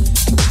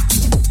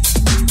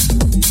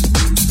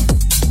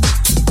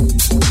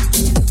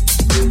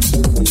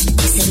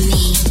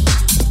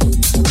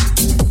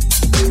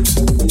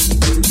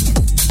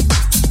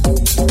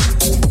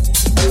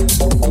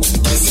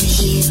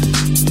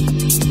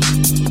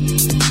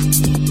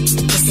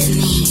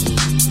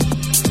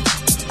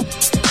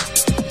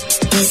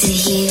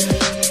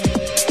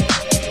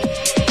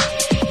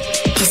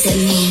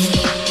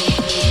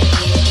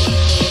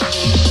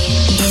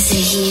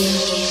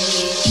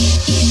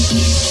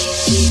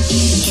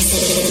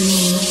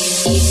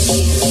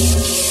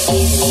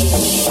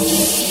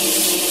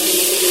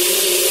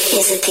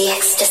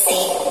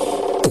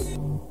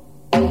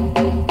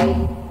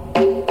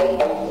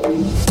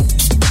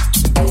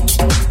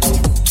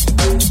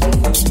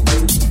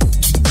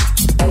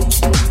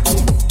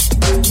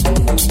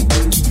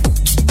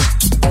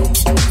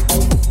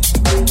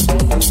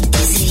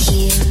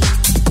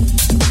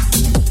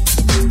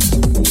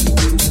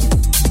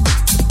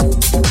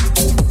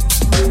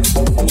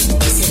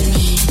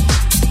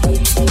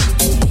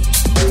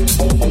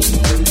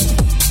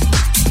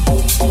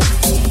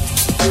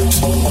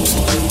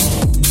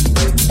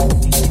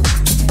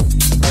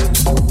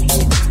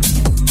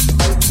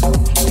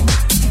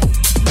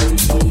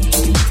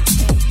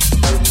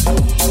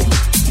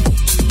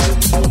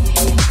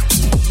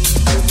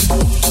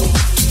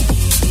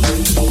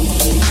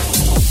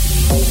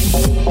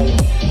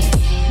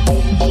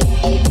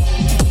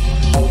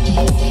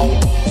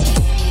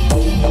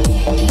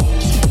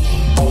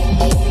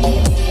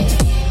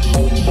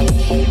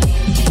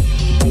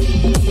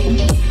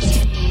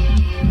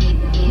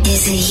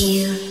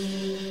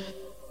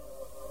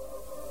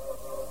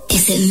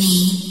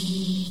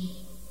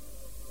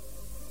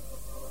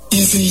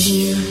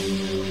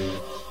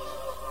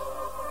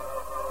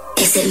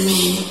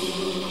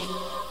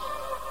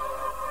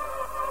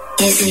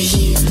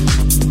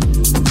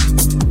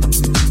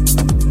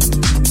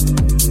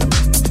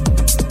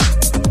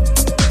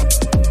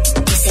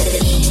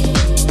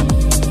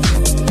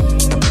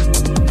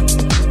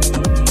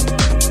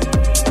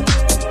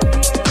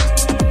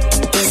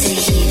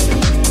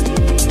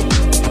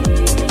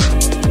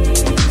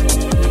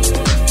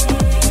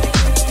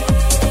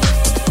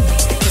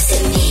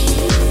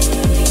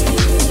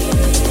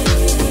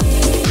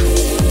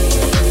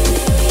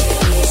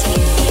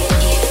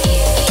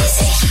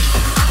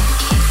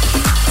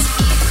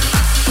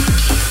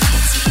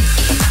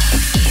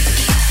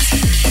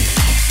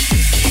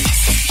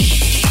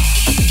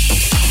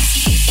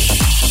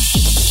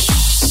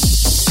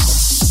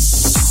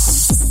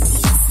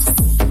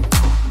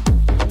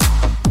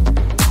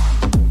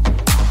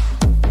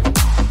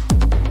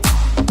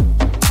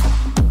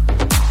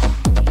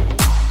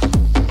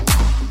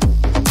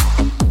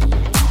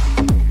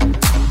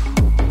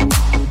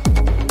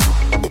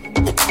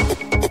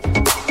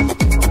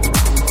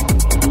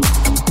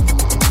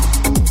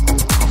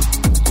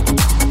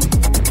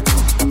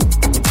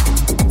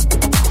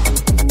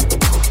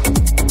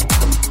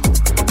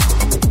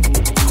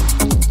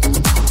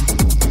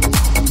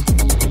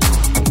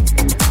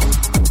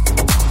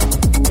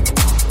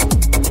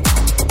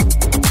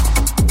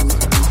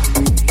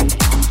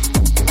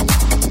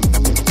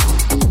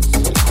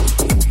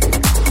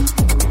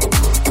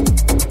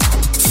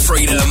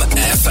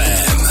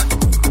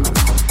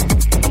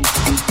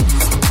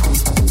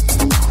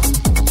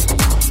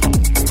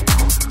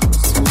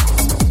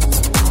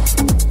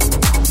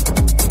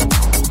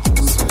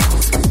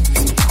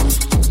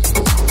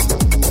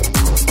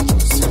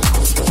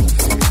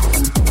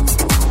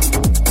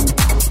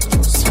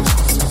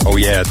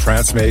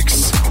 Trance Mix,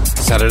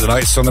 Saturday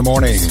night, Sunday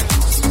morning,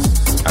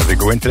 as we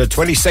go into the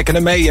 22nd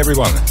of May,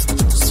 everyone.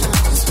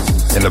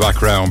 In the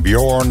background,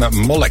 Bjorn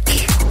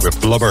Mullick with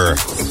Blubber.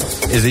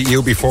 Is It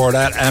You before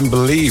that, and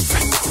Believe.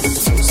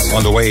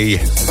 On the way,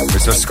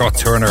 Mr. Scott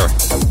Turner,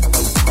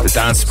 The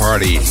Dance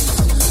Party,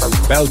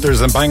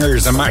 Belters and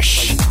Bangers and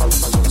Mash.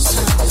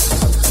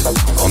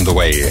 On the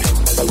way,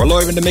 we're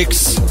live in the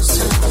mix,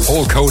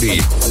 Paul Coady,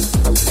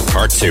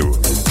 Part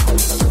 2.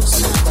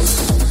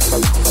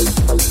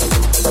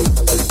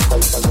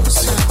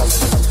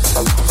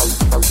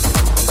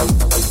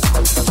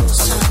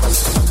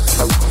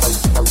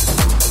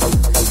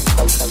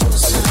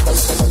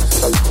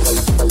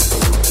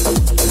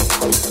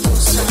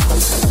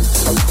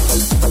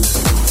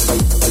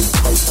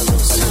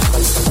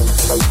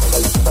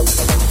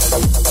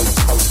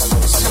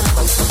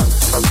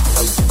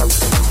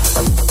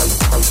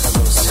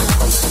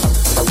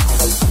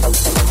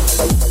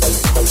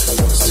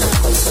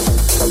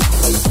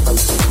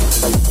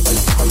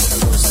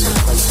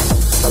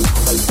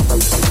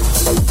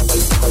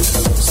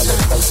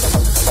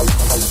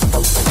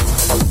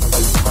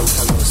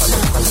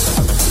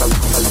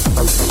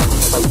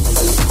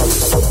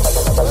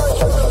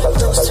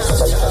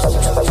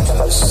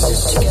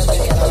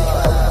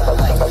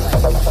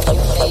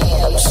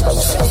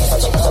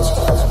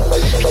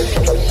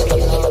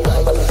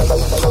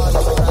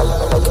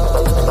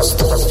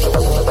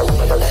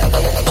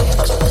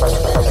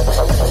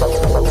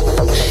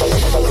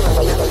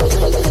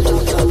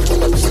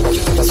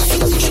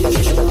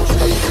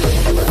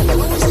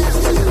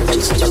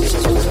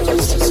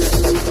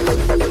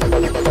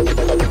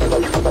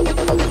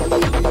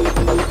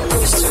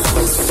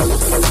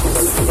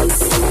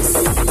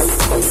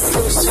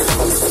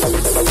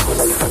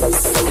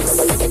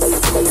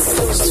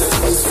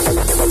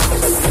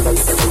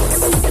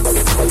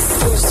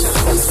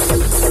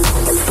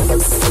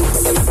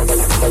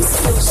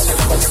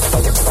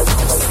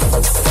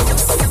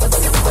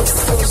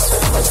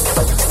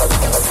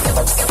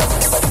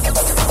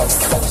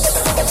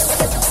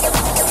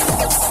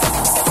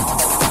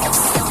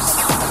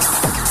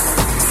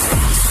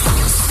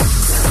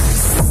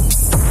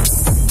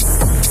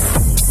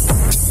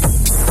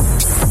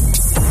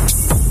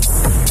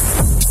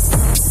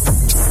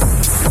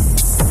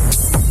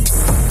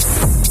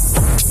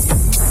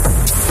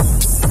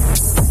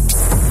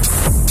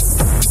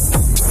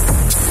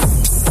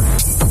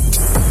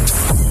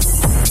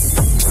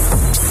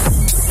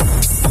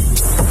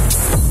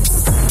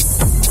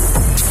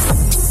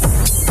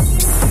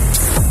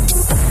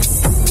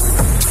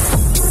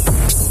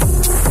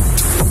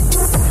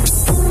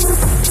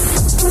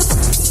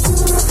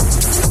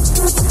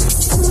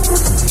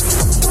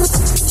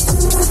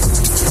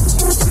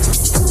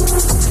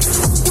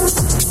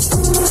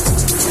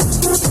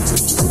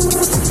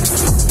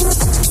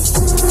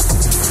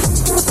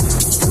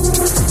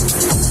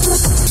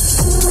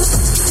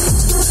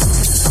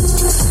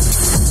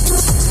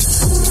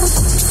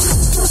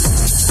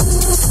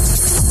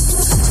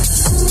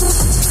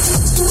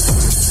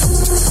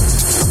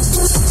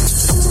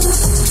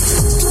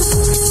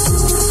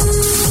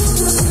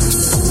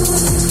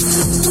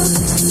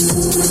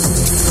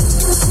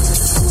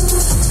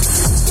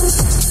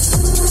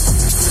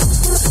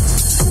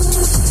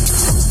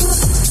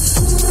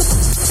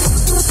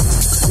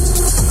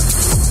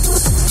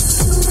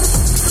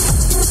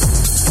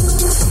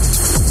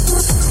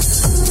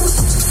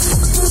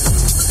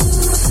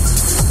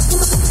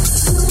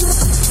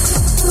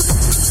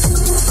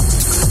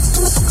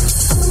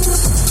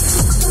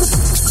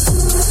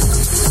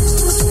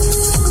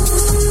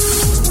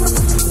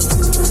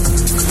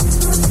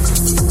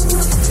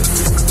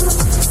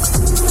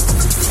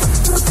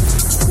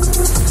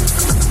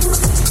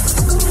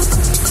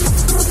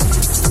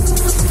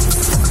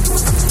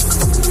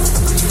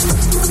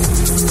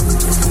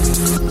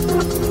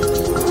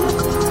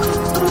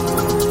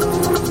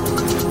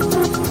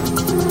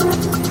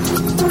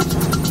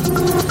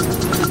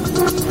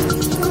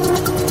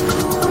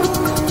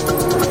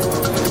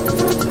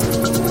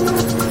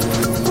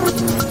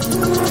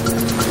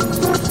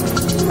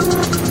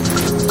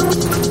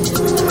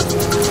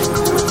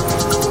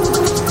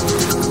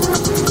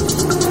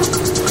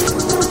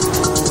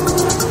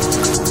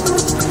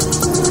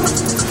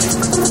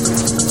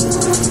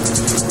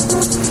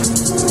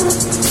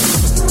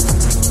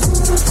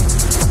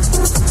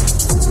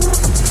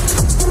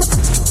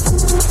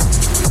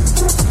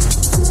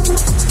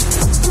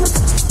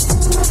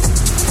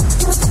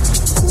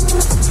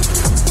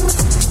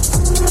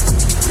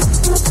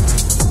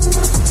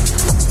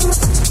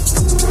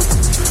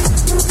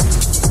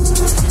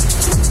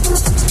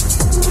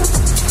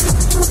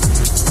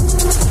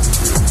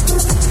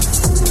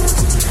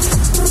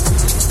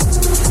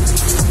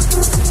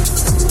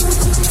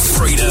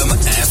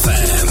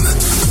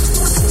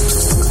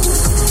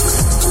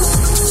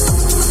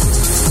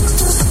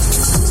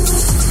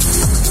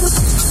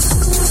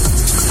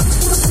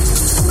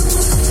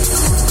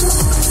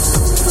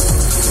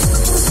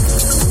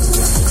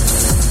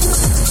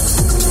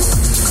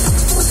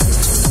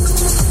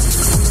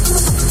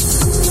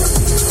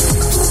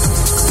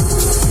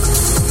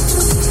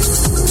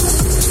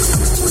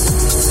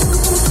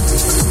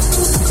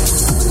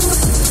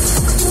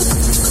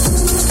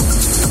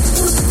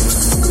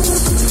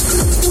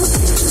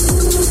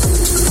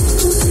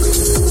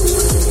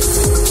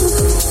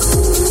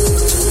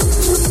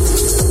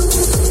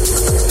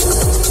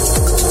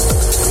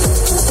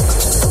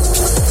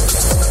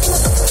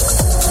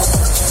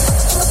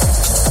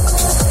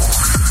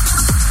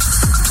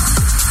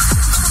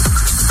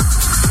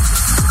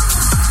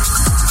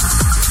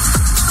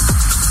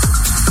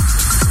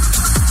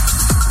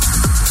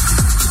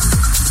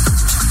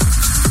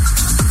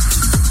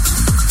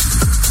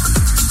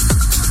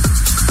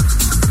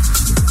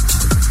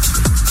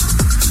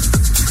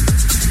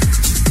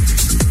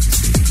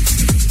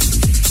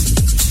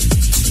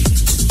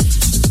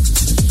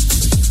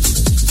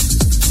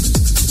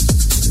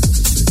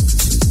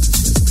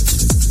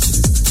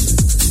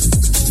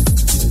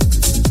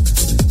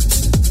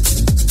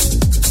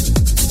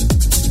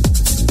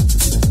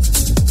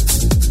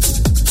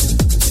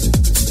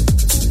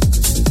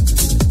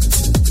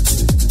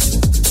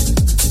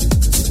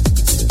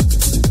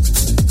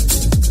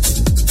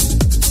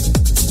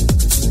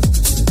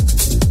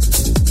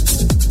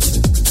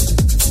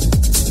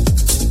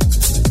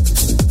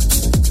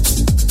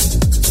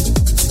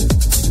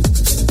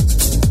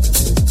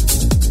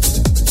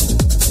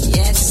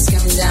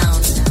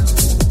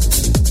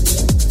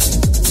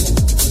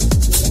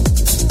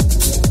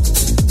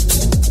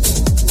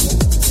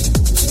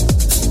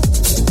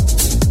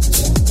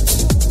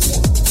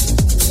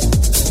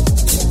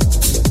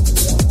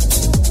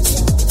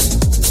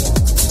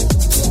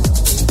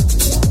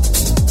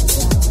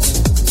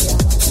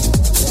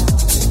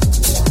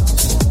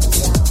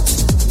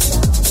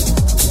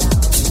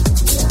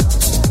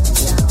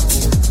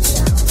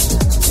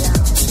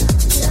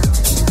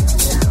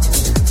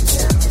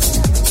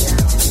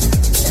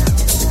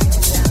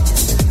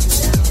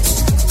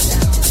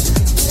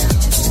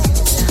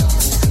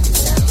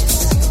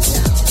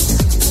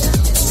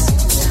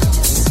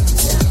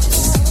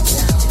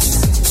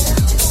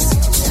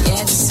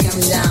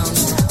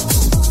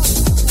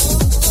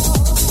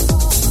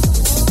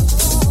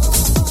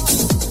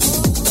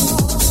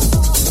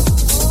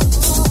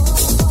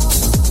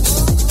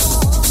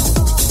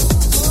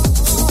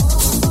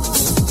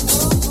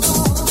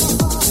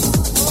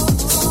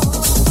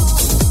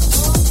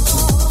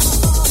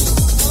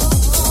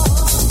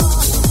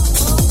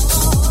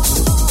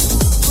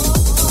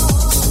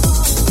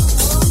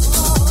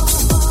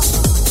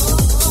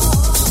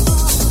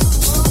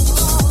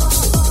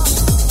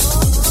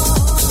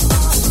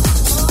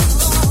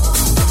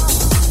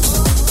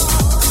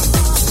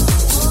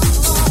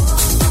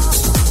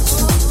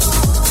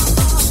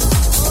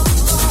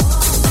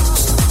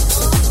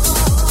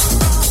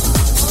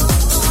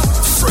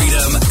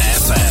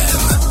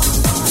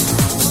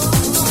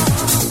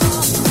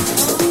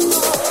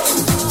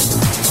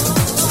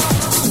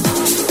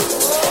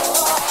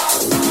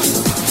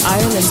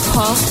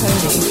 Paul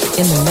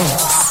Coady in the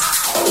mix.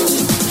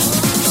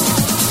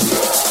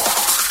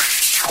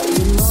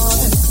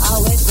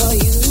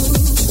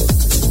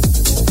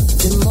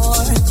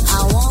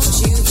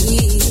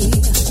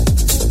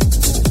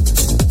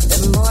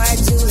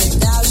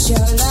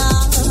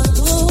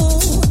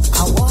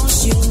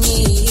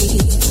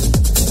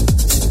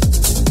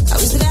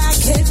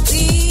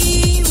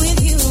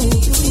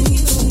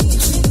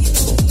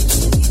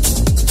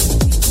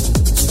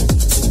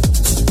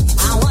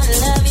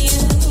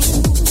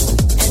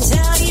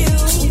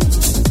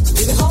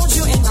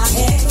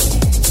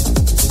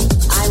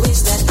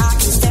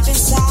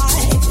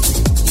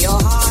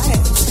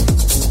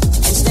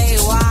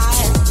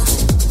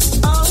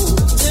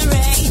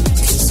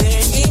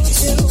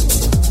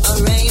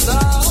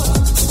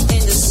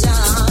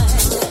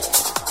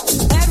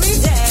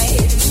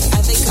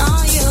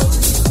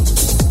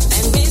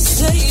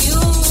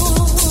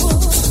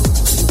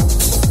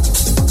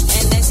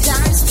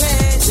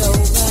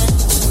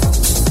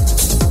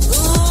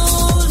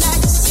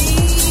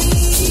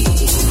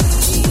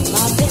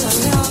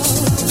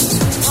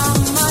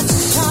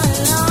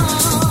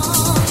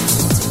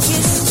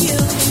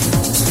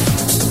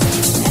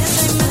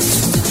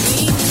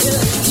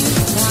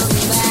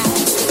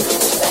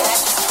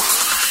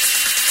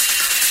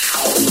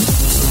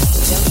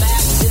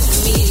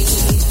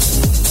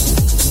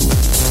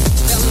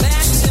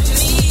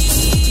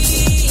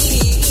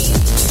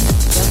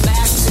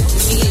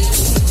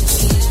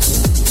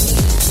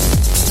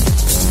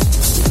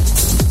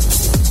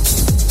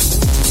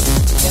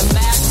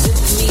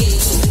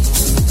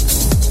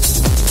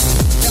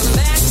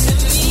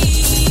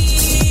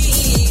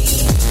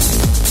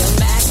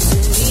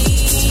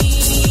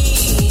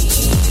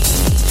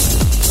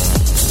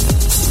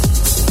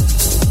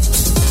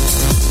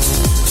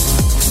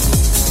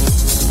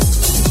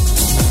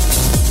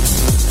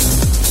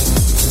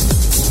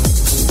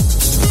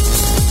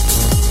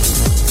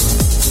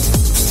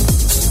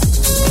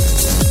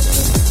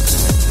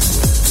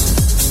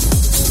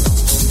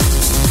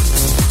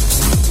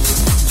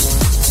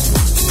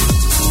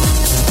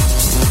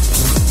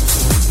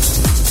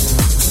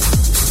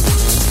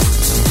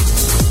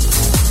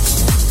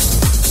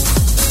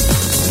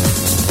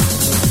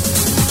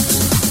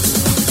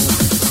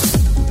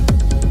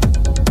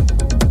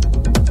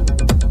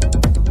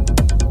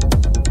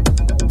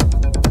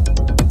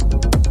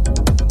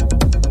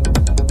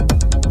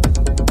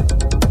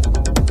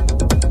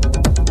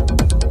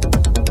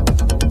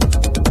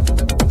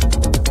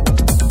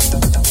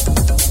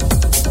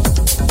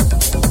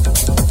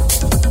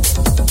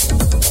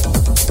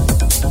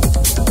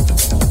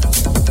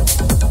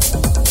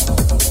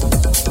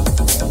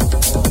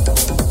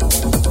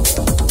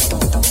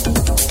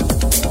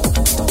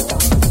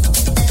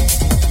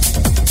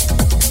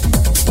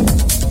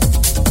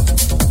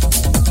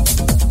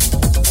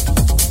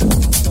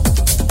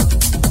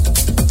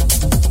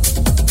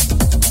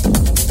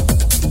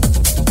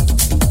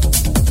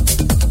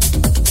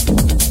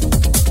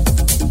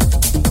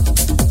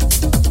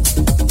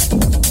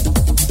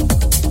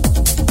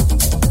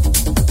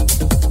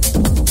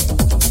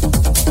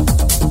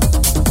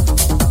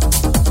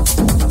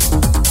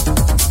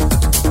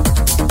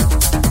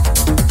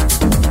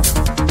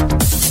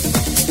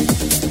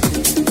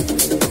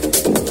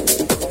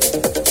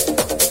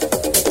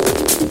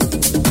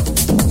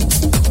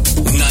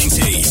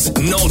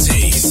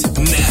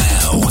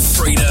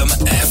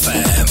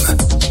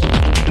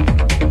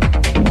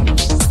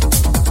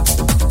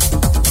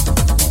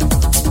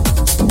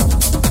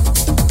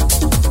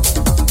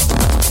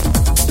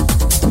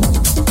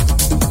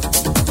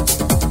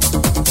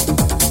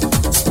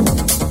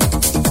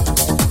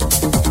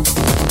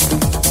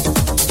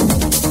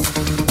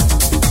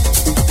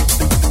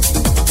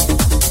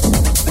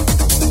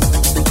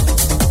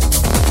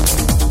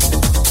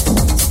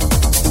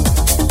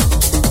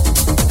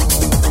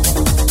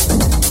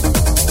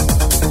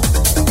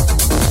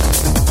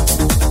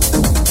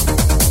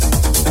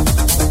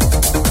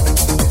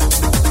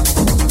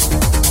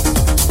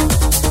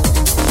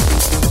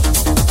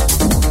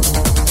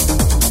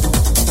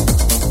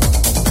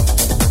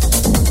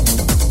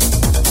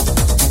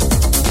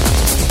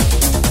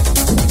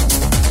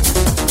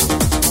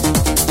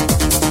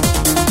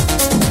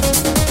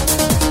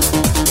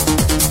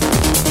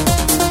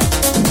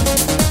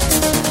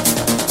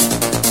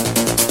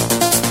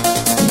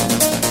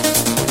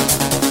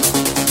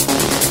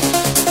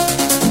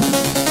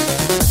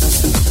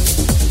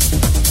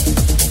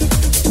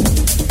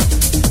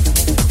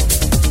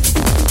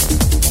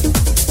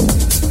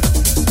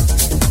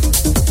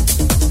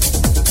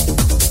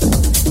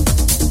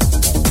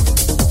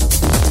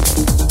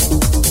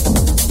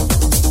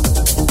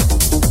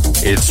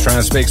 It's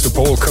Trance Mix with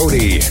Paul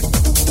Coady.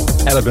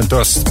 Elephant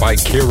Dust by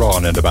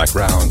Kieran in the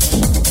background.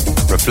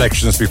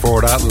 Reflections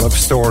before that, Love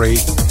Story,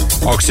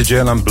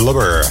 Oxygen and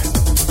Blubber.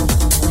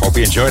 Hope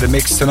you enjoyed the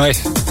mix tonight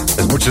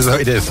as much as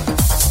I did.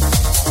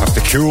 Have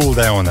to cool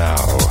down now.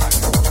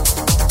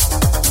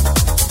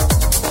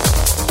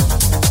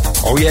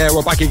 Oh yeah,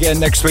 we're back again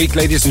next week,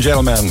 ladies and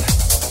gentlemen.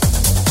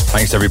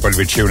 Thanks everybody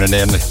for tuning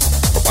in.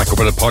 We're back up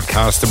with a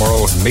podcast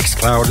tomorrow,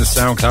 Mixcloud and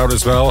Soundcloud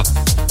as well.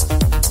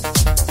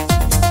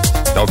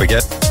 Don't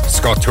forget,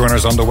 Scott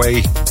Turner's on the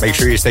way. Make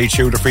sure you stay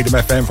tuned to Freedom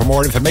FM for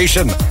more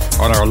information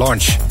on our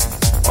launch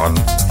on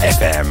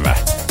FM.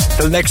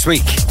 Till next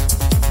week,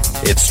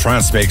 it's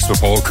Trance Mix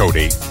with Paul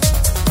Coady.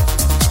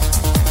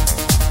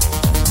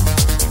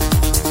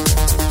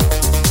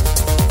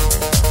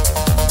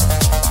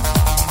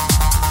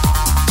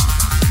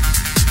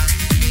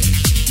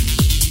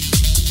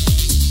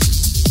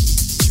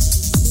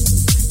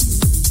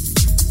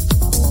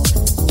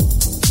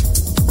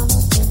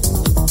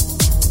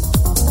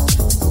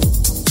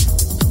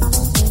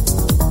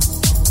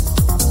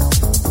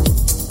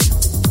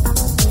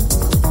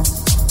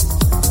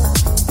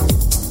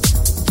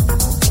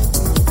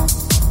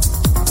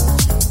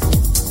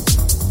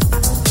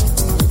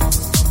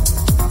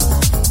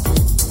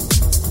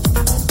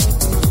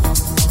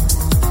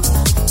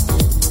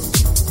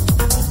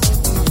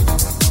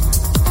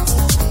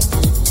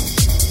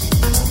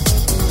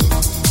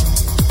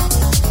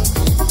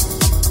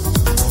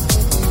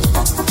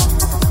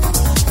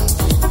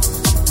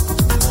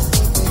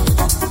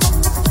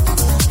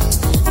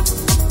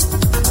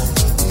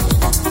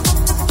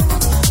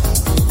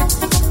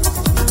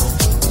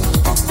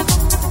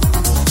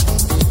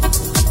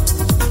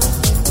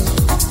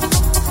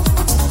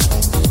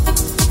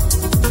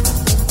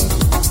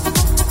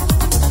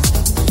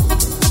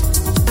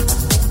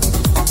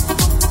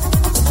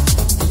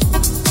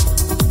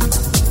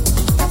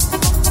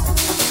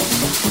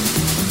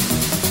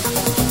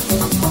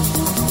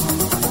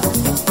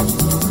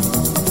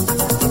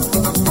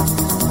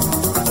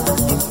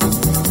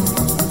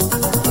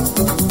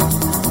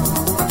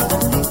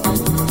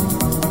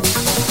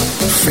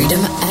 Freedom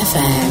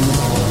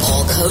FM.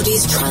 Paul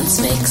Coady's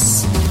Trance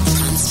Mix.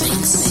 Trance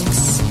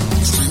Mix.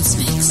 Trance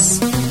Mix.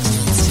 Trance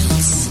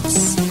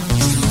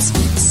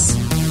Mix.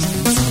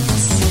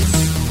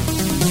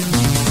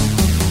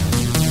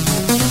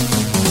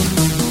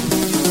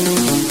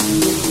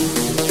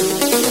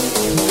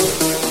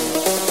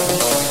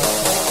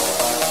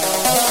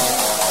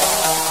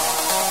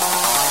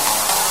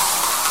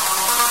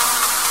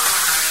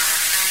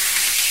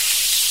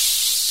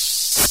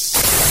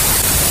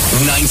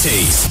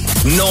 90s,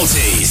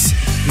 noughties,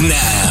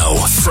 now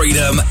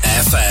Freedom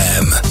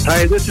FM.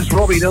 Hi, this is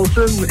Robbie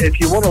Nilsson. If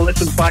you want to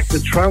listen back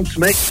to Trance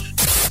Mix,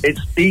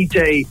 it's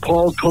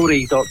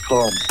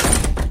DJPaulCody.com.